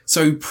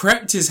 So he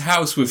prepped his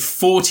house with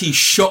 40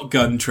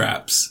 shotgun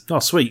traps. Oh,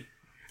 sweet.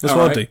 That's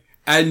what I do.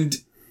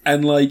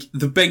 And like,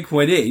 the bank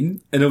went in,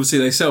 and obviously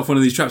they set off one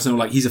of these traps, and they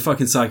were like, he's a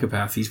fucking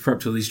psychopath. He's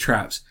prepped all these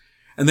traps.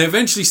 And they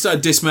eventually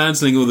started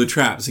dismantling all the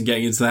traps and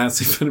getting into the house.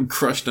 They found him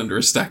crushed under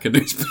a stack of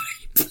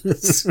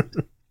newspapers.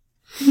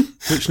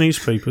 Which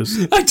newspapers?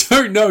 I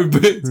don't know,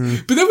 but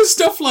there was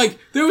stuff like,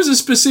 there was a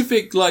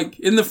specific, like,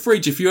 in the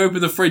fridge, if you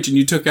open the fridge and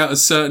you took out a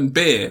certain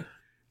beer,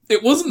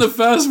 it wasn't the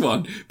first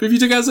one, but if you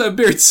took out a certain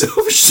beer, it's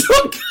still a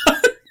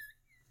shotgun.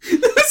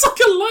 There's like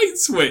a light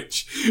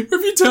switch. If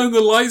you turn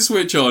the light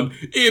switch on,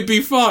 it'd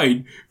be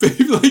fine. But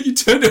if like you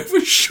turn it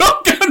with a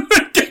shotgun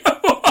would go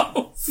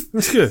off.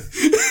 That's good.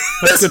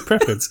 That's good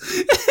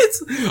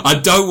prepping. I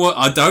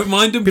don't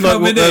mind them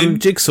coming like what, in.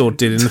 Jigsaw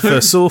did in the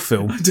first Saw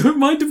film. I don't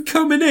mind them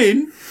coming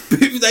in,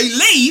 but if they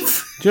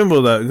leave. Do you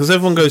remember that? Because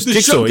everyone goes,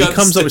 Jigsaw, he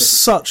comes up with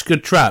such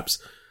good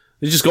traps.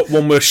 They just got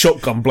one where a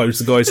shotgun blows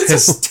the guy's head.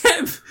 There's a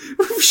step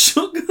with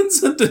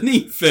shotguns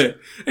underneath it,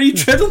 and you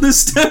tread on the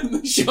step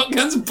and the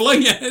shotguns blow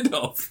your head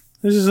off.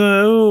 This is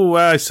oh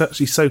wow, it's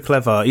actually so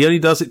clever. He only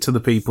does it to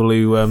the people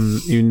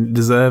who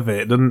deserve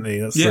it, doesn't he?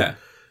 That's yeah.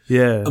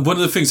 And one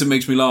of the things that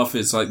makes me laugh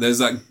is like there's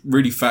that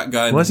really fat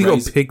guy. Why has he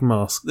got a pig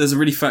mask? There's a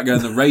really fat guy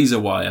in the razor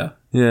wire.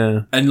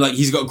 Yeah, and like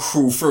he's got to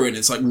crawl through it, and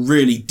it's like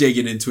really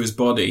digging into his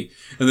body.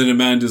 And then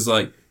Amanda's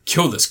like,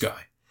 "Kill this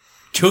guy,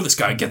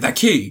 and get that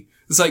key."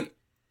 It's like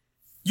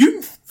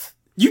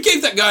you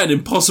gave that guy an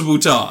impossible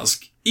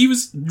task. He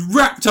was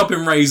wrapped up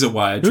in razor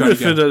wire. Trying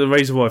to the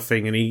razor wire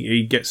thing, and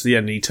he gets to the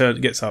end, and he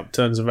gets up,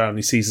 turns around, and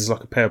he sees there's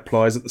like a pair of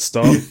pliers at the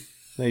start.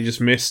 And he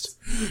just missed.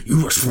 You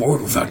must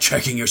forward without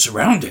checking your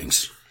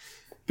surroundings.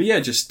 But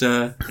yeah, just...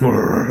 Get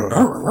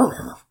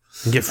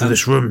through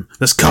this room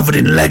that's covered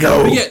in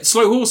Lego. But yeah,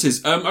 Slow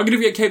Horses. I'm going to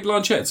get Kate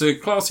Blanchett. It's a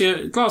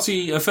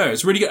classy affair.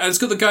 It's really good. And it's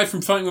got the guy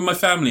from Fighting With My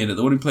Family in it,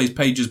 the one who plays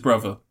Paige's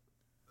brother.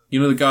 You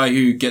know, the guy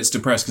who gets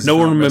depressed because no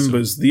one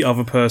remembers the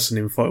other person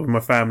in Fight With My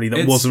Family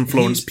that wasn't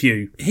Florence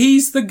Pugh.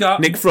 He's the guy.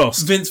 Nick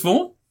Frost. Vince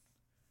Vaughn.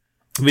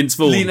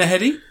 Lena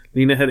Headey,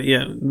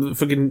 yeah.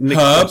 Fucking Nick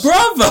her Frost.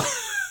 brother.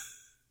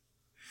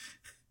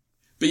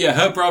 But yeah,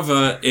 her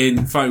brother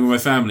in Fighting With My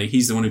Family,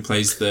 he's the one who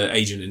plays the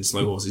agent in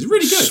Slow Horses.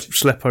 Really good.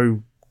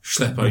 Schleppo,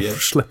 yeah.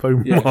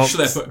 Schleppo Yeah, Marx.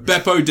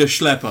 Beppo de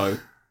Schleppo.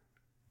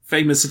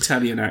 Famous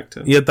Italian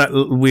actor. He had that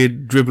little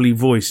weird dribbly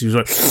voice. He was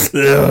like,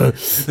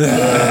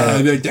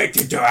 I'm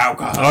addicted to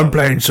alcohol. I'm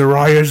playing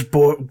Soraya's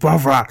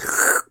brother.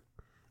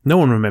 No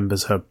one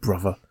remembers her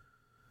brother.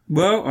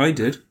 Well, I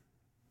did.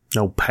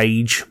 No,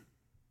 Paige.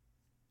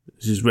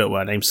 This is real.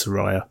 Her name's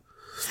Soraya.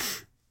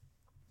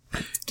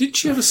 Didn't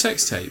she have a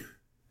sex tape?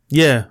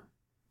 Yeah.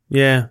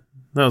 That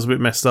was a bit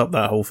messed up,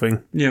 that whole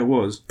thing. Yeah, it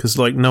was. Because,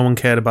 like, no one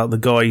cared about the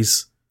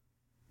guys,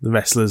 the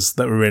wrestlers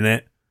that were in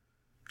it.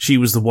 She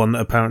was the one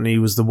that apparently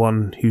was the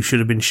one who should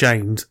have been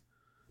shamed,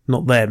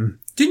 not them.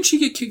 Didn't she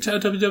get kicked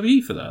out of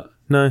WWE for that?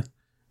 No.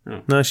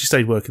 Oh. No, she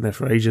stayed working there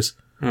for ages.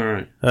 All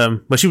right. But I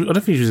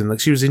don't think she was in,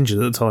 like, she was injured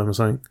at the time or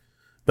something.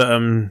 But,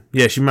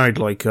 yeah, she married,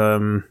 like,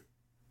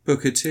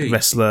 Booker T.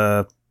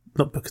 Wrestler,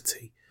 not Booker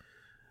T.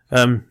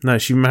 No,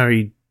 she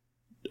married,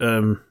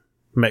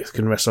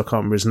 Mexican wrestler, I can't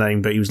remember his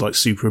name, but he was, like,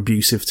 super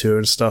abusive to her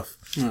and stuff.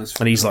 Oh,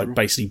 and he's, like,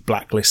 basically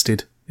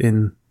blacklisted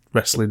in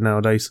wrestling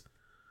nowadays.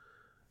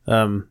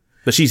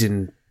 But she's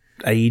in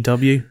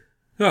AEW.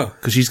 Oh.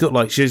 Because she's got,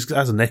 like, she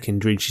has a neck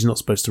injury and she's not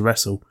supposed to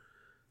wrestle.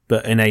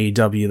 But in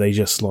AEW, they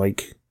just,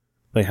 like,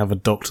 they have a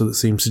doctor that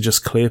seems to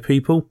just clear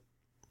people,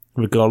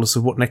 regardless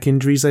of what neck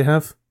injuries they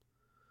have.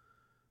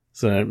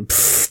 So,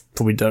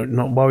 probably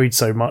not worried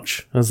so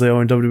much as they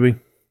are in WWE.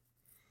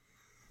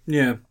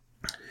 Yeah.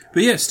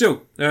 But yeah,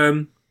 still,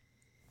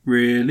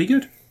 really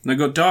good. And I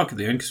got dark at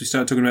the end because we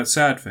started talking about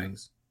sad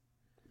things.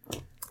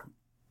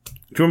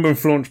 Do you remember when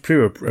Florence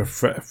Pugh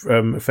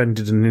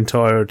offended an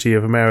entirety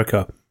of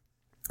America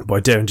by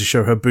daring to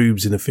show her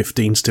boobs in a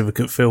 15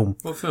 certificate film?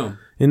 What film?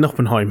 In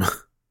Oppenheimer.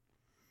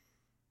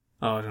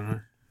 Oh, I don't know.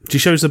 She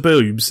shows her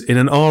boobs in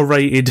an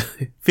R-rated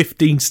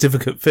 15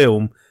 certificate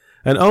film,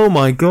 and oh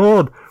my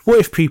god, what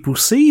if people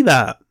see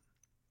that?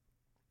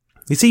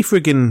 Is he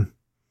friggin'...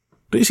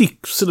 Don't you see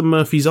Cillian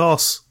Murphy's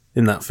arse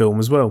in that film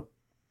as well?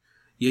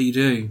 Yeah, you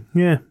do.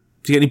 Yeah.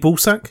 Do you get any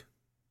ballsack?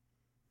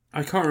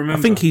 I can't remember.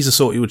 I think he's the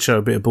sort who would show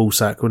a bit of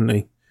ballsack, wouldn't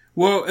he?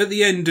 Well, at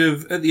the end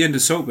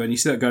of Saltburn, you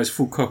see that guy's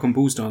full cock and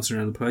balls dancing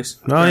around the place.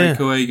 Oh, yeah.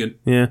 Cohagen.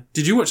 Yeah.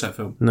 Did you watch that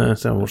film? No, I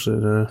don't watch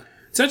it.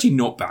 It's actually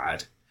not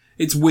bad.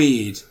 It's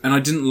weird, and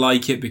I didn't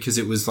like it because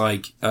it was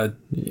like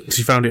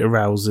She found it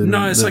arousing.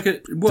 No, it's like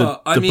a...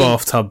 Well, I mean... The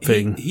bathtub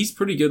thing. He's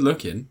pretty good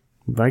looking.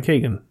 Van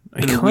Kagan.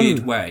 In a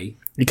weird way.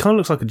 He kind of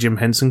looks like a Jim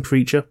Henson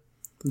creature.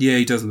 Yeah,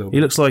 he does a little bit.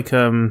 He looks like...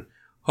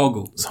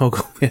 Hoggle. It's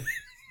Hoggle, yeah.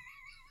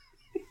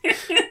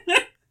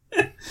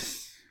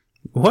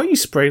 Why are you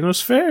spraying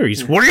those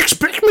fairies? What do you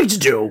expect me to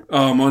do?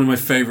 Oh, one of my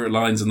favourite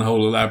lines in the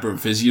whole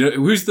Labyrinth is, you know,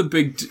 who's the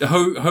big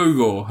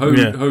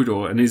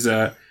Hodor, and he's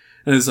and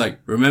it's like,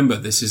 remember,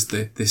 this is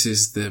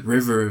the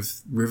river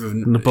of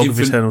the bog of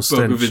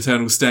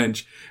eternal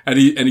stench, and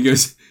he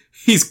goes,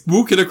 he's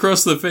walking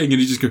across the thing, and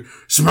he just goes,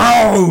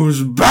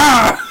 smells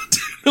bad.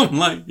 I'm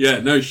like, yeah,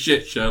 no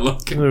shit,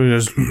 Sherlock. There he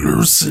goes,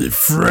 Lucy,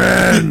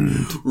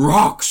 friend,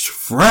 rocks,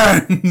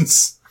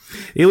 friends.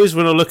 He always,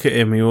 when I look at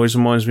him, he always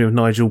reminds me of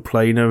Nigel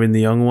Planer in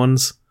The Young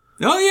Ones.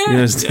 Oh, yeah.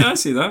 Yeah, I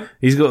see that.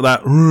 He's got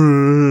that...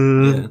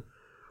 Yeah.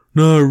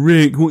 No,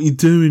 Rick, what you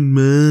doing,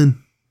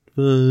 man?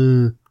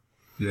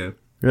 Yeah.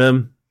 What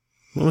am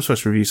I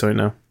supposed to review something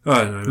now? Oh,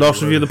 I don't know.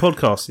 Last review of the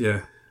podcast.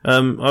 Yeah.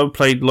 I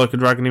played Like a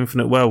Dragon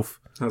Infinite Wealth.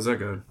 How's that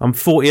going? I'm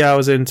 40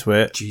 hours into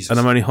it, Jesus. and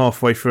I'm only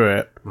halfway through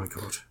it. My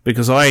God.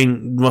 Because I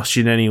ain't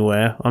rushing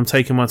anywhere. I'm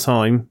taking my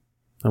time.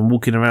 I'm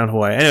walking around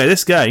Hawaii. Anyway,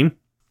 this game...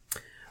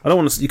 I don't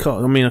want to...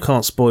 I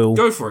can't spoil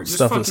go for it.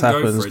 Stuff that's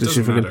happened. It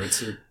doesn't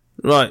matter.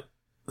 Right.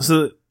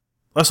 So,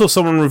 I saw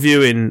someone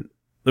reviewing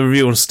the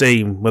review on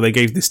Steam where they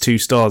gave this 2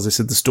 stars. They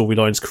said the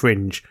storyline's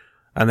cringe,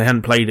 and they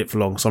hadn't played it for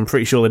long, so I'm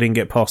pretty sure they didn't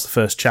get past the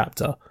first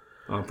chapter.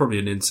 Oh, probably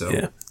an incel.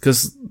 Yeah.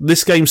 Because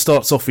this game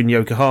starts off in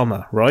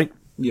Yokohama, right?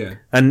 Yeah.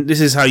 And this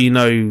is how you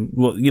know...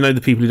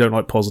 the people who don't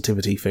like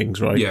positivity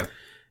things, right? Yeah.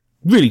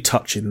 Really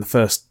touching, the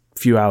first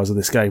few hours of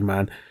this game,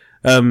 man.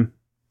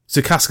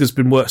 So Casca's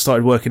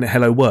started working at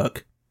Hello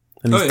Work.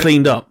 And he's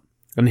cleaned up,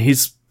 and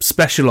he's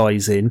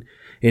specialising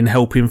in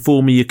helping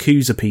former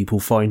Yakuza people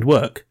find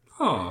work.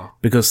 Oh.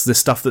 Because the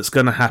stuff that's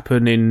going to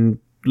happen in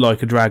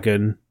Like a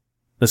Dragon,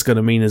 that's going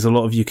to mean there's a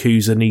lot of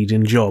Yakuza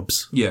needing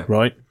jobs. Yeah.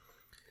 Right?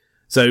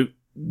 So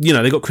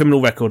they got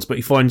criminal records, but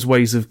he finds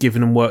ways of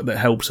giving them work that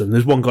helps them.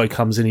 There's one guy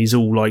comes in, he's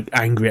all like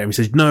angry at him. He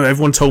says, "No,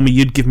 everyone told me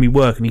you'd give me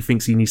work," and he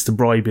thinks he needs to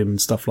bribe him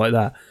and stuff like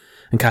that.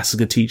 And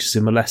Kasuga teaches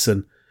him a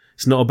lesson.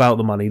 It's not about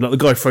the money. Like, the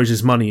guy throws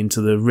his money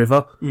into the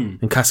river,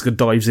 and Kasuga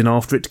dives in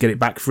after it to get it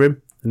back for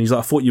him. And he's like,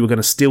 "I thought you were going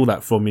to steal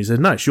that from me." He says,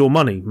 "No, it's your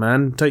money,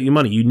 man. Take your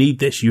money. You need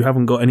this. You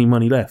haven't got any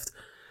money left."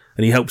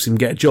 And he helps him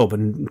get a job.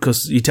 And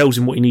because he tells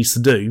him what he needs to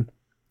do,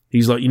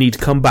 he's like, "You need to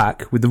come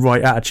back with the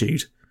right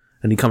attitude."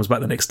 And he comes back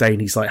the next day and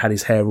he's like had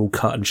his hair all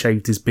cut and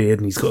shaved his beard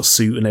and he's got a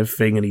suit and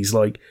everything. And he's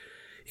like,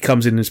 he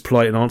comes in and is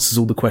polite and answers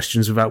all the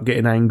questions without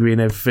getting angry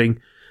and everything.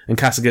 And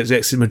Kasuga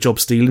gets him a job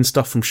stealing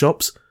stuff from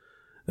shops.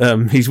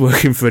 He's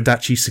working for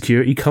Adachi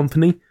security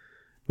company,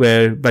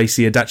 where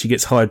basically Adachi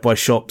gets hired by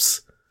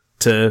shops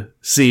to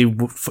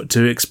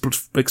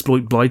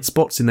exploit blind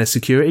spots in their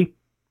security.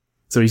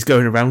 So he's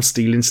going around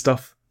stealing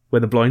stuff where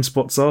the blind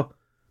spots are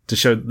to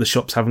show that the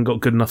shops haven't got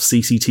good enough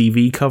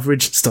CCTV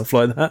coverage and stuff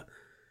like that.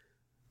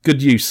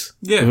 Good use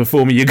of a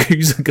former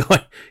Yakuza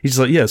guy. He's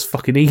just like, yeah, it's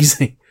fucking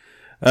easy.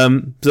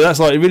 So that's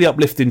like a really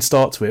uplifting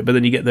start to it, but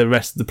then you get the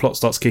rest, the plot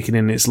starts kicking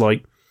in, and it's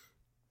like,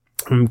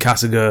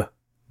 Kasuga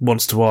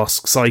wants to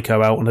ask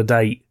Psycho out on a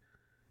date,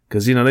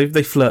 because,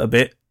 they flirt a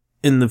bit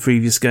in the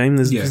previous game.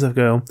 There's stuff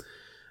going on.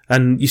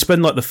 And you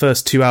spend like the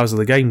first 2 hours of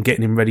the game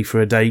getting him ready for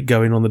a date,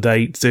 going on the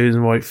date, doing the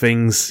right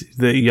things,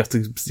 that you have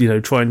to,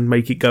 try and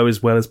make it go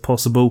as well as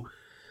possible.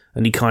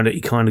 And he kind of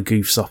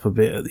goofs up a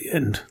bit at the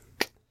end.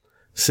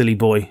 Silly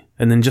boy.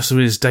 And then just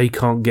when his day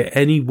can't get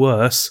any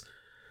worse,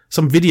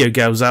 some video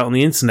goes out on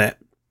the internet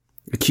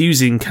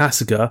accusing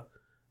Kasuga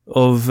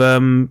of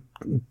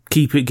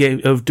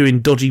doing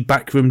dodgy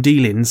backroom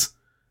dealings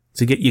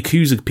to get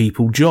Yakuza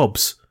people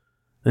jobs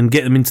and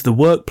get them into the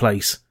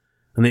workplace.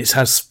 And it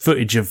has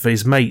footage of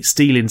his mate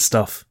stealing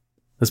stuff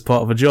as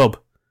part of a job.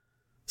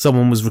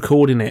 Someone was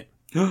recording it.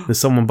 There's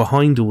someone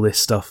behind all this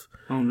stuff.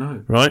 Oh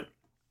no. Right?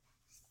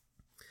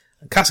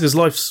 Kasuga's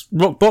life's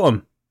rock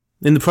bottom.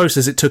 In the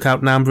process, it took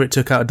out Namba, it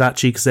took out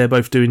Adachi, because they're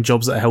both doing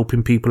jobs that are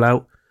helping people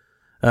out.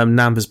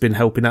 Namba's been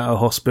helping out a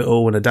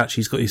hospital, and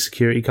Adachi's got his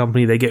security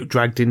company. They get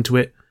dragged into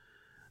it.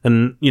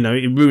 And,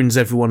 it ruins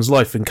everyone's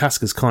life, and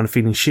Kasuga's kind of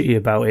feeling shitty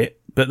about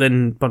it. But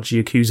then a bunch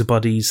of Yakuza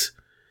buddies,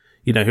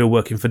 who are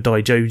working for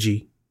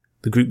Daijoji,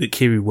 the group that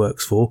Kiryu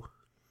works for,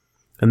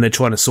 and they're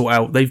trying to sort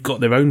out, they've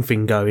got their own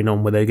thing going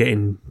on where they're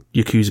getting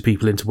Yakuza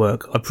people into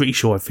work. I'm pretty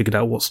sure I figured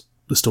out what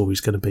the story's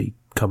going to be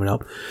coming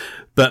up.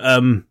 But,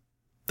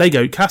 they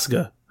go,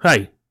 "Kasuga,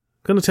 hey,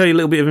 going to tell you a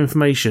little bit of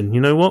information.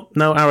 You know what?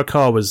 Now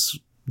Arakawa's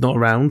not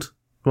around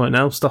right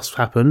now. Stuff's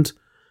happened.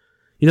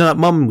 You know that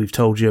mum we've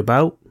told you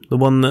about? The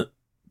one that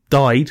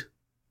died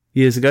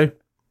years ago?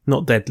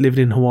 Not dead, lived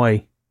in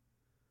Hawaii."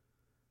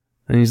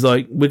 And he's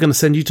like, "We're going to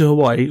send you to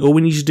Hawaii. All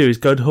we need you to do is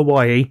go to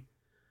Hawaii,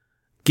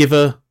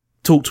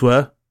 talk to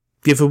her,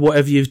 give her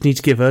whatever you need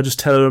to give her, just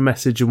tell her a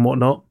message and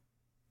whatnot.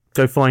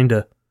 Go find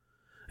her."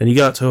 And you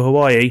go out to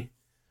Hawaii,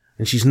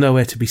 and she's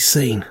nowhere to be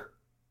seen.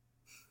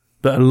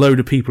 But a load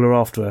of people are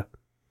after her.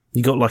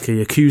 You got like a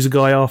Yakuza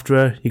guy after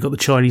her, you got the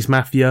Chinese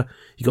mafia,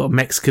 you got a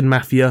Mexican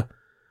mafia.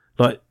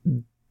 Like,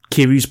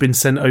 Kiryu's been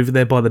sent over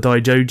there by the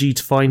Daijoji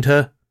to find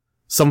her.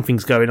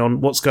 Something's going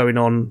on. What's going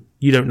on?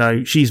 You don't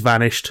know. She's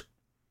vanished.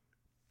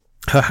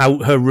 Her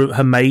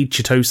maid,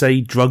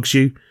 Chitose, drugs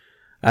you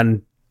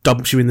and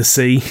dumps you in the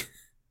sea.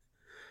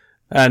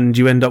 And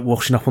you end up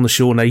washing up on the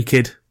shore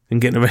naked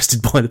and getting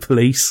arrested by the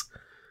police.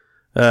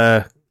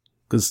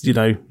 Because, you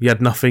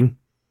had nothing.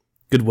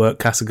 Good work,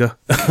 Kasuga.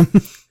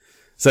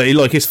 So,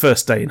 his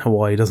first day in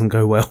Hawaii doesn't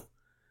go well.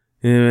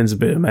 It ends a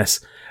bit of a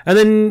mess. And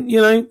then,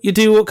 you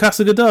do what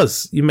Kasuga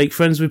does. You make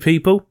friends with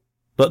people,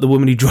 like the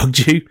woman who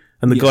drugged you,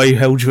 and the guy who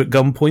held you at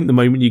gunpoint the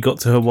moment you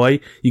got to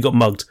Hawaii. You got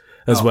mugged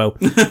as well.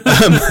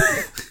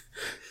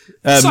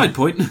 Side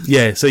point.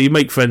 Yeah, so you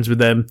make friends with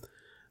them.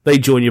 They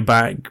join your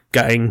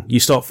gang.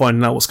 You start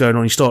finding out what's going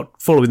on. You start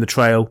following the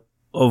trail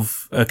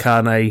of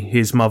Akane,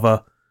 his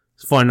mother,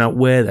 to find out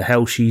where the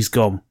hell she's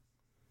gone.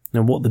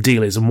 And what the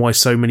deal is, and why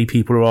so many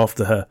people are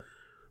after her.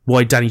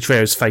 Why Danny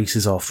Trejo's face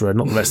is after her,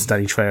 not the rest of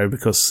Danny Trejo,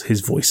 because his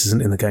voice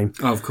isn't in the game.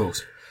 Oh, of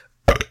course.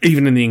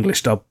 Even in the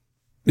English dub,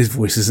 his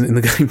voice isn't in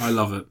the game. I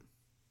love it.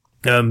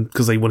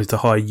 Because they wanted to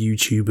hire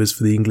YouTubers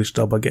for the English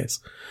dub, I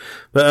guess.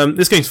 But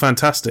this game's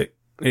fantastic.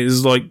 It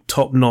is like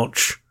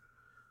top-notch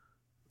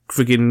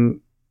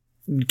friggin'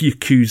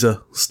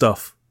 Yakuza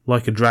stuff.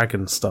 Like a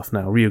Dragon stuff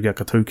now.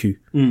 Ryuga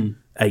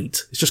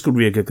 8. It's just called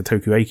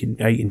Ryuga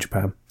 8 in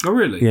Japan. Oh,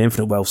 really? Yeah,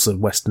 Infinite Wealth's a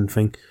Western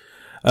thing.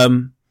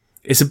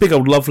 It's a big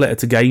old love letter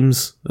to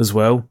games as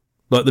well.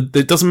 Like,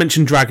 it doesn't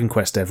mention Dragon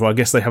Quest ever. I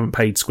guess they haven't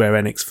paid Square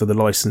Enix for the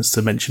license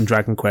to mention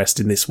Dragon Quest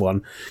in this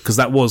one.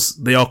 Because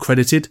they are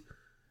credited.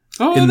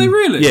 Oh, are they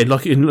really? Yeah,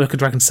 like in Like a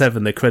Dragon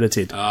 7, they're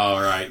credited. Oh,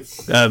 right.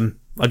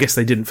 I guess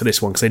they didn't for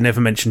this one because they never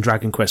mentioned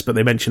Dragon Quest, but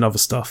they mention other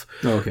stuff.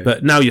 Oh, okay.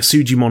 But now your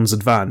Sujimon's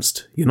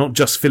advanced. You're not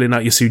just filling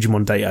out your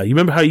Sujimon data. You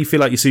remember how you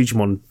fill out your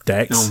Sujimon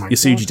decks? Oh my your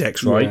Suji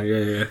decks, right?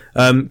 Yeah.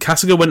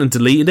 Kasuga went and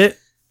deleted it,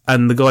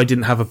 and the guy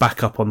didn't have a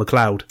backup on the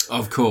cloud.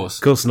 Of course.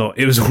 Of course not.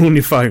 It was all on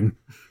your phone.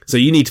 So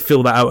you need to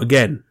fill that out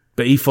again.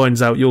 But he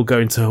finds out you're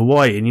going to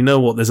Hawaii, and you know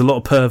what? There's a lot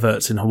of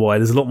perverts in Hawaii.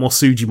 There's a lot more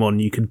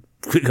Sujimon you can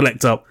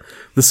collect up.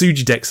 The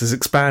Sujidex has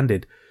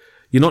expanded.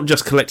 You're not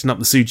just collecting up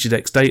the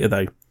Sujidex data,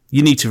 though.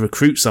 You need to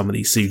recruit some of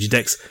these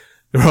Sujidex,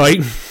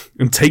 right?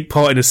 And take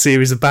part in a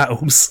series of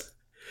battles.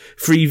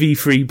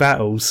 3v3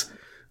 battles.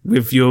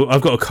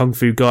 I've got a Kung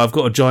Fu guy. I've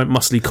got a giant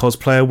muscly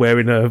cosplayer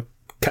wearing a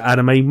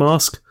anime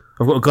mask.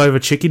 I've got a guy with a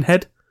chicken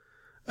head.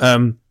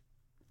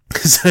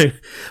 So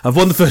I've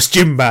won the first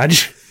gym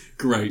badge.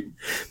 Great.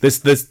 There's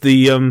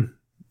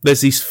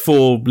these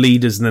 4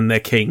 leaders and then their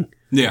king.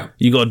 Yeah.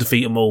 You got to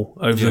defeat them all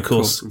over the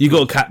course. You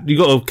got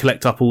to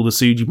collect up all the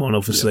Sujimon,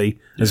 obviously,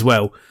 as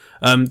well.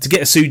 To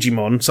get a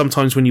Sujimon,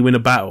 sometimes when you win a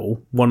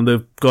battle, one of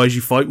the guys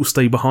you fight will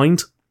stay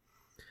behind.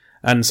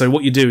 And so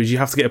what you do is you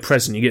have to get a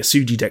present. You get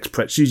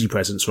Suji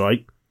presents,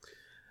 right?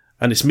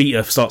 And its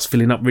meter starts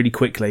filling up really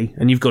quickly,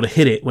 and you've got to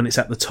hit it when it's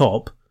at the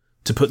top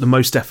to put the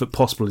most effort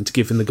possible into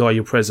giving the guy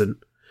your present.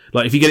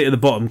 Like, if you get it at the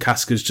bottom,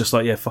 Casca's just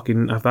like, yeah,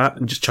 fucking have that,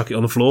 and just chuck it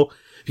on the floor.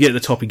 If you get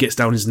at the top, he gets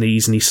down his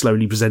knees and he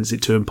slowly presents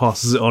it to him,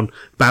 passes it on,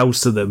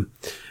 bows to them.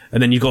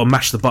 And then you've got to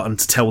mash the button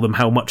to tell them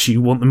how much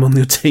you want them on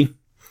your team.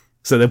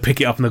 So they'll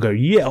pick it up and they'll go,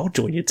 yeah, I'll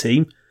join your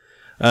team.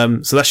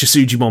 So that's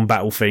your Sujimon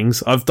battle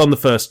things. I've done the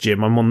first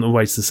gym. I'm on the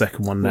way to the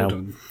second one now.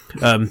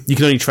 You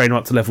can only train them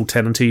up to level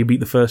 10 until you beat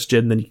the first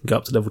gym, then you can go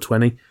up to level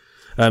 20.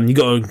 You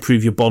got to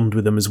improve your bond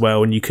with them as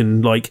well, and you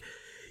can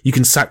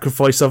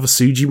sacrifice other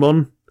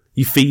Sujimon.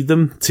 You feed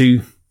them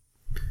to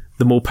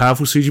the more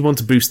powerful Sujimon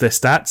to boost their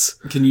stats.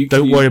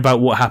 Don't worry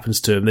about what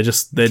happens to them.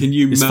 It's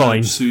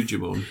fine.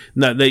 Sujimon?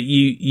 No,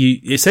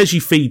 it says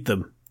you feed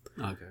them.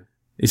 Okay.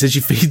 It says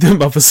you feed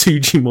them other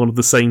Sujimon of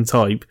the same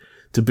type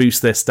to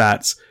boost their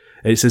stats.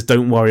 And it says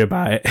don't worry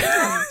about it.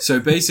 So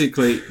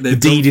basically, the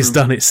deed is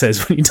done. It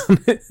says when you've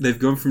done it. They've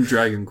gone from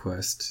Dragon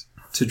Quest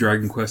to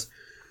Dragon Quest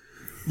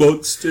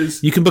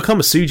Monsters. You can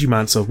become a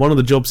Sujimancer. One of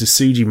the jobs is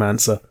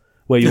Sujimancer,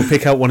 where you'll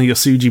pick out one of your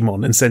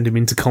Sujimon and send him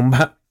into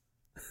combat.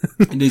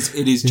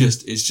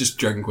 It's just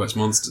Dragon Quest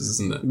Monsters,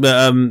 isn't it?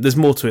 But there's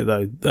more to it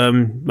though.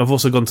 I've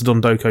also gone to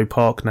Dondoko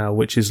Park now,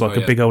 which is like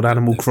a big old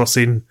Animal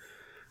Crossing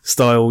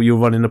style. You're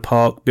running a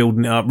park,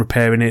 building it up,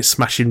 repairing it,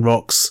 smashing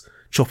rocks,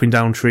 chopping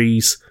down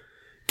trees,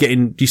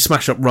 you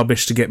smash up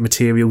rubbish to get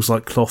materials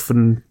like cloth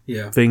and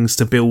things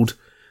to build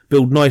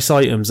nice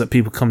items that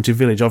people come to your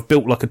village. I've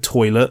built like a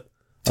toilet.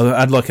 I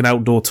had like an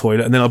outdoor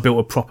toilet, and then I built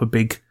a proper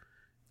big,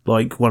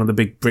 like one of the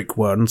big brick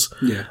ones.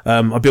 Yeah.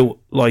 I built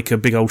like a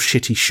big old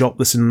shitty shop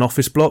that's in an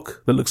office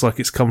block that looks like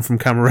it's come from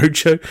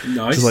Camarocho.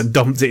 Nice. Just like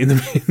dumped it in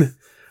the bin.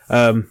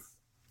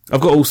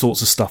 I've got all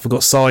sorts of stuff. I've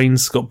got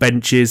signs, got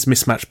benches,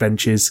 mismatched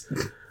benches,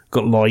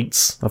 got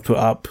lights I've put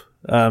up.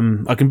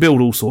 I can build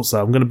all sorts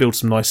of. I'm going to build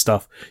some nice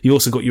stuff. You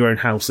also got your own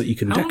house that you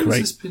can decorate. How long has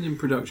this been in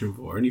production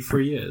for? Only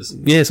 3 years?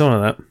 Yeah, something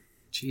like that.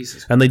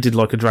 Jesus. And they did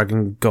like a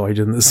Dragon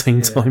Gaiden at the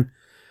same time.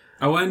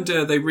 Oh, and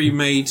they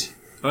remade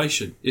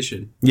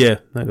Ishin. Yeah,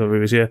 that got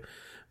released, yeah.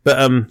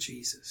 But,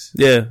 Jesus.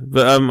 Yeah,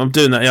 but I'm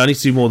doing that. Yeah, I need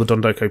to do more of the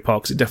Dondoko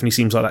Parks. It definitely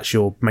seems like that's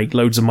your make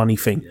loads of money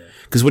thing.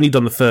 Because when you've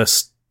done the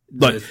first,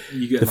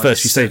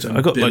 first few stages,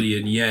 I got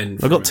billion yen.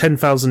 I got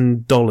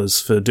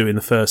 $10,000 for doing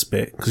the first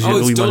bit. It's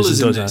dollars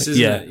in this,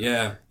 isn't it?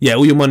 Yeah. Yeah,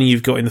 all your money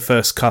you've got in the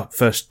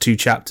first 2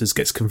 chapters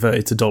gets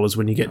converted to dollars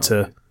when you get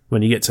to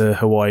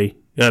Hawaii.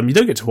 You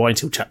don't get to Hawaii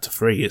until chapter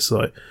 3. It's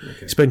like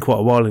you spend quite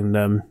a while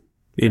in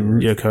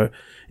Yokohama.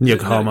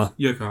 Yokohama,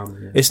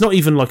 yeah. It's not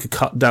even like a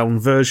cut down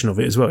version of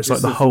it as well. It's like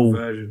the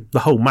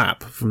whole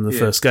map from the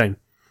first game.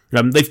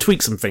 They've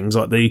tweaked some things,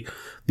 like the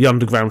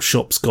underground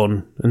shop's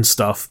gone and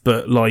stuff,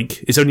 but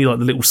like it's only like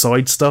the little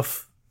side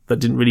stuff that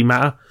didn't really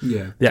matter.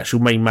 Yeah. The actual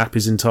main map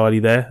is entirely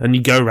there, and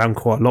you go around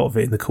quite a lot of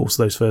it in the course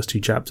of those first 2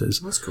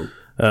 chapters. That's cool.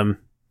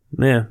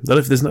 Yeah.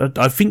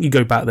 I think you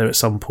go back there at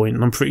some point,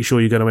 and I'm pretty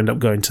sure you're going to end up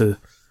going to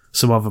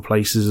some other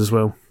places as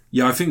well.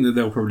 Yeah, I think that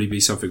there'll probably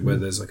be something where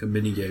there's like a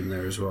mini game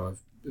there as well.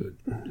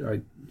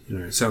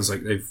 It sounds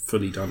like they've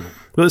fully done it.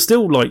 But there's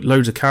still like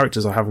loads of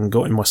characters I haven't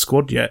got in my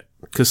squad yet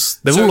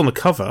because they're all on the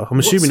cover. I'm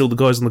assuming all the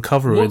guys on the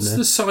cover are in there. What's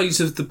the size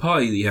of the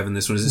pie that you have in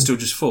this one? Is it still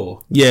just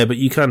 4? Yeah, but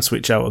you can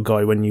switch out a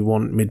guy when you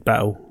want mid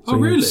battle. So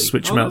really?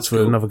 Switch him out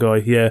for another guy.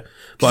 Yeah,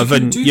 but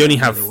you only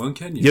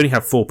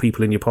have 4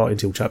 people in your party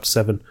until chapter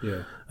 7.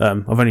 Yeah.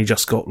 I've only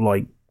just got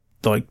like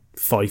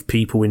 5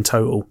 people in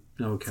total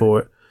for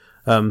it.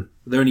 Are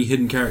there any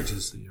hidden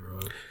characters that you're?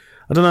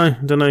 I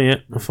don't know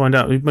yet. I'll find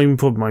out.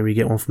 Maybe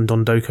get one from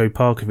Dondoko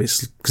Park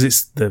because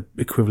it's the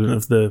equivalent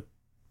of the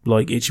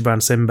like Ichiban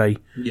Senbei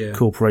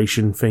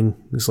Corporation thing.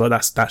 It's like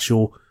that's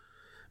your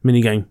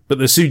minigame. But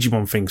the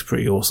Sujimon thing's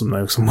pretty awesome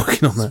though, because I'm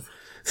working on that.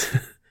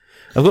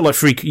 I've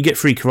got you get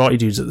free karate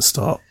dudes at the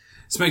start.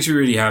 This makes me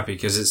really happy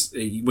because it's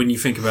when you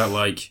think about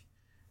like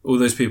all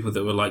those people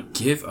that were like,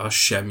 give us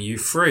Shenmue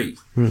free.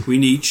 We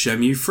need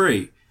Shenmue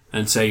free.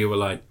 And Sega were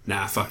like,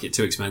 nah, fuck it,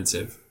 too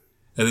expensive.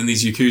 And then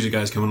these Yakuza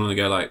guys come on and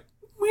go like,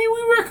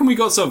 we reckon we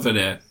got something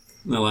here.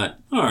 And they're like,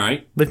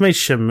 alright. They've made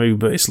Shenmue,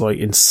 but it's like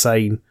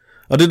insane.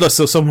 I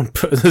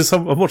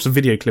watched a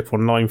video clip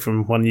online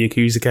from one of the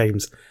Yakuza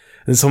games,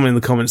 And someone in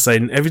the comments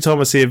saying, every time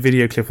I see a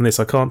video clip on this,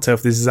 I can't tell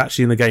if this is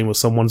actually in the game or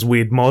someone's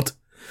weird mod.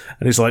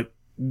 And it's like,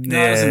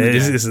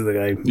 this is the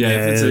game.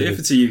 Yeah, if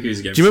it's a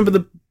Yakuza game. Do you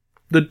remember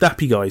the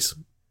Dappy guys?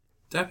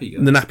 Dappy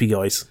guys? The Nappy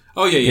guys.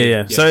 Oh,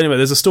 yeah. So anyway,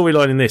 there's a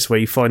storyline in this where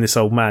you find this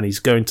old man, he's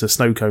going to a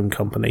snow cone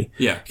company.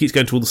 Yeah. He keeps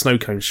going to all the snow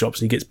cone shops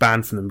and he gets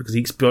banned from them because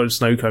he keeps blowing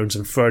snow cones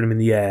and throwing them in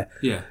the air.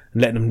 Yeah.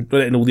 And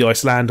letting all the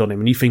ice land on him,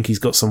 and you think he's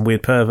got some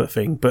weird pervert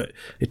thing. But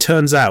it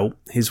turns out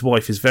his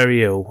wife is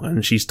very ill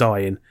and she's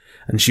dying,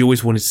 and she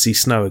always wanted to see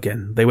snow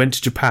again. They went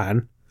to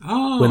Japan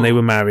when they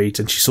were married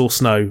and she saw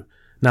snow.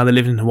 Now they're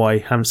living in Hawaii,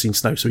 haven't seen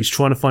snow, so he's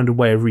trying to find a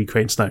way of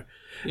recreating snow.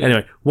 Yeah.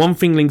 Anyway, one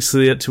thing links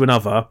to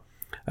another.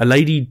 A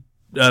lady,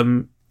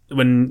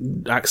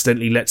 when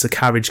accidentally lets a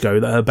carriage go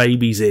that her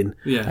baby's in,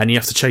 and you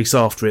have to chase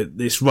after it,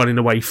 it's running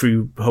away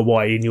through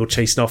Hawaii and you're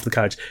chasing after the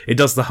carriage. It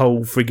does the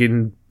whole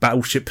friggin'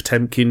 Battleship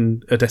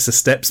Potemkin Odessa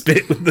Steps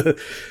bit with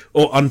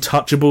or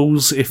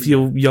Untouchables if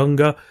you're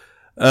younger.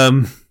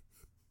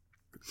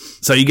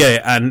 So you get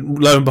it, and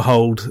lo and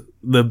behold,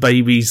 the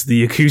baby's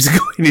the Yakuza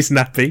guy in his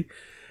nappy.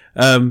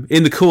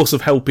 In the course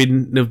of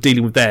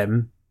dealing with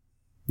them,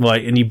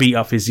 right, and you beat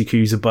up his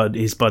Yakuza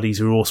his buddies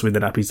who are also in the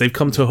nappies. They've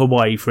come to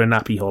Hawaii for a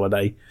nappy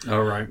holiday.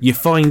 All right. You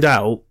find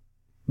out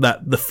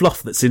that the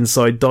fluff that's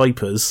inside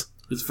diapers,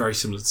 it's very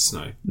similar to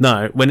snow.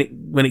 No, when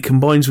it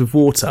combines with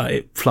water,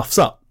 it fluffs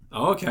up.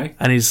 Oh, okay.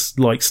 And is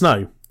like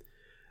snow.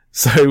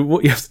 So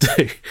what you have to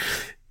do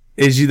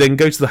is you then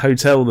go to the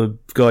hotel the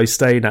guy's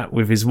staying at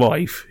with his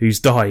wife, who's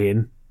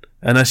dying,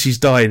 and as she's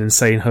dying and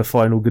saying her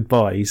final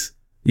goodbyes,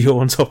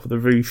 you're on top of the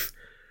roof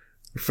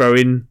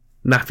throwing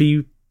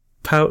nappy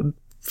powder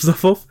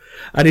stuff off,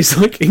 and it's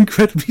like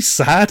incredibly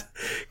sad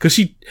because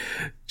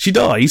she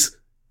dies.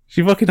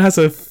 She fucking has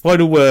her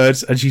final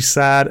words and she's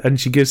sad and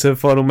she gives her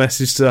final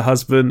message to her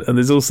husband, and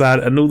there's all sad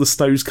and all the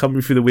snow's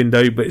coming through the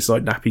window, but it's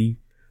like nappy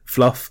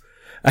fluff,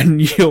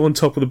 and you're on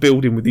top of the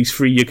building with these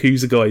 3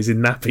 Yakuza guys in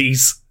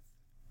nappies.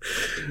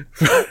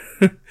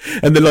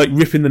 And they're like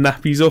ripping the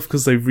nappies off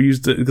because they've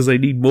used it because they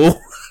need more.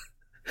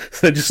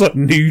 So they're just like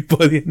nude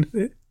by the end of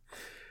it.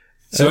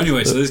 So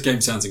anyway, so this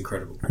game sounds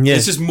incredible. Yeah.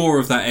 It's just more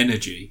of that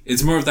energy.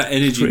 It's more of that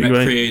energy, that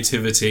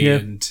creativity,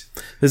 and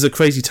there's a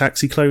Crazy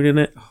Taxi clone in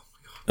it.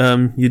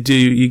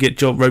 You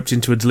get roped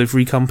into a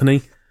delivery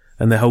company,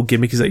 and their whole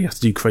gimmick is that you have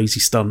to do crazy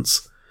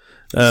stunts.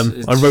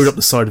 I rode up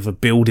the side of a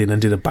building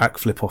and did a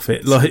backflip off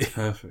it. Like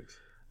perfect.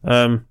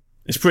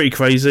 It's pretty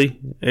crazy.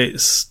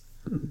 It's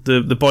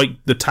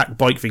the tack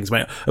bike things,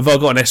 mate. I've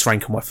got an S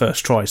rank on my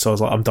first try, so I was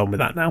like, I'm done with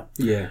that now.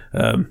 Yeah.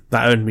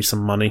 That earned me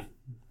some money.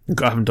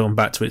 I haven't gone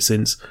back to it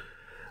since.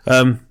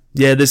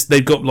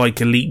 They've got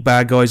like elite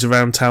bad guys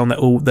around town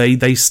that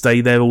they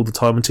stay there all the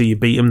time until you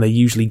beat them. They're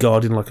usually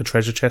guarding like a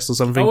treasure chest or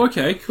something. Oh,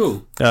 okay,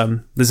 cool.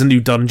 There's a new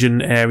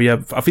dungeon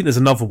area. I think there's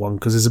another one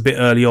because there's a bit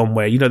early on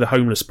where the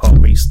homeless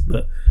park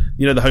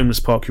the homeless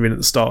park you're in at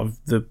the start of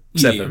the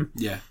 7.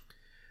 Yeah.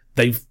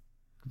 They've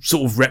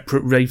sort of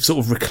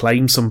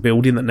reclaimed some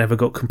building that never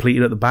got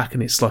completed at the back,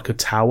 and it's like a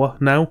tower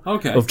now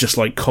of just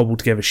like cobbled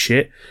together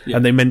shit. Yeah.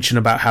 And they mention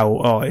about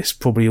how it's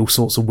probably all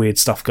sorts of weird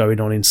stuff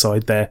going on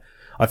inside there.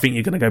 I think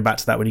you're going to go back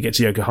to that when you get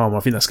to Yokohama. I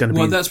think that's going to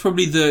be... Well, that's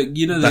probably I think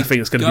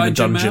it's going to be the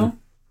dungeon.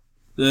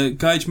 The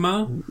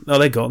Gaijima? Oh,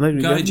 they got them.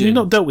 You've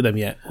not dealt with them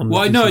yet. Well,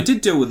 I know I did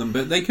deal with them,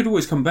 but they could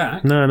always come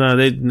back. No,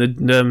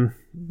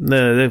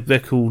 they're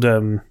called...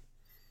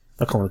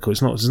 I can't recall.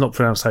 It's not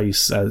pronounced how it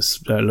looks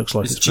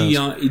like it's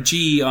pronounced.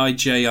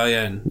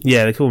 Geijin.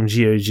 Yeah, they call them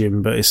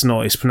Geojin, but it's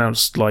not. It's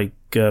pronounced like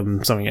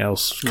something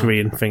else,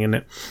 Korean thing, isn't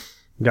it?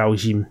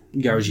 Gaojin.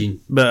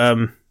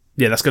 But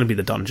yeah, that's going to be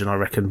the dungeon, I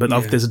reckon. But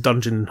there's a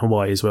dungeon in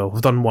Hawaii as well.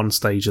 I've done one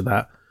stage of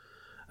that.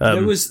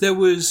 There was the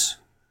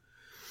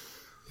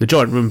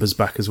giant Roomba's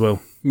back as well.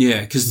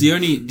 Yeah, because the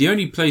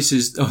only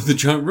places... Oh, the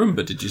giant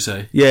Roomba, did you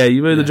say? Yeah,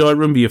 you know the giant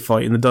Roomba you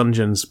fight in the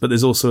dungeons, but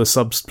there's also a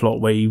subplot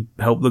where you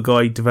help the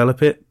guy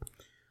develop it.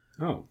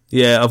 Oh.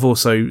 Yeah,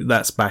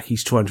 that's back.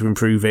 He's trying to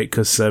improve it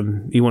because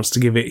he wants to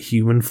give it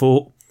human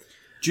thought.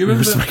 Do you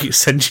remember... He wants to make it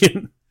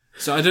sentient.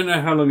 So I don't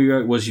know how long ago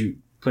it was you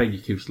played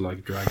Yakuza Like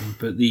a Dragon,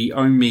 but the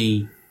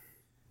Omi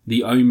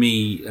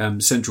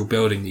central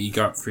building that you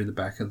go up through the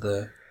back of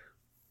the...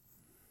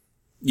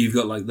 You've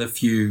got like the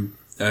few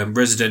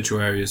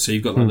residential areas, so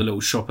you've got like the little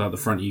shop out the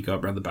front, you go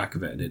up around the back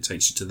of it and it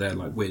takes you to their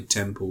like weird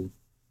temple.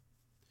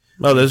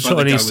 Oh, there's a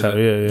Chinese town,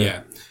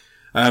 yeah.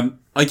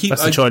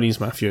 That's the Chinese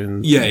mafia.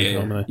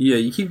 Yeah,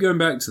 you keep going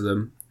back to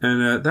them,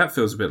 and that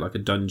feels a bit like a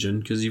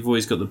dungeon, because you've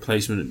always got the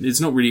placement. It's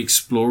not really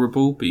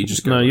explorable, but you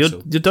just go... No, your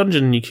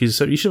dungeon, you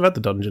should have had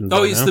the dungeon.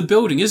 Oh, it's the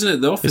building, isn't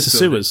it? The office It's the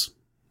sewers.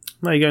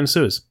 No, you go in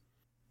sewers.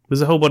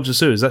 There's a whole bunch of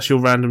sewers. That's your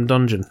random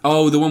dungeon.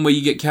 Oh, the one where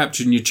you get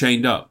captured and you're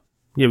chained up.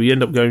 Yeah, but you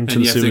end up going to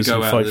the sewers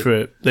and fight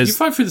through it. You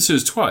fight through the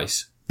sewers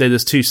twice?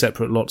 There's 2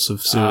 separate lots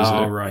of sewers.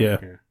 Oh, right. Yeah.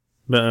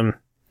 But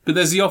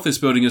there's the office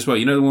building as well.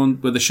 You know the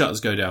one where the shutters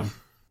go down?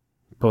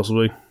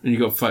 Possibly. And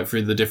you've got to fight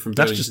through the different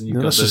buildings.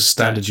 That's just a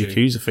standard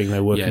Yakuza thing,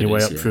 though, working your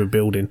way up through a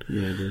building.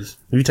 Yeah, it is.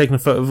 Have you taken a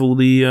photo of all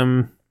the...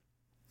 I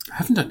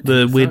haven't done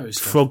the weird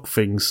frog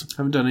things. I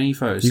haven't done any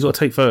photos. You've got to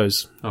take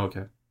photos. Oh,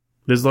 okay.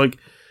 There's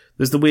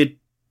There's the weird,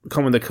 I can't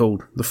remember what they're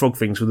called, the frog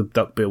things with the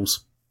duck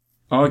bills.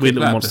 Oh, okay, weird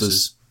little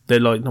monsters. They're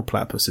like, not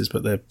platypuses,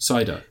 but they're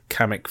Psyduck.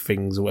 Kamek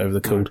things or whatever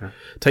they're called. Okay.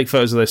 Take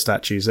photos of those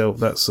statues.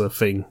 That's a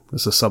thing.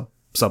 That's a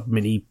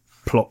sub-mini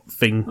plot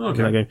thing. Okay.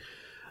 In that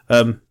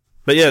game.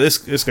 But yeah, this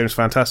game's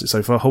fantastic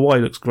so far. Hawaii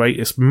looks great.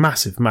 It's a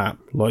massive map.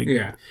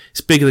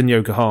 It's bigger than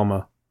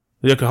Yokohama.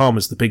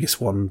 Yokohama's the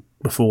biggest one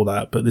before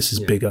that, but this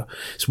is bigger.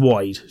 It's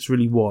wide. It's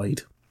really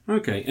wide.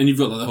 Okay, and you've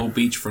got the whole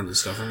beachfront and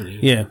stuff, haven't you?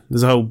 Yeah,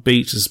 there's a whole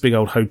beach. There's big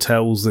old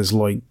hotels. There's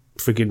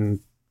friggin'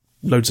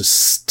 loads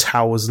of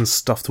towers and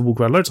stuff to walk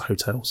around. Loads of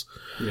hotels.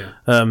 Yeah.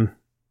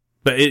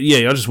 But I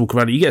just walk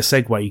around. You get a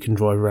Segway you can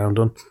drive around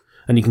on,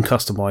 and you can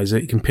customise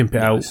it. You can pimp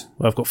it out.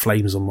 I've got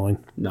flames on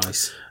mine.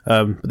 Nice.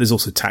 But there's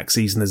also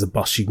taxis, and there's a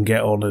bus you can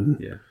get on,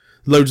 and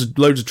loads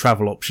of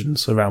travel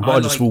options around. But I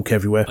just walk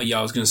everywhere. Yeah,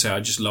 I was going to say I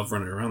just love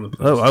running around the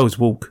place. Oh, I always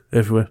walk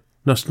everywhere.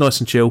 Nice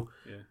and chill.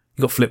 Yeah.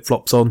 You got flip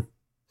flops on.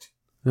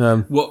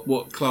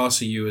 What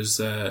class are you as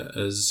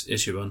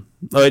Ichiban?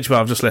 Oh, Ichiban,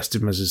 I've just left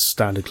him as his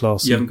standard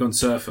class. You haven't gone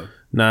Surfer?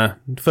 Nah,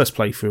 first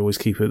playthrough always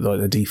keep it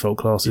like the default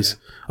classes.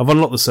 Yeah. I've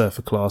unlocked the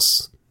Surfer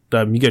class.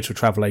 You go to a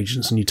travel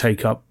agents and you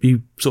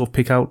sort of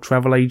pick out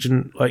travel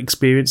agent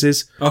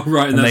experiences. Oh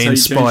right, and that's they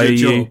inspire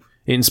you. Job.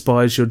 It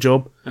inspires your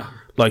job. Oh.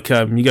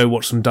 You go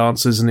watch some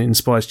dancers and it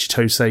inspires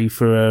Chitose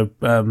for a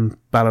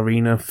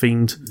ballerina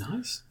themed,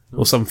 nice,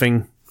 or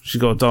something.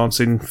 She's got a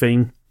dancing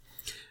theme.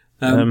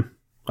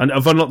 And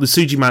I've unlocked the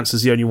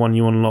Sujimancer's the only one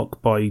you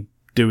unlock by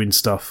doing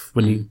stuff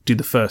when you do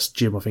the first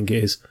gym, I think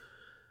it is.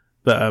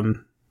 But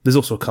there's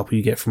also a couple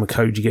you get from a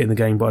code you get in the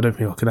game, but I don't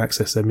think I can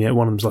access them yet.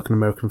 One of them's like an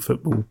American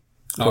football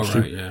costume.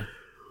 Oh, right, yeah.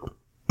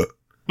 But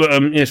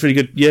it's really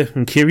good. Yeah,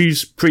 and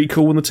Kiryu's pretty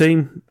cool on the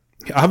team.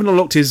 I haven't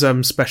unlocked his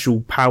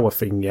special power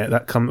thing yet.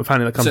 Apparently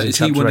that comes in is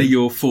chapter he one 8. of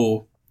your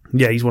 4?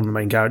 Yeah, he's one of the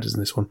main characters in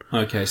this one.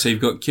 Okay, so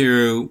you've got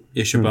Kiryu,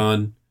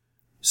 Ichiban,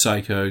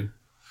 Psycho.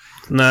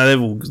 No,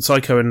 they've all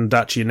Psycho and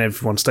Dachi and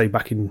everyone stay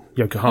back in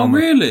Yokohama. Oh,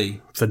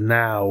 really? For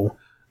now.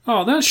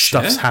 Oh, that's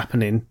stuff's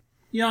happening.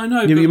 Yeah, I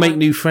know. You make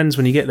new friends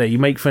when you get there. You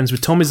make friends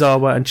with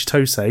Tomizawa and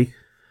Chitose,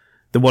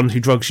 the one who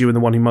drugs you and the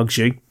one who mugs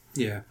you.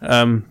 Yeah.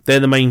 They're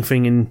the main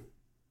thing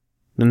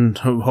in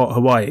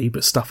Hawaii,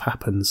 but stuff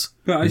happens.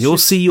 But you'll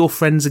see your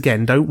friends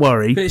again. Don't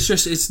worry. But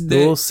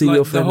you'll see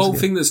your friends the whole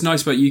again. Thing that's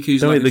nice about Yakuza.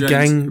 Don't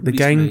worry, the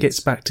gang gets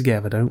back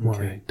together. Don't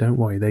worry. Okay. Don't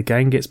worry. Their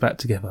gang gets back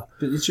together.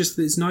 But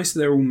it's nice that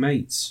they're all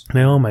mates.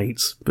 They are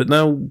mates. But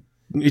now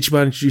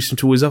Ichiban introduced him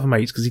to all his other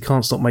mates because he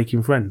can't stop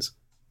making friends.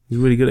 He's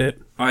really good at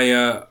it.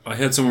 I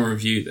had someone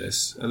review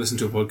this. I listened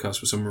to a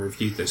podcast where someone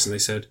reviewed this, and they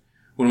said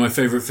one of my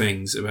favourite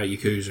things about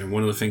Yakuza, and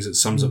one of the things that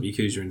sums up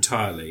Yakuza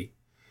entirely,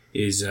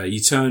 is you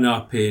turn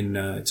up in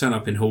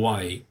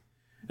Hawaii,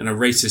 and a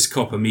racist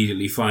cop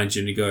immediately finds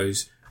you and he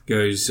goes,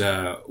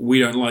 we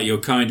don't like your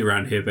kind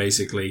around here,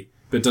 basically,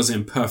 but does it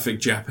in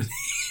perfect Japanese.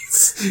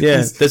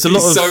 Yeah, there's a lot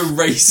of... He's so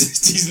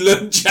racist, he's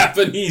learned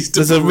Japanese to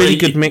There's a really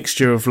good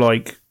mixture of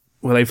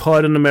they've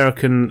hired an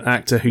American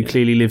actor who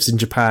clearly lives in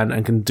Japan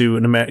and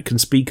can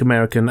speak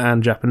American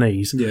and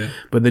Japanese. Yeah.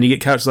 But then you get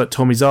characters like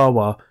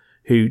Tomizawa,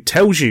 who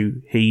tells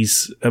you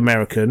he's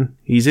American,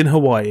 he's in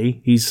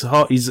Hawaii, he's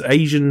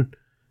Asian,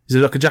 he's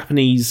like a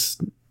Japanese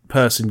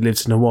person who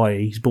lives in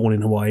Hawaii, he's born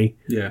in Hawaii.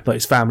 Yeah. Like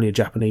his family are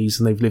Japanese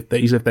and he's lived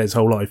there his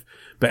whole life.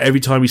 But every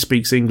time he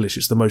speaks English,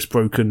 it's the most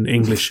broken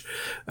English.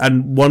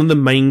 And one of the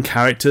main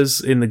characters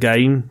in the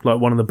game,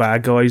 like one of the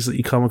bad guys that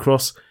you come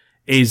across,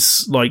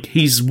 is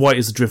he's white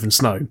as the driven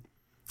snow.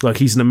 Like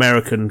he's an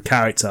American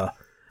character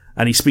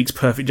and he speaks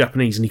perfect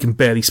Japanese and he can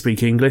barely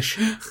speak English.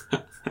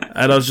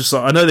 And I was just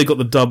like, I know they got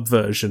the dub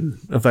version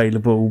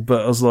available,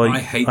 but I was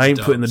like, I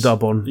ain't putting the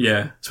dub on.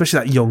 Yeah. Especially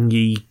that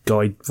Yongyi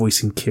guy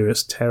voicing Kira,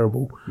 it's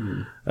terrible.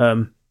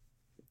 Could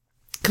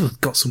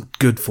have got some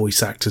good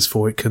voice actors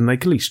for it, couldn't they?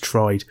 Could at least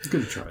tried.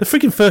 The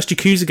freaking first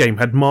Yakuza game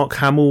had Mark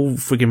Hamill,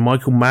 freaking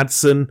Michael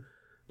Madsen.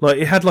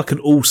 It had an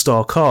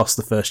all-star cast,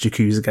 the first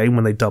Yakuza game,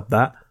 when they dubbed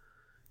that.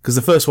 Because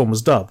the first one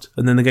was dubbed,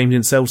 and then the game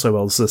didn't sell so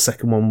well, so the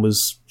second one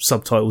was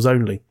subtitles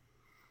only.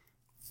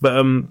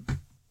 But,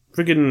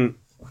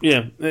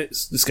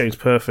 this game's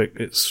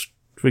perfect. It's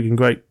freaking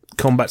great.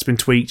 Combat's been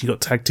tweaked. You got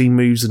tag team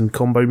moves and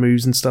combo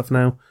moves and stuff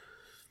now.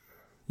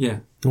 Yeah.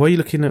 Why are you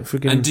looking at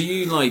freaking... And do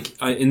you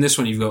in this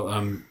one you've got,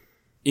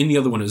 in the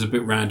other one it was a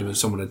bit random if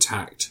someone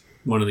attacked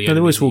one of the enemies.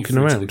 They're always walking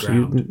around.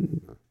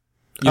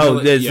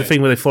 There's the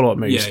thing where they follow up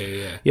moves.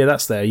 Yeah. Yeah,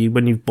 that's there.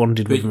 When you've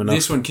bonded with them enough.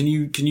 This one, can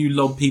you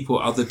lob people,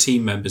 other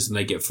team members, and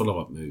they get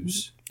follow-up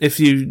moves?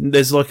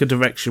 There's a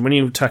direction. When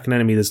you attack an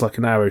enemy, there's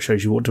an arrow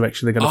shows you what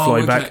direction they're going to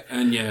fly back.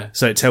 And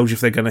so it tells you if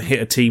they're going to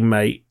hit a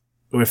teammate,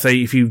 or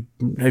if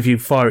you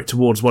fire it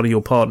towards one of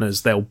your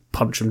partners, they'll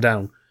punch them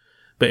down.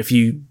 But if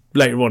you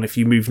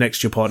move next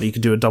to your partner, you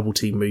can do a double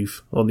team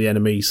move on the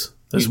enemies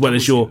as well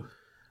as your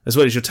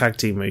tag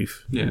team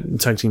move. Yeah,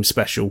 tag team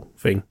special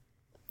thing.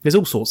 There's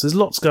all sorts. There's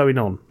lots going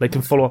on. They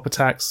can follow up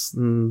attacks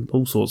and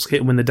all sorts. Hit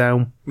them when they're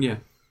down. Yeah,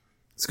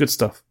 it's good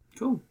stuff.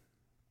 Cool.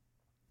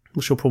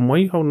 What's your problem? Why are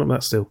you holding up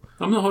that still?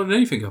 I'm not holding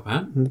anything up,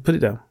 Ant. Put it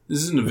down. This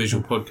isn't a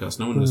visual podcast.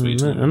 No one knows what you're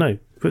talking about. I know.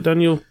 Put down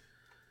your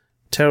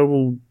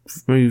terrible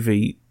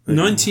movie.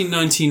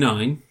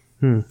 1999.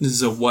 This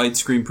is a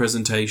widescreen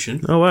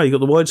presentation. Oh wow, you got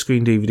the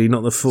widescreen DVD,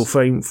 not the full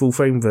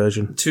frame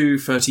version.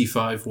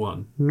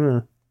 235:1.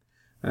 Yeah.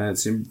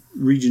 It's in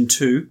Region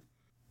 2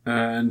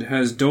 and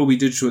has Dolby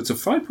Digital. It's a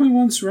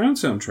 5.1 surround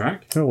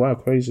soundtrack. Oh wow,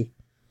 crazy.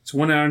 It's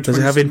 1 hour and 20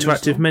 Does it have minutes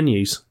interactive long.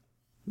 menus?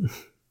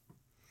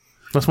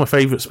 That's my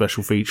favourite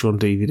special feature on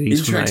DVDs.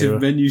 Interactive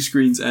menu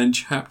screens and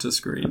chapter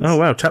screens. Oh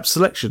wow, chapter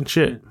selection,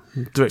 shit.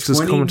 Director's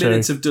 20 commentary.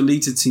 minutes of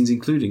deleted scenes,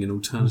 including an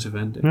alternative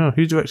ending. Yeah,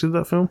 who directed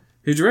that film?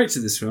 Who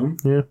directed this film?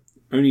 Yeah.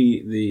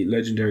 Only the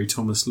legendary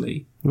Thomas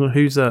Lee. Well,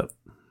 who's that?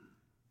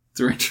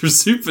 Director of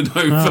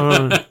Supernova.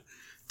 Oh, right.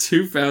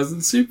 2000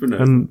 Supernova.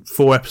 And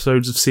 4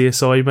 episodes of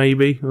CSI,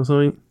 maybe, or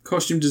something?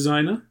 Costume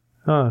designer,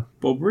 Ah.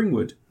 Bob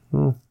Ringwood.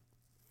 Oh.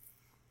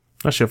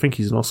 Actually, I think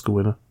he's an Oscar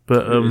winner.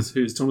 But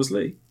Who's Thomas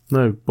Lee?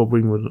 No, Bob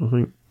Ringwood, I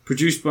think.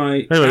 Produced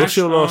by Anyway, what's Ash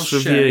your last R.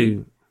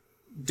 review? Shea,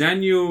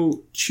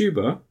 Daniel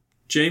Tuber,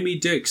 Jamie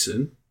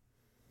Dixon,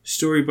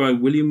 story by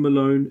William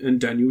Malone and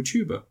Daniel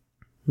Tuber.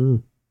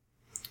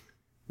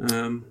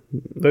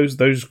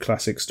 Those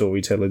classic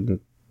storytelling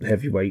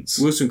heavyweights.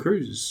 Wilson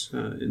Cruz is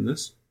in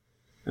this.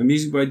 And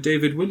music by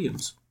David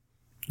Williams.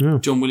 Oh.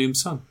 John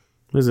Williams' son.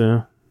 Is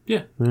there?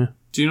 Yeah. Yeah.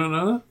 Do you not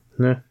know that?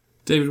 No.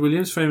 David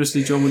Williams,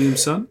 famously John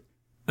Williams' son.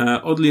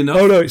 Oddly enough...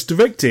 Oh no, it's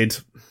directed.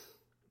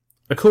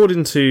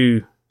 According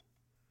to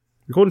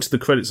the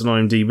credits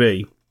on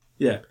IMDb,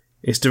 Yeah.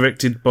 it's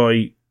directed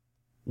by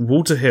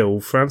Walter Hill,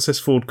 Francis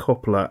Ford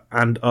Coppola,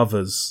 and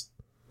others.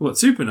 What,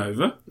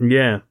 Supernova?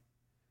 Yeah.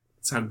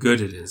 That's how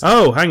good it is.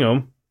 Oh, hang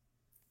on.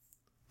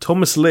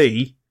 Thomas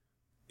Lee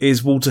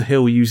is Walter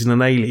Hill using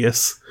an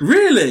alias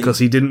Really? because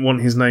he didn't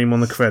want his name on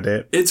the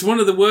credit. It's one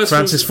of the worst...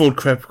 Francis Ford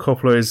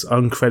Coppola is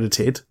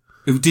uncredited,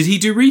 Did he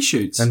do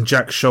reshoots? and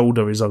Jack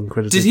Shoulder is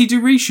uncredited. Did he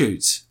do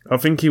reshoots? I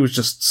think he was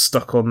just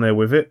stuck on there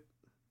with it.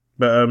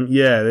 But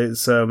yeah,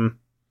 it's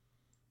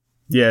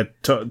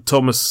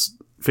Thomas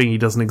thingy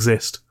doesn't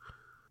exist.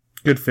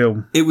 Good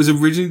film. It was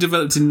originally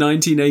developed in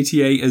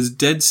 1988 as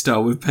Dead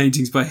Star with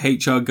paintings by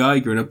H.R.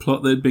 Geiger and a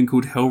plot that had been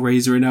called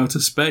Hellraiser in Outer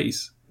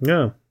Space.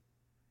 Yeah.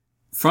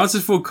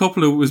 Francis Ford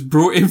Coppola was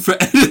brought in for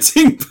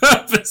editing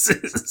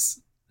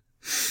purposes.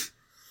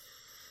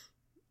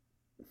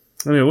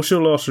 Anyway, what's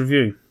your last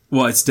review?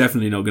 Well, it's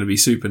definitely not going to be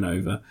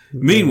Supernova.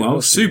 Meanwhile,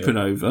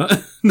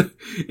 Supernova,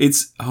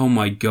 it's, oh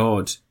my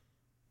god.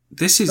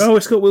 This is... Oh,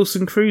 it's got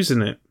Wilson Cruz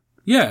in it.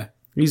 Yeah.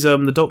 He's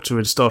the Doctor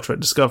in Star Trek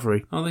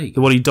Discovery. Oh, there you The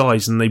go. one he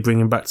dies and they bring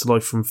him back to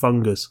life from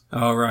fungus.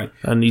 Oh, right.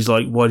 And he's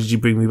like, why did you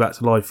bring me back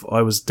to life?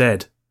 I was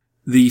dead.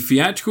 The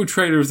theatrical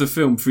trailer of the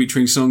film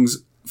featuring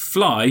songs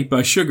Fly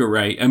by Sugar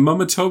Ray and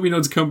Mama Told Me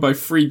Not to Come by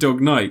Free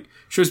Dog Night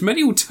shows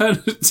many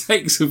alternate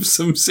takes of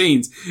some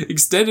scenes,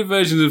 extended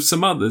versions of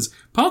some others,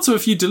 parts of a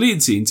few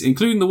deleted scenes,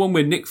 including the one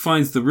where Nick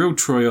finds the real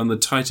Troy on the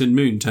Titan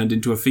moon turned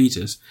into a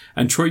fetus,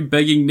 and Troy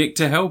begging Nick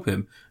to help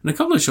him, and a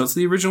couple of shots of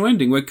the original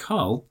ending where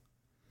Carl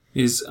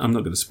is... I'm not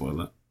going to spoil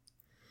that.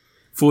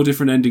 4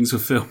 different endings were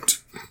filmed.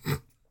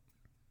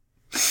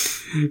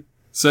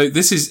 So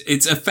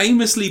it's a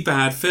famously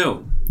bad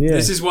film. Yeah.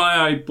 This is why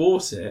I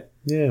bought it.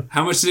 Yeah.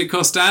 How much did it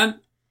cost, Dan?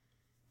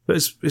 But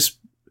it's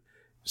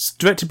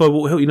directed by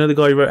Walt Hill. You know the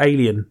guy who wrote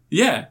Alien?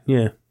 Yeah.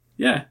 Yeah.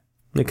 Yeah.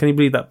 Yeah, can you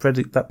believe that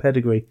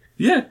pedigree?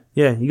 Yeah.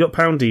 Yeah, you got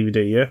Pound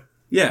DVD, yeah?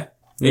 Yeah.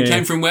 It Yeah.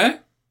 came from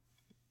where?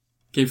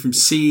 Came from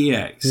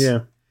CEX. Yeah.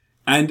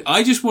 And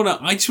I just want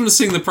to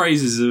sing the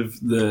praises of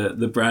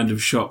the brand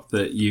of shop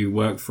that you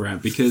work for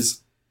at,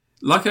 because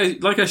like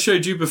I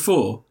showed you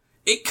before,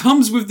 it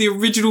comes with the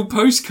original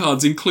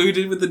postcards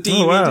included with the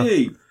DVD. Oh,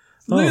 wow.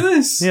 Look at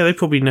this. Yeah, they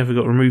probably never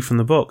got removed from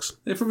the box.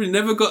 They probably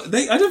never got...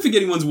 I don't think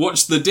anyone's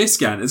watched the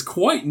discount. It's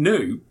quite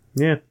new.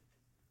 Yeah.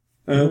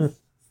 But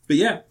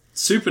yeah,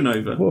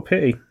 Supernova. What a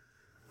pity.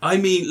 I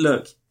mean,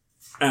 look,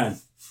 Anne,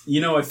 you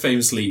know I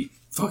famously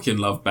fucking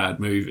love bad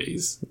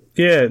movies.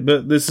 Yeah,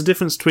 but there's a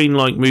difference between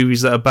like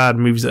movies that are bad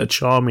and movies that are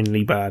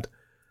charmingly bad.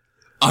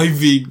 I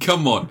mean,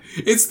 come on.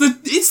 It's the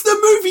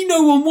movie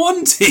no one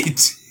wanted.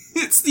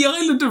 It's the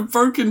Island of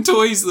Broken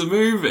Toys, the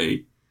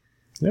movie.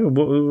 Yeah,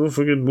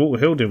 fucking Walter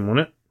Hill didn't want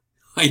it.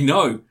 I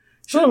know.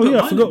 Oh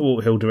yeah, I forgot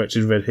Walter Hill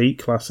directed Red Heat,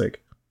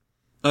 classic.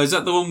 Oh, is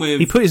that the one with...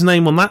 He put his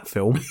name on that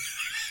film.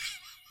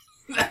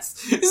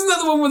 Isn't that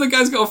the one where the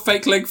guy's got a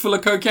fake leg full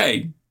of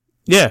cocaine?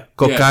 Yeah,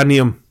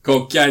 Cocainium.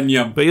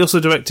 Cocainium. But he also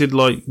directed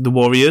like The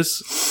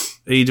Warriors.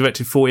 He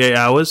directed 48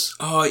 Hours.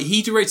 Oh,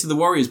 he directed The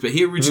Warriors, but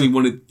he originally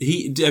wanted...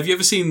 Have you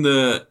ever seen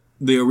the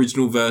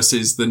original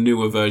versus the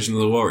newer version of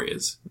The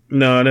Warriors?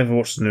 No, I never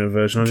watched the newer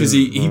version. Because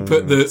he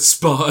put the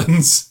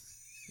Spartans...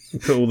 He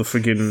put all the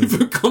friggin'... He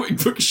put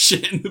comic book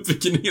shit in the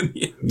beginning and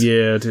the end.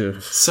 Yeah, I do.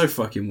 So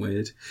fucking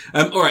weird.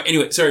 Alright,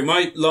 anyway, sorry,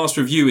 my last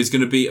review is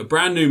going to be a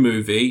brand new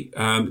movie.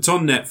 It's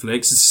on Netflix.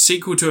 It's a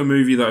sequel to a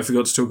movie that I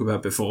forgot to talk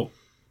about before.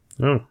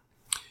 Oh.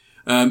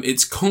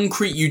 It's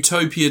Concrete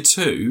Utopia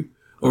 2,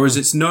 or as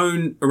it's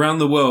known around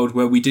the world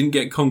where we didn't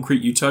get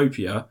Concrete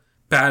Utopia,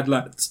 Bad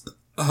Lads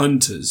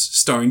Hunters,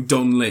 starring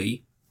Don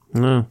Lee.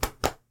 No.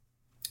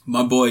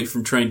 My boy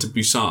from Train to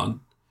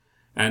Busan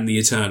and The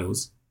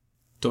Eternals.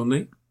 Don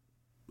Lee?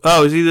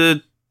 Oh, is he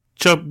the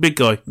big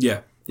guy?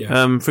 Yeah.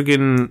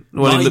 Friggin' the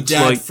one my who looks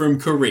dad like from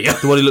Korea.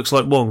 the one who looks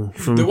like Wong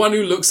from The one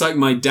who looks like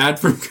my dad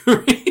from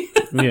Korea.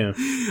 yeah.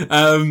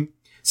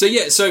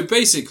 So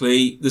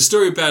basically, the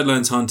story of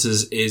Badlands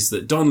Hunters is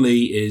that Don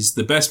Lee is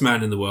the best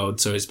man in the world.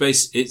 So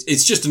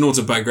it's just an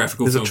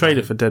autobiographical There's film. a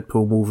trailer for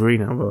Deadpool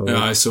Wolverine out there.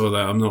 Yeah, I saw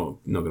that. I'm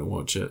not going to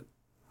watch it.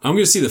 I'm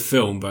going to see the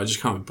film, but I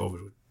just can't be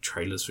bothered with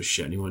trailers for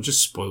shit anymore. It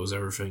just spoils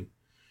everything.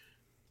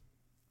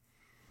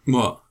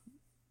 What?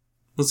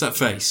 What's that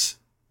face?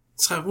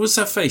 What's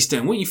that face,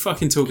 Dan? What are you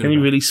fucking talking about? Can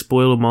you really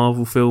spoil a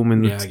Marvel film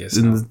in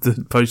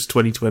the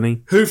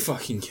post-2020? Who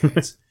fucking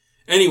cares?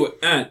 Anyway,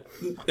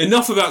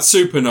 enough about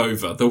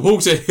Supernova, the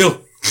Walter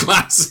Hill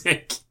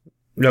classic.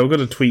 No, we're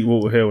going to tweet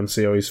Walter Hill and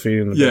see how he's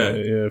feeling about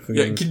it.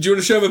 Yeah. Do you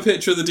want to show him a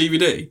picture of the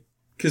DVD?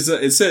 Because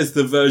it says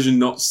the version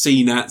not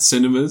seen at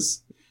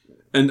cinemas.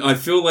 And I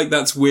feel like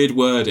that's weird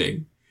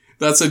wording.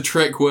 That's a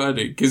trick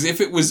wording. Because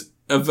if it was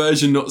a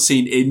version not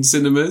seen in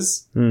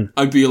cinemas,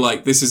 I'd be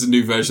like, this is a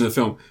new version of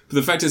the film. But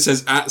the fact it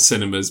says at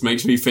cinemas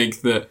makes me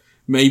think that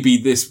maybe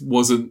this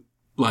wasn't,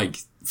 like,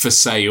 for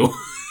sale.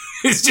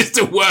 It's just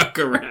a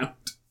workaround.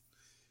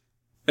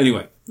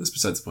 Anyway, that's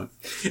besides the point.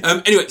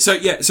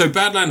 So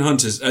Badland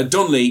Hunters.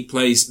 Don Lee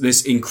plays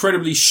this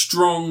incredibly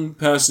strong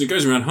person who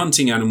goes around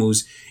hunting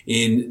animals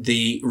in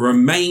the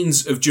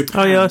remains of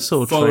Japan. Oh yeah, I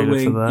saw a trailer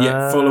for that.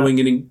 Yeah,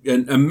 following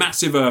a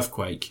massive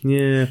earthquake.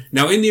 Yeah.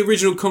 Now, in the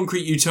original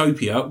concrete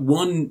utopia,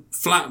 one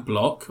flat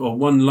block or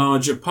one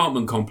large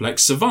apartment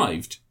complex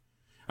survived.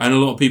 And a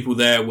lot of people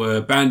there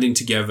were banding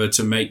together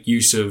to make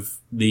use of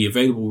the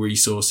available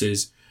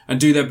resources and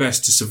do their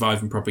best to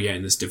survive and propagate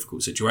in this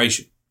difficult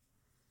situation.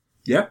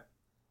 Yeah.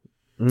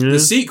 The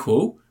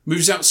sequel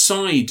moves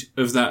outside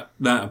of that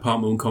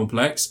apartment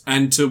complex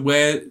and to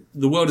where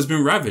the world has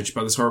been ravaged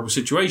by this horrible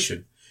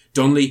situation.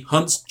 Don Lee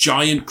hunts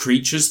giant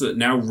creatures that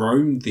now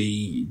roam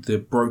the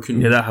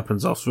broken... Yeah, that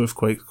happens after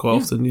earthquake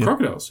quite often. Yeah.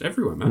 Crocodiles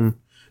everywhere, man.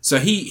 So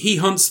he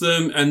hunts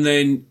them and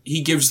then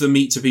he gives the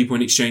meat to people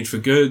in exchange for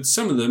goods.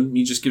 Some of them,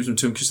 he just gives them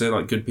to them because they're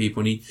like good people.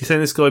 And You're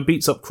saying this guy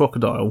beats up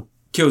crocodile,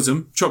 kills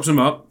them, chops them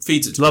up,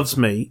 feeds it to loves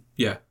meat.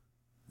 Yeah.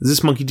 Is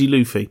this Monkey D.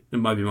 Luffy? It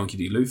might be Monkey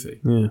D. Luffy.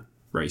 Yeah.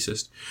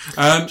 Racist.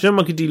 Do you know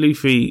Monkey D.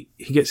 Luffy,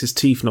 he gets his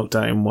teeth knocked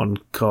out in one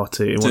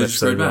cartoon, in one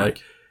episode, right?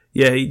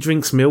 Yeah, he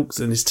drinks milk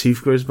and his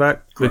tooth grows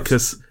back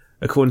because,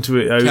 according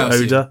to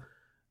Oda,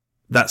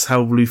 that's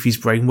how Luffy's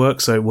brain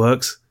works, so it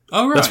works.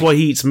 Oh, right. That's why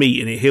he eats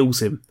meat and it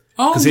heals him.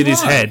 Oh, because in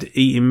his head,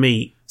 eating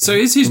meat... So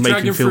is his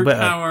dragon fruit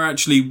power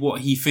actually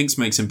what he thinks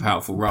makes him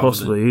powerful rather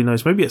Possibly, who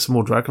knows? Maybe it's some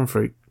more dragon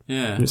fruit.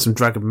 Yeah. Get some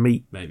dragon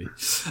meat. Maybe.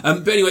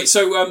 But anyway,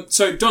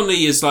 so Don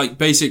Lee is like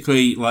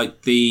basically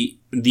like the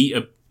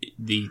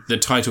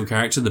title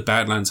character, the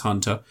Badlands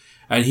Hunter,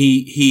 and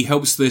he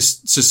helps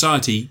this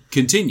society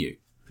continue.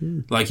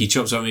 Like he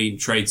chops up meat and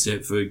trades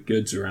it for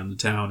goods around the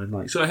town and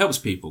like, so it helps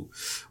people.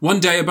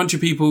 One day a bunch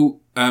of people,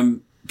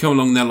 come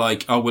along and they're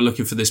like, oh, we're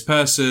looking for this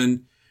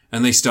person.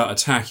 And they start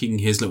attacking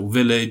his little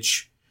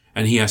village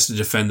and he has to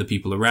defend the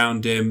people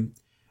around him.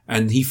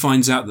 And he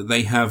finds out that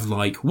they have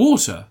like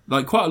water,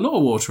 like quite a lot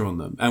of water on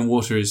them. And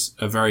water is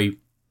a very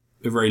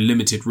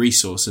limited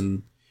resource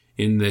in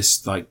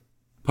this like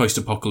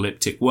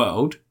post-apocalyptic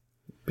world.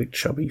 Big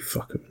chubby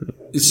fucker.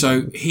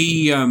 So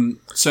he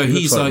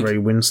he's like Ray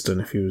Winston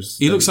if he was.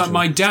 He looks like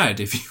my dad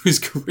if he was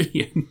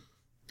Korean.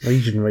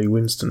 Asian Ray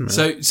Winston,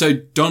 man. So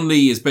Don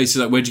Lee is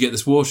basically like, where'd you get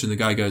this water? And the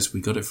guy goes, we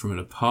got it from an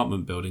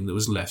apartment building that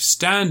was left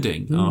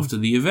standing after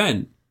the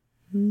event.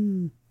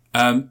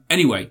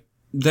 Anyway,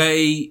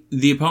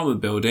 the apartment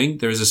building,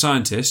 there is a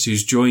scientist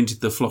who's joined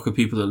the flock of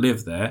people that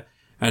live there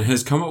and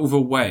has come up with a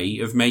way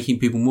of making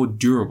people more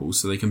durable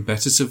so they can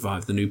better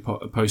survive the new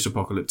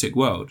post-apocalyptic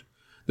world.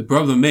 The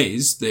problem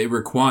is that it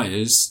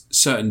requires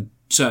certain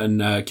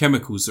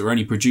chemicals that are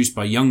only produced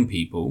by young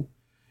people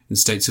in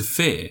states of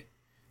fear.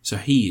 So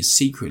he has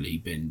secretly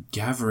been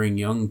gathering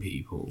young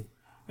people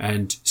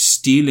and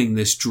stealing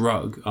this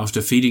drug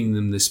after feeding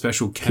them this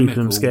special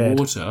chemical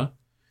water.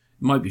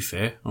 Might be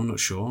fair. I'm not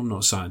sure. I'm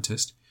not a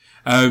scientist.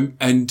 Making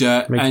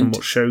them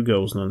watch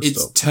showgirls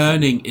non-stop.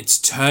 It's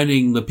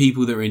turning the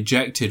people that are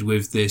injected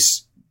with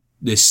this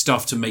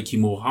stuff to make you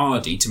more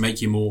hardy, to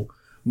make you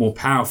more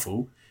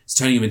powerful. It's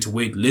turning them into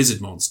weird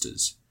lizard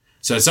monsters.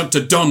 So it's up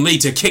to Don Lee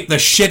to kick the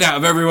shit out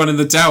of everyone in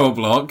the tower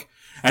block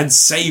and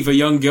save a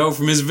young girl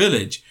from his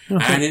village.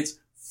 Okay. And it's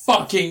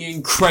fucking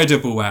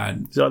incredible,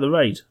 Anne. Is that the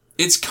Raid?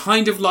 It's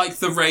kind of like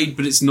the Raid,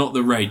 but it's not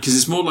the Raid, because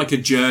it's more like a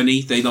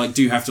journey. They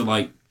do have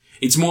to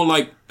it's more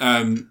like,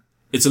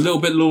 it's a little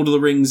bit Lord of the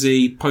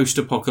Ringsy,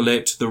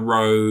 post-apocalyptic, The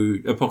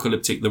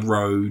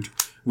Road,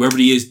 where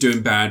everybody is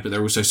doing bad, but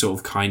they're also sort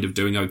of kind of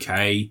doing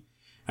okay.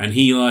 And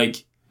he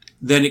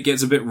then it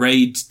gets a bit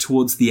Raid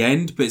towards the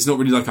end, but it's not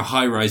really like a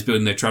high-rise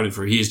building they're traveling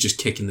through. He is just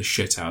kicking the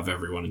shit out of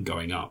everyone and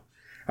going up.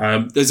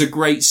 There's a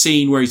great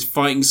scene where he's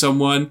fighting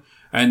someone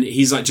and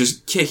he's like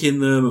just kicking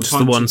them and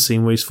punching. The one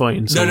scene where he's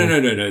fighting someone.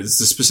 No. It's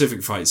the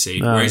specific fight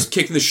scene where he's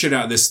kicking the shit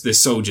out of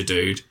this soldier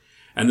dude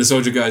And the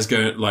soldier guy's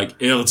going like,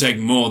 it'll take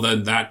more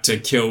than that to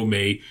kill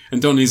me.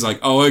 And Donnelly's like,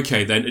 oh,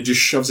 okay then. And just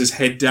shoves his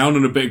head down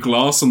on a bit of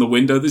glass on the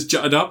window that's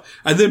jutted up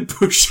and then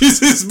pushes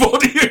his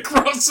body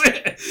across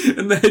it.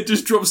 And the head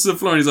just drops to the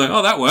floor and he's like,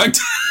 oh, that worked.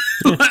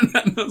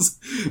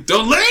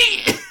 Donnelly!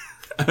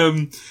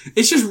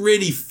 It's just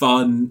really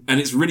fun and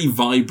it's really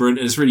vibrant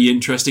and it's really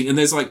interesting. And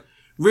there's like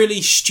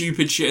really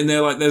stupid shit in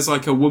there. Like there's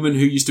like a woman who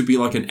used to be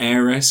like an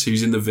heiress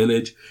who's in the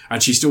village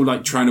and she's still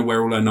like trying to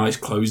wear all her nice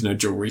clothes and her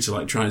jewelry to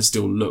like try and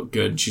still look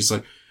good. And she's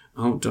like,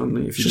 oh,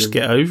 Donnelly, if you just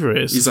get over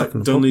it. He's like,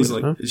 Donnelly's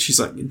like,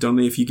 she's like,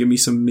 Donnelly, if you give me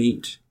some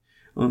meat,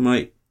 I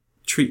might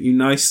treat you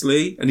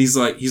nicely. And he's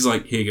like,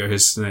 here you go,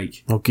 here's a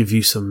snake. I'll give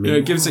you some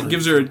meat. Gives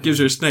her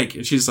a snake.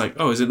 And she's like,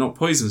 oh, is it not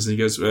poisonous? And he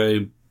goes,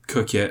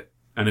 cook it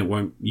and it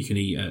won't, you can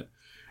eat it.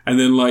 And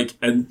then like,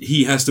 and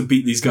he has to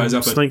beat these guys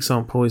up. Snakes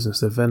aren't poisonous,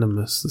 they're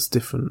venomous. That's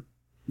different.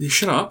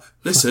 Shut up.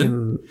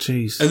 Listen.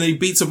 Jeez. And then he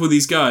beats up all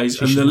these guys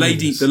and the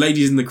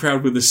lady's in the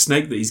crowd with the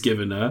snake that he's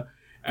given her.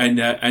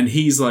 And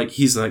he's like,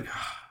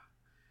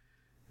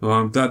 well,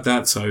 I'm glad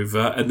that's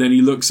over. And then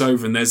he looks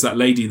over and there's that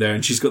lady there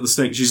and she's got the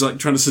snake. She's like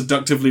trying to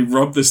seductively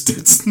rub this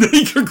dead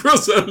snake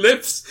across her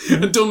lips.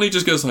 And Donnelly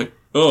just goes like,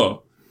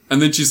 oh. And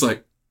then she's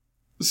like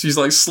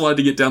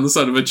sliding it down the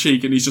side of her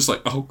cheek and he's just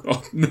like, oh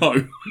God,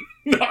 no.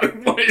 No,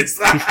 what is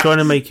that? She's trying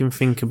to make him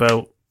think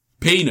about...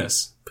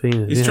 Penis.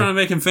 He's trying to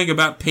make him think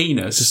about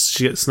penis. Just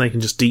she gets the snake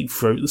and just deep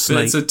throat the snake.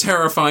 But it's a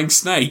terrifying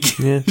snake.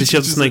 Yeah. Did she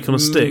have the snake on a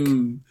stick?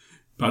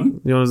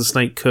 Pardon? You know, the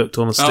snake cooked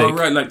on a stick. Oh,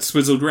 right, like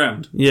swizzled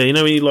round. Yeah, you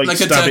know when you like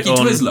stab it on... Like a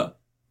turkey Twizzler.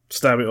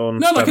 Stab it on.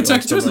 No, like a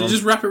turkey Twizzler. You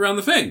just wrap it around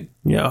the thing.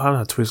 Yeah, I haven't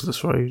had Twizzlers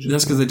for ages.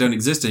 That's because they don't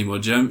exist anymore.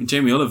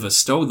 Jamie Oliver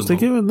stole them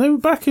all. They were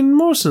back in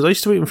Morrison's. I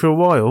used to eat them for a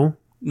while.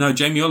 No,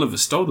 Jamie Oliver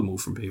stole them all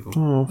from people.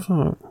 Oh,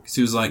 fuck. Because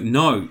he was like,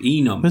 no,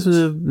 E-numbers. This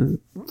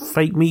is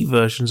fake meat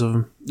versions of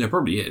them. There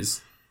probably is.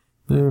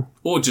 Yeah.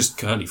 Or just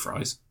curly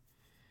fries.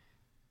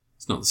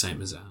 It's not the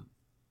same as that.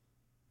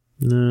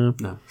 No.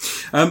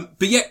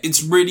 But yeah,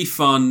 it's really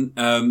fun.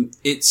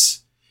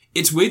 It's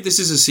weird this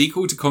is a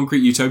sequel to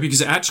Concrete Utopia because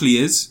it actually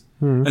is.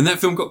 And that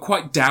film got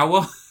quite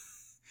dour.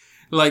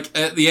 Like,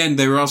 at the end,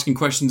 they were asking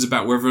questions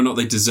about whether or not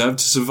they deserved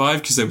to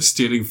survive because they were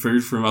stealing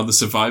food from other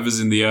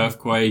survivors in the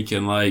earthquake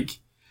and like,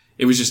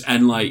 it was just,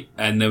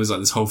 and there was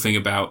like this whole thing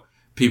about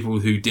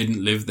people who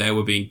didn't live there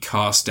were being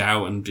cast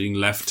out and being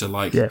left to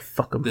like,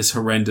 fuck 'em. This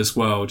horrendous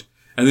world.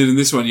 And then in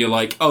this one, you're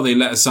like, oh, they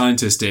let a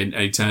scientist in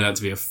and he turned out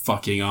to be a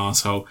fucking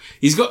asshole.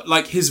 He's got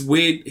like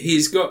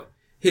he's got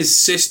his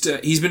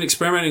sister, he's been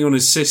experimenting on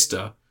his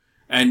sister.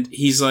 And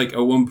he's like, at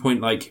one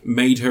point, like,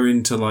 made her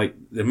into like,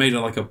 they made her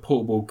like a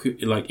portable,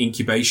 like,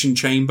 incubation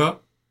chamber.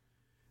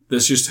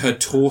 That's just her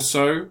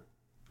torso,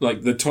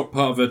 like the top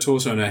part of her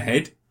torso and her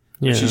head.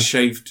 Yeah. She's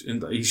shaved,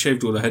 and he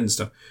shaved all the head and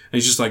stuff. And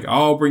he's just like, oh,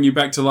 I'll bring you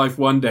back to life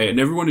one day. And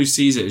everyone who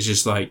sees it is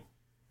just like,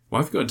 why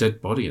have you got a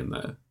dead body in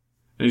there?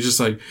 And he's just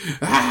like,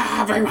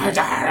 bring my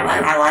dad,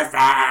 bring my wife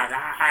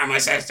back, my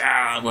sister,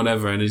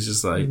 whatever. And he's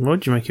just like,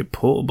 why'd you make it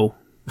portable?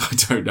 I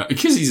don't know.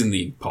 Because he's in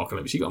the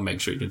apocalypse. You gotta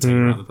make sure you can take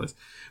him around the place.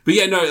 But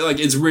yeah, no,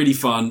 like, it's really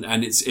fun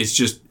and it's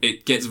just,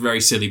 it gets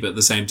very silly, but at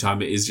the same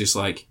time, it is just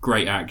like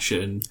great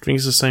action. Do you think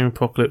it's the same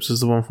apocalypse as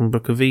the one from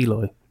Book of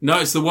Eli?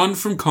 No, it's the one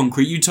from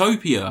Concrete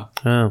Utopia.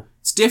 Oh.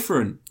 It's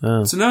different.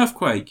 Oh. It's an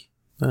earthquake.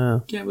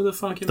 Oh. Get with the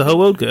fucking... The whole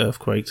world get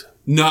earthquaked?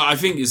 No, I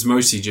think it's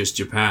mostly just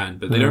Japan,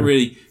 but they don't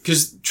really,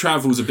 because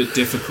travel's a bit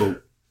difficult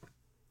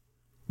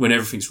when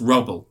everything's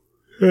rubble.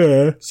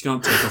 Yeah. You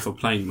can't take off a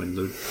plane when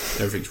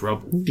everything's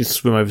rubble. You just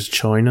swim over to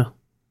China.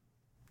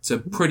 It's a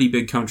pretty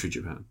big country,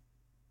 Japan.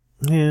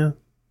 Yeah.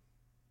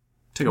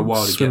 Take a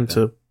while to swim get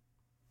there. to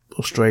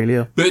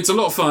Australia. But it's a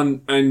lot of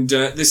fun, and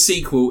the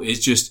sequel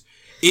is just...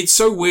 It's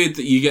so weird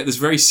that you get this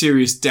very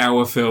serious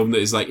dour film that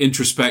is like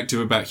introspective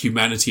about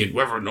humanity and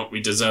whether or not we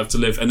deserve to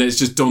live, and then it's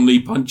just Don Lee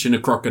punching a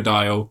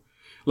crocodile.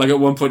 Like at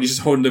one point he's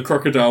just holding the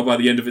crocodile by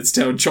the end of its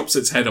tail and chops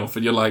its head off,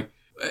 and you're like...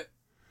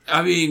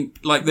 I mean,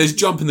 like, there's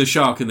Jumping the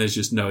Shark and there's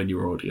just no in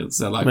your audience.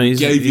 They're like, we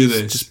gave you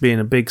this. Just being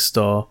a big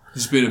star.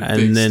 Just being a big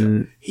star. And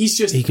then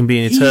he can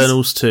be in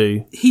Eternals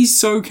too. He's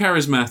so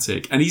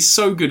charismatic and he's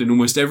so good in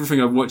almost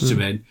everything I've watched him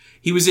in.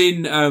 He was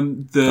in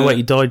Oh wait,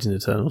 he died in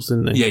Eternals,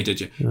 didn't he? Yeah, he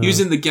did, yeah. He was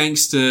in The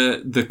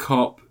Gangster, The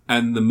Cop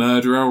and The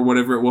Murderer or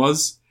whatever it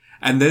was.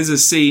 And there's a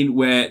scene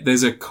where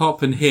there's a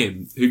cop and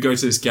him who go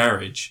to this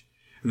garage.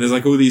 And there's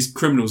like all these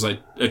criminals, like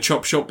a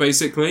chop shop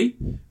basically,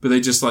 but they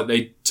just like,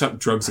 they tuck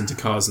drugs into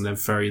cars and then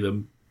ferry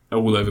them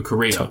all over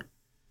Korea.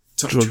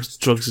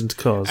 Drugs into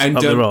cars. And,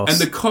 up their arse. And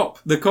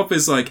the cop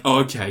is like, oh,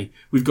 okay,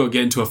 we've got to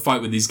get into a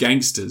fight with these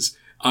gangsters.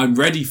 I'm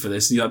ready for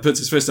this. And he like puts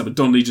his fist up and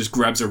Don Lee just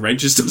grabs a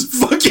wrench and starts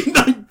fucking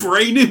like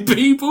braining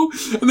people.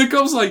 And the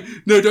cop's like,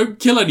 no, don't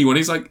kill anyone.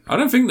 He's like, I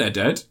don't think they're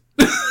dead.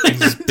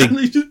 He's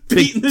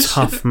big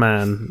tough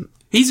man.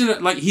 He's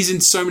in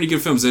so many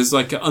good films. There's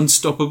like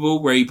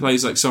Unstoppable where he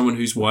plays like someone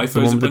whose wife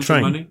owes a bunch of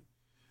money.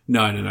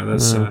 No,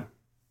 that's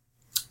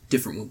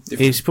different one.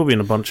 He's probably in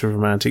a bunch of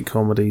romantic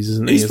comedies,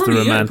 isn't he? He's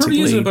probably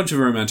is in a bunch of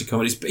romantic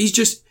comedies. But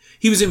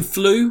he was in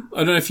Flu. I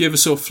don't know if you ever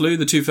saw Flu,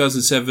 the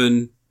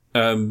 2007,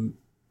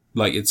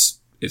 like it's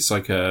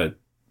like a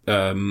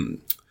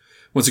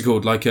what's it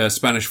called? Like a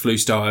Spanish flu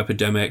style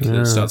epidemic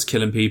that starts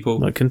killing people.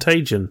 Like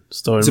Contagion,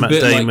 starring It's a Matt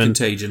bit Damon like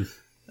Contagion.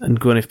 and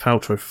Gwyneth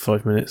Paltrow for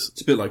 5 minutes.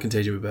 It's a bit like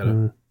Contagion, but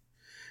better.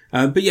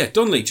 But yeah,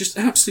 Don Lee, just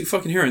an absolute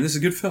fucking hero, and this is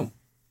a good film.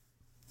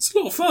 It's a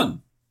lot of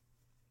fun.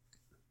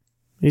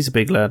 He's a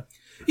big lad.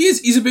 He is.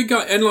 He's a big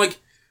guy, and like,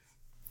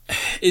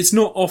 it's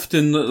not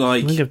often that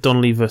like I think of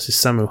Don Lee versus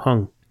Sammo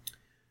Hung.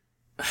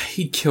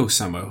 he'd kill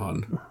Sammo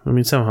Hung. I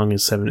mean, Sammo Hung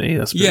is 70.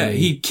 That's pretty mean.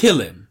 He'd kill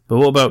him. But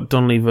what about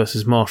Don Lee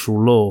versus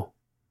Martial Law?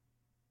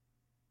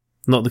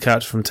 Not the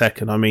character from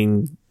Tekken. I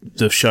mean,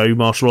 the show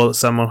Martial Law that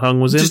Sammo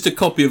Hung was in. Just a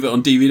copy of it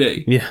on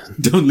DVD. Yeah,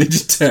 Don Lee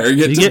just tearing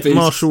it. You to get pieces.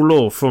 Martial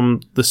Law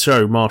from the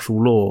show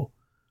Martial Law,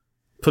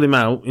 put him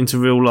out into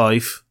real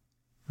life,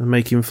 and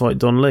make him fight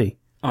Don Lee.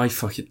 I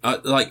fucking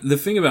like the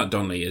thing about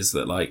Don Lee is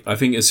that like I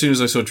think as soon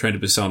as I saw Train to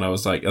Busan, I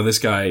was like, oh, this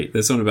guy.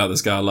 There's something about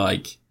this guy I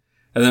like,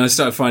 and then I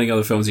started finding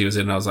other films he was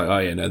in, and I was like, oh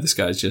yeah, no, this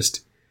guy's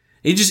just.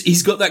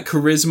 He's got that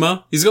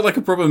charisma. He's got like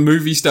a proper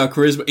movie star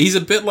charisma. He's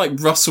a bit like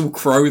Russell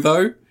Crowe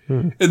though,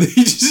 and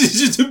he's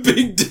just a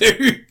big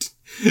dude.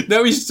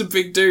 No, he's just a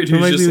big dude. Who's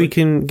Well, maybe just we like,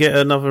 can get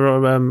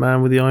another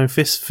Man with the Iron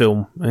Fist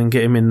film and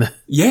get him in there.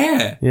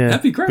 yeah,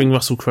 that'd be great. Bring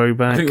Russell Crowe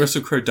back. I think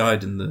Russell Crowe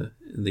died in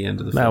the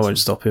end of the film. That won't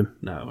stop him.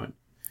 No, it won't.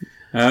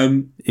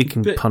 He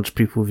can punch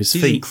people with his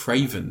He's in feet.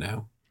 Craven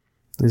now.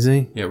 Is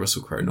he? Yeah,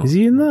 Russell Crowe. Not, Is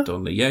he in not that?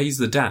 Don Lee. Yeah, he's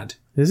the dad.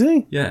 Is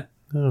he? Yeah.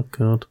 Oh,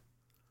 God.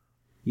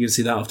 You can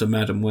see that after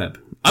Madam Web.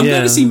 I'm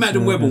going to see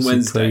Madam Web on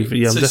Wednesday.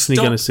 Yeah, I'm definitely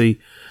going to see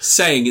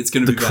saying it's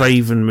going to the be bad.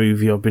 Craven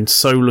movie. I've been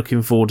so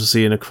looking forward to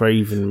seeing a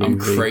Craven movie. I'm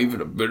craving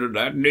a bit of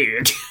that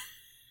dick.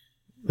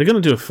 They're going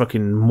to do a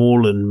fucking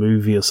Moreland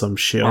movie or some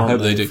shit. I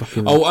hope they do.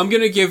 Fucking... Oh, I'm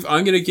going to give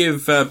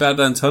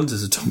Badlands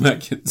Hunters a Tom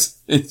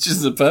Atkins. It's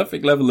just the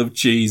perfect level of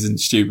cheese and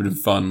stupid and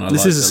fun.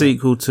 This is a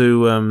sequel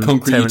to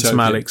Terrence Utopia.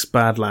 Malick's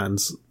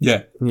Badlands.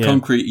 Yeah,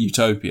 Concrete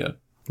Utopia.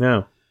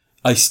 Yeah.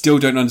 I still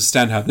don't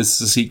understand how this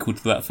is a sequel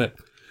to that film.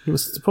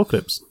 It's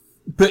Apocalypse.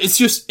 But it's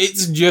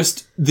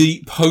just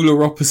the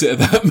polar opposite of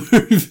that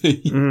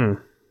movie.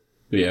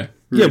 But yeah.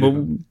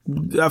 Really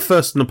But at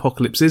first an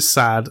Apocalypse is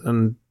sad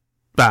and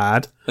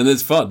bad. And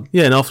it's fun.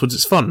 Yeah, and afterwards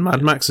it's fun.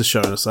 Mad Max has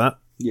shown us that.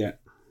 Yeah.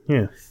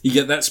 Yeah. You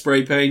get that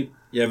spray paint,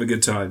 you have a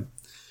good time.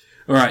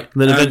 All right.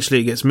 And then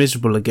eventually it gets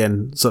miserable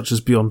again, such as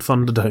Beyond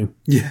Thunderdome.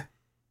 Yeah.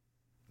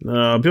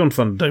 Beyond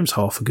Thunderdome's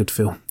half a good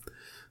film.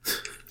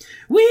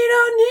 We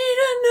don't need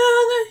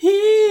another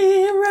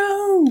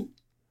hero.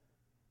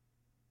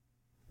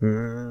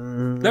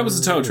 That was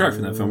the title track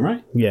from that film,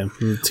 right? Yeah.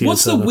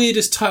 What's the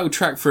weirdest title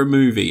track for a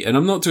movie? And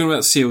I'm not talking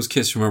about Seal's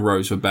Kiss from a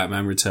Rose for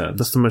Batman Returns.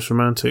 That's the most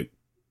romantic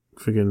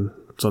friggin'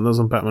 song. That was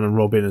on Batman and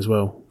Robin as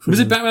well. Was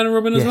it Batman and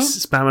Robin as well? Yes,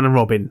 it's Batman and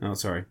Robin. Oh,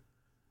 sorry.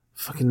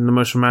 Fucking the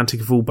most romantic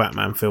of all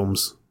Batman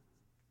films.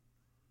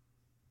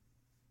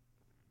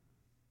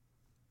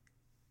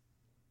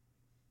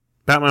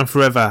 Batman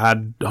Forever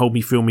had Hold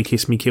Me, Feel Me,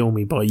 Kiss Me, Kill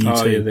Me by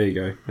U2. Oh, yeah, there you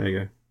go. There you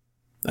go.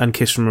 And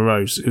Kiss from a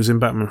Rose. It was in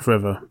Batman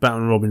Forever.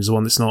 Batman and Robin's the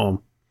one that's not on.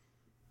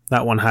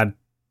 That one had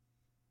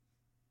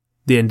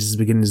The End is the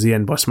Beginning is the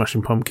End by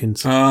Smashing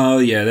Pumpkins. Oh,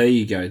 yeah, there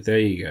you go. There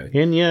you go.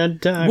 In your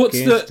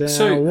darkest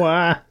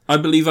hour. I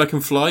Believe I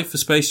Can Fly for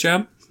Space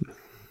Jam?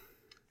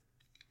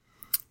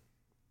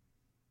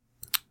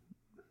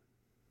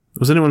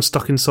 Was anyone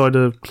stuck inside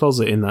a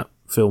closet in that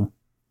film,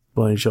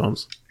 by any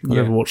chance? I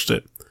never watched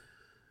it.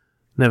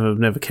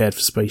 Never cared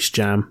for Space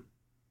Jam.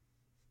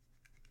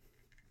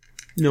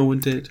 No one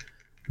did.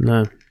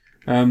 No.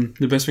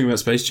 The best thing about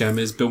Space Jam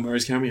is Bill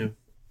Murray's cameo.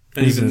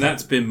 And even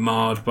that's been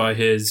marred by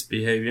his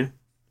behaviour.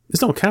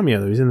 It's not a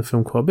cameo, though. He's in the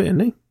film quite a bit, isn't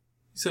he?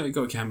 He's only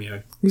got a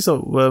cameo. He's like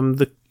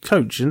the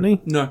coach, isn't he?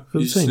 No,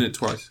 he's just in it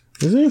twice.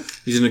 Is he?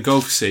 He's in a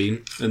golf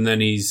scene, and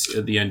then he's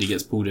at the end he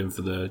gets pulled in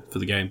for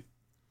the game.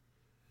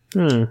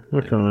 I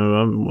can't remember.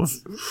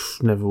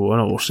 I've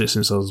not watched it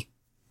since I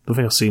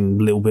think I've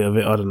seen a little bit of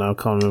it. I don't know. I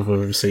can't remember if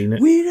I've ever seen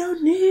it. We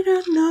don't need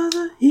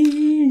another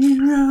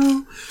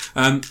hero.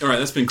 Alright,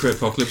 that's been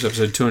Critapocalypse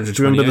episode 228.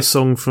 Do you remember the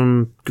song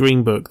from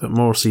Green Book that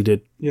Morrissey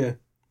did? Yeah.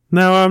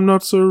 Now I'm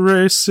not so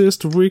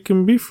racist, we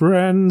can be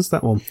friends.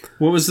 That one.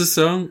 What was the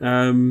song?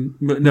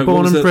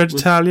 Born and bred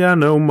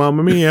Italiano,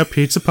 Mamma Mia,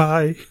 pizza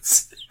pie.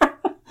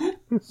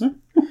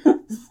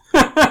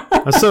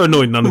 I'm so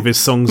annoyed none of his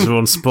songs are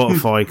on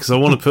Spotify because I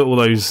want to put all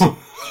those.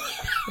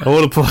 I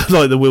want to put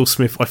like the Will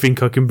Smith. I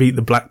think I can beat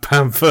the Black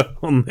Panther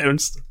on there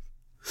and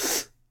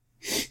stuff.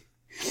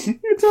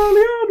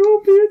 Italiano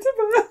pizza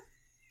pie.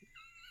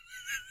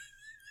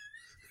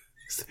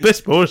 It's the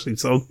best Morrissey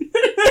song.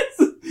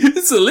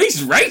 It's the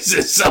least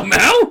racist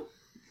somehow.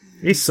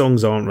 His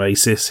songs aren't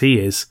racist. He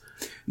is.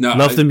 No,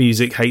 Love the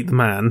music, hate the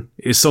man.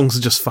 His songs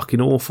are just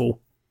fucking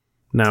awful.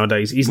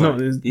 Nowadays, he's not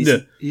been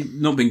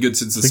good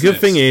since the The Smiths. good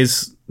thing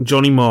is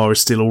Johnny Marr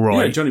is still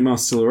alright. Yeah, Johnny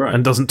Marr's still alright.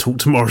 And doesn't talk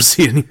to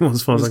Morrissey anymore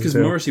as far as I can because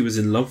tell. Morrissey was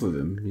in love with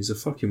him. He's a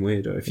fucking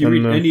weirdo. If you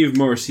read any of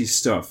Morrissey's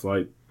stuff,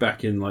 like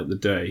back in like the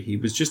day, he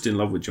was just in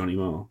love with Johnny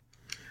Marr.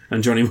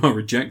 And Johnny Marr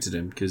rejected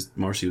him because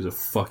Morrissey was a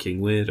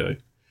fucking weirdo.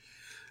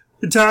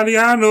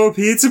 Italiano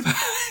pizza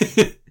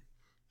pie.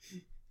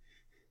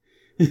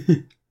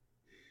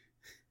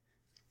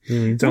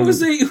 What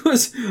was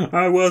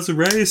I was a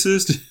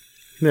racist.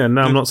 Yeah,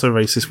 no, I'm not so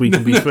racist. We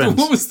can be friends.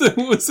 What was the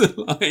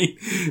line?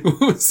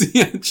 What was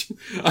the actual...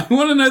 I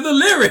want to know the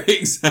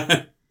lyrics.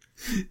 Where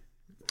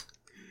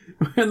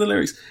are the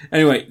lyrics?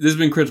 Anyway, this has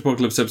been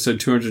Critapocalypse episode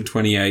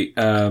 228.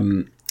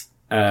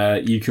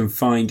 You can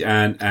find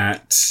Anne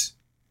at Spot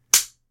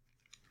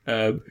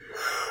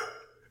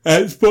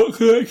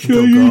Collection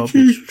on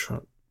YouTube.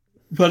 Truck.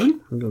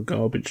 Pardon? I've got a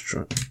garbage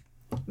truck.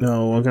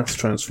 No, I'm going to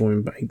transform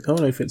him back. Oh,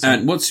 no, if it's...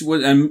 And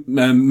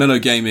Mellow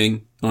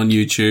Gaming on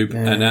YouTube,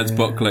 and that's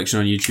Bot Collection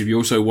on YouTube. You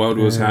also Wild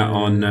Wars Hat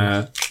on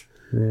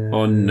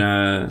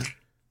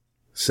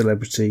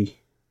Celebrity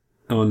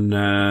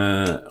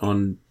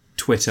on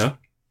Twitter.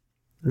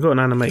 I've got an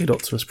animated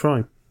Optimus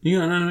Prime. You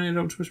got an animated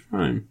Optimus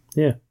Prime?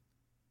 Yeah.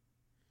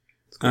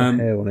 It's got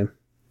hair on him.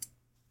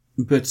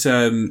 But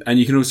and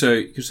you can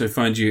also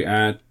find you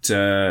at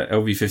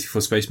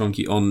LV54 Space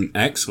Monkey on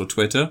X or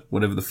Twitter,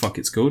 whatever the fuck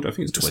it's called. I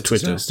think it's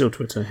Twitter. Still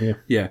Twitter. Yeah.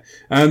 Yeah.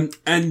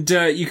 And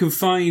you can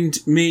find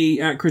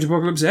me at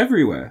Critapocalypse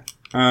everywhere.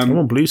 I'm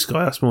on Blue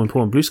Sky. That's more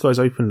important. Blue Sky's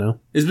open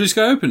now. Is Blue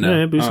Sky open now?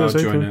 Yeah, Blue Sky's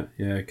open. Join it.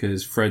 Yeah,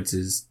 because Fred's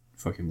is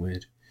fucking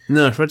weird.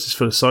 No, Fred's is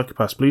full of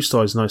psychopaths. Blue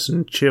Sky's nice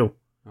and chill.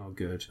 Oh,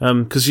 good.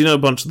 Because a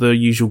bunch of the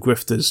usual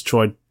grifters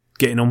tried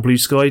getting on Blue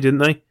Sky, didn't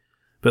they?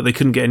 But they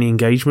couldn't get any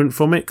engagement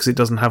from it because it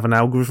doesn't have an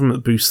algorithm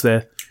that boosts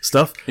their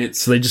stuff.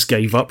 So they just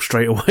gave up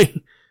straight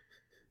away.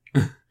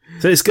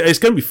 So it's going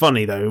to be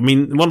funny, though. I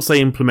mean, once they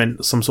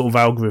implement some sort of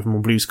algorithm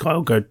on Blue Sky,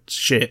 it'll go to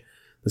shit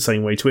the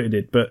same way Twitter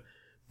did. But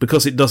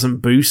because it doesn't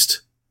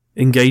boost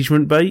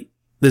engagement bait,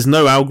 there's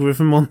no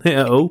algorithm on it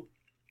at all.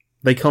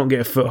 They can't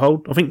get a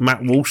foothold. I think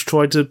Matt Walsh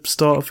tried to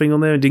start a thing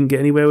on there and didn't get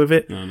anywhere with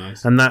it. Oh,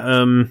 nice. And that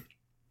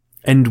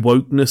End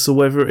Wokeness or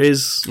whatever it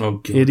is,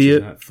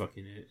 idiot. That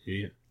fucking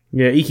idiot.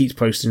 Yeah, he keeps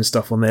posting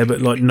stuff on there,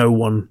 but no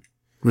one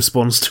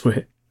responds to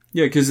it.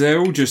 Yeah, because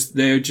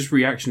they're just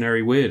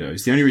reactionary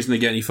weirdos. The only reason they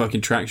get any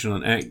fucking traction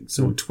on X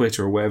or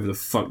Twitter or whatever the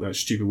fuck that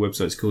stupid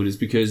website's called is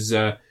because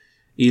Elon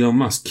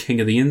Musk,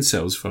 king of the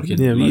incels, fucking.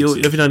 Yeah,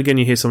 every now and again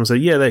you hear someone say,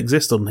 "Yeah, they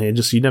exist on here,"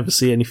 just you never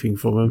see anything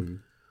from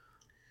them.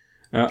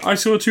 I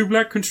saw two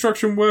black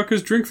construction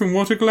workers drink from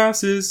water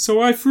glasses, so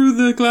I threw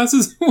the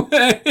glasses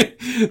away.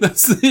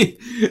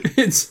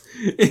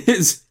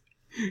 It's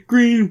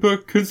green,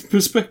 but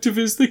perspective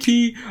is the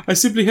key. I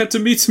simply had to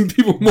meet some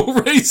people more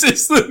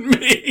racist than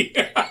me.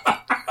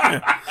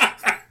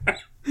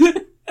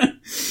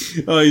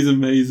 Oh, he's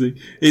amazing.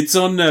 It's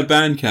on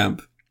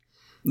Bandcamp.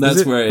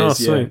 That's where it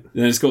is, yeah. And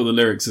it's got all the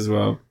lyrics as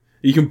well.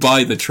 You can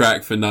buy the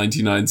track for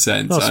 99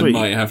 cents. I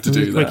might have to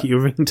do that. Make it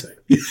your ringtone.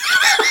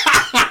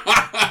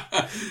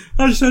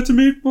 I just had to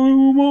meet people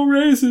who were more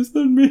racist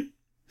than me.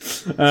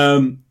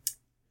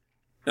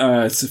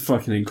 It's a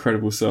fucking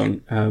incredible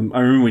song. I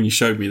remember when you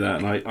showed me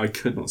that, and I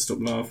could not stop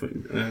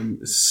laughing.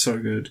 It's so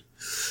good.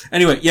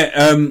 Anyway,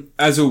 yeah.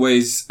 As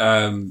always,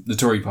 the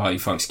Tory party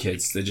fucks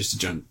kids. They're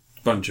just a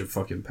bunch of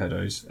fucking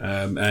pedos.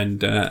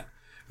 And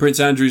Prince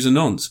Andrew's a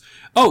nonce.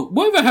 Oh,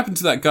 whatever happened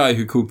to that guy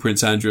who called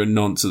Prince Andrew a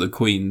nonce at the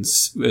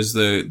Queen's as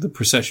the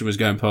procession was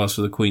going past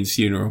for the Queen's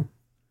funeral?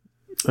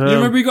 You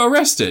remember he got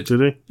arrested? Did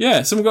he?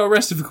 Yeah, someone got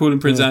arrested for calling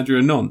Prince Andrew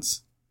a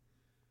nonce.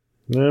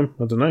 I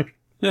don't know.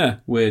 Yeah,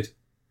 weird.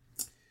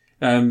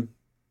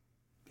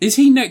 Is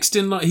he next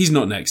in line? He's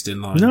not next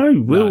in line.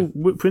 No,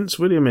 Prince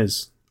William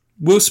is.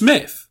 Will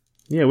Smith?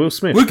 Yeah, Will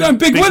Smith. We're going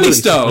Big Willie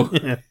style.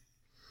 Yeah.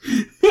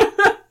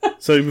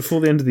 So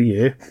before the end of the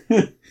year...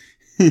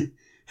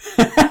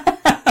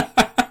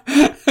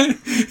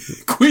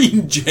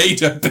 Queen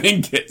Jada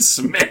Pinkett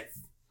Smith.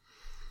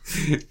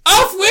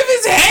 Off with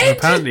his head!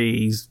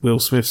 Apparently Will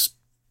Smith's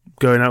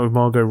going out with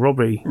Margot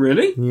Robbie.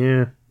 Really?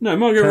 Yeah. No,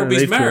 Margot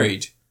Robbie's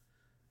married.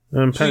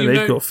 Apparently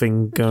they've got a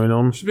thing going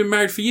on. She's been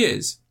married for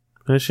years.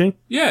 Has she?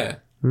 Yeah.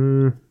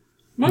 Margot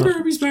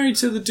Robbie's married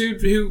to the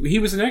dude who he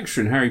was an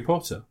extra in Harry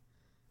Potter.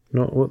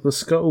 Not what the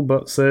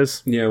scuttlebutt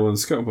says. Yeah, well, the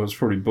scuttlebutt's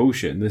probably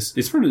bullshit. And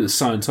it's probably the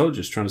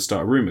Scientologist trying to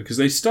start a rumour, because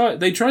they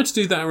tried to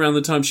do that around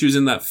the time she was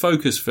in that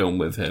Focus film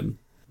with him.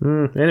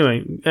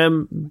 Anyway,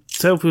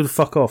 tell people to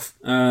fuck off.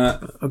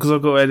 Because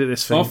I've got to edit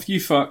this thing. Off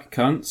you fuck,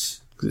 cunts.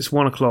 Because it's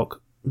 1:00.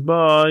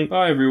 Bye.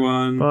 Bye,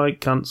 everyone. Bye,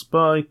 cunts.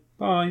 Bye.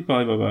 Bye,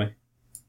 bye, bye, bye.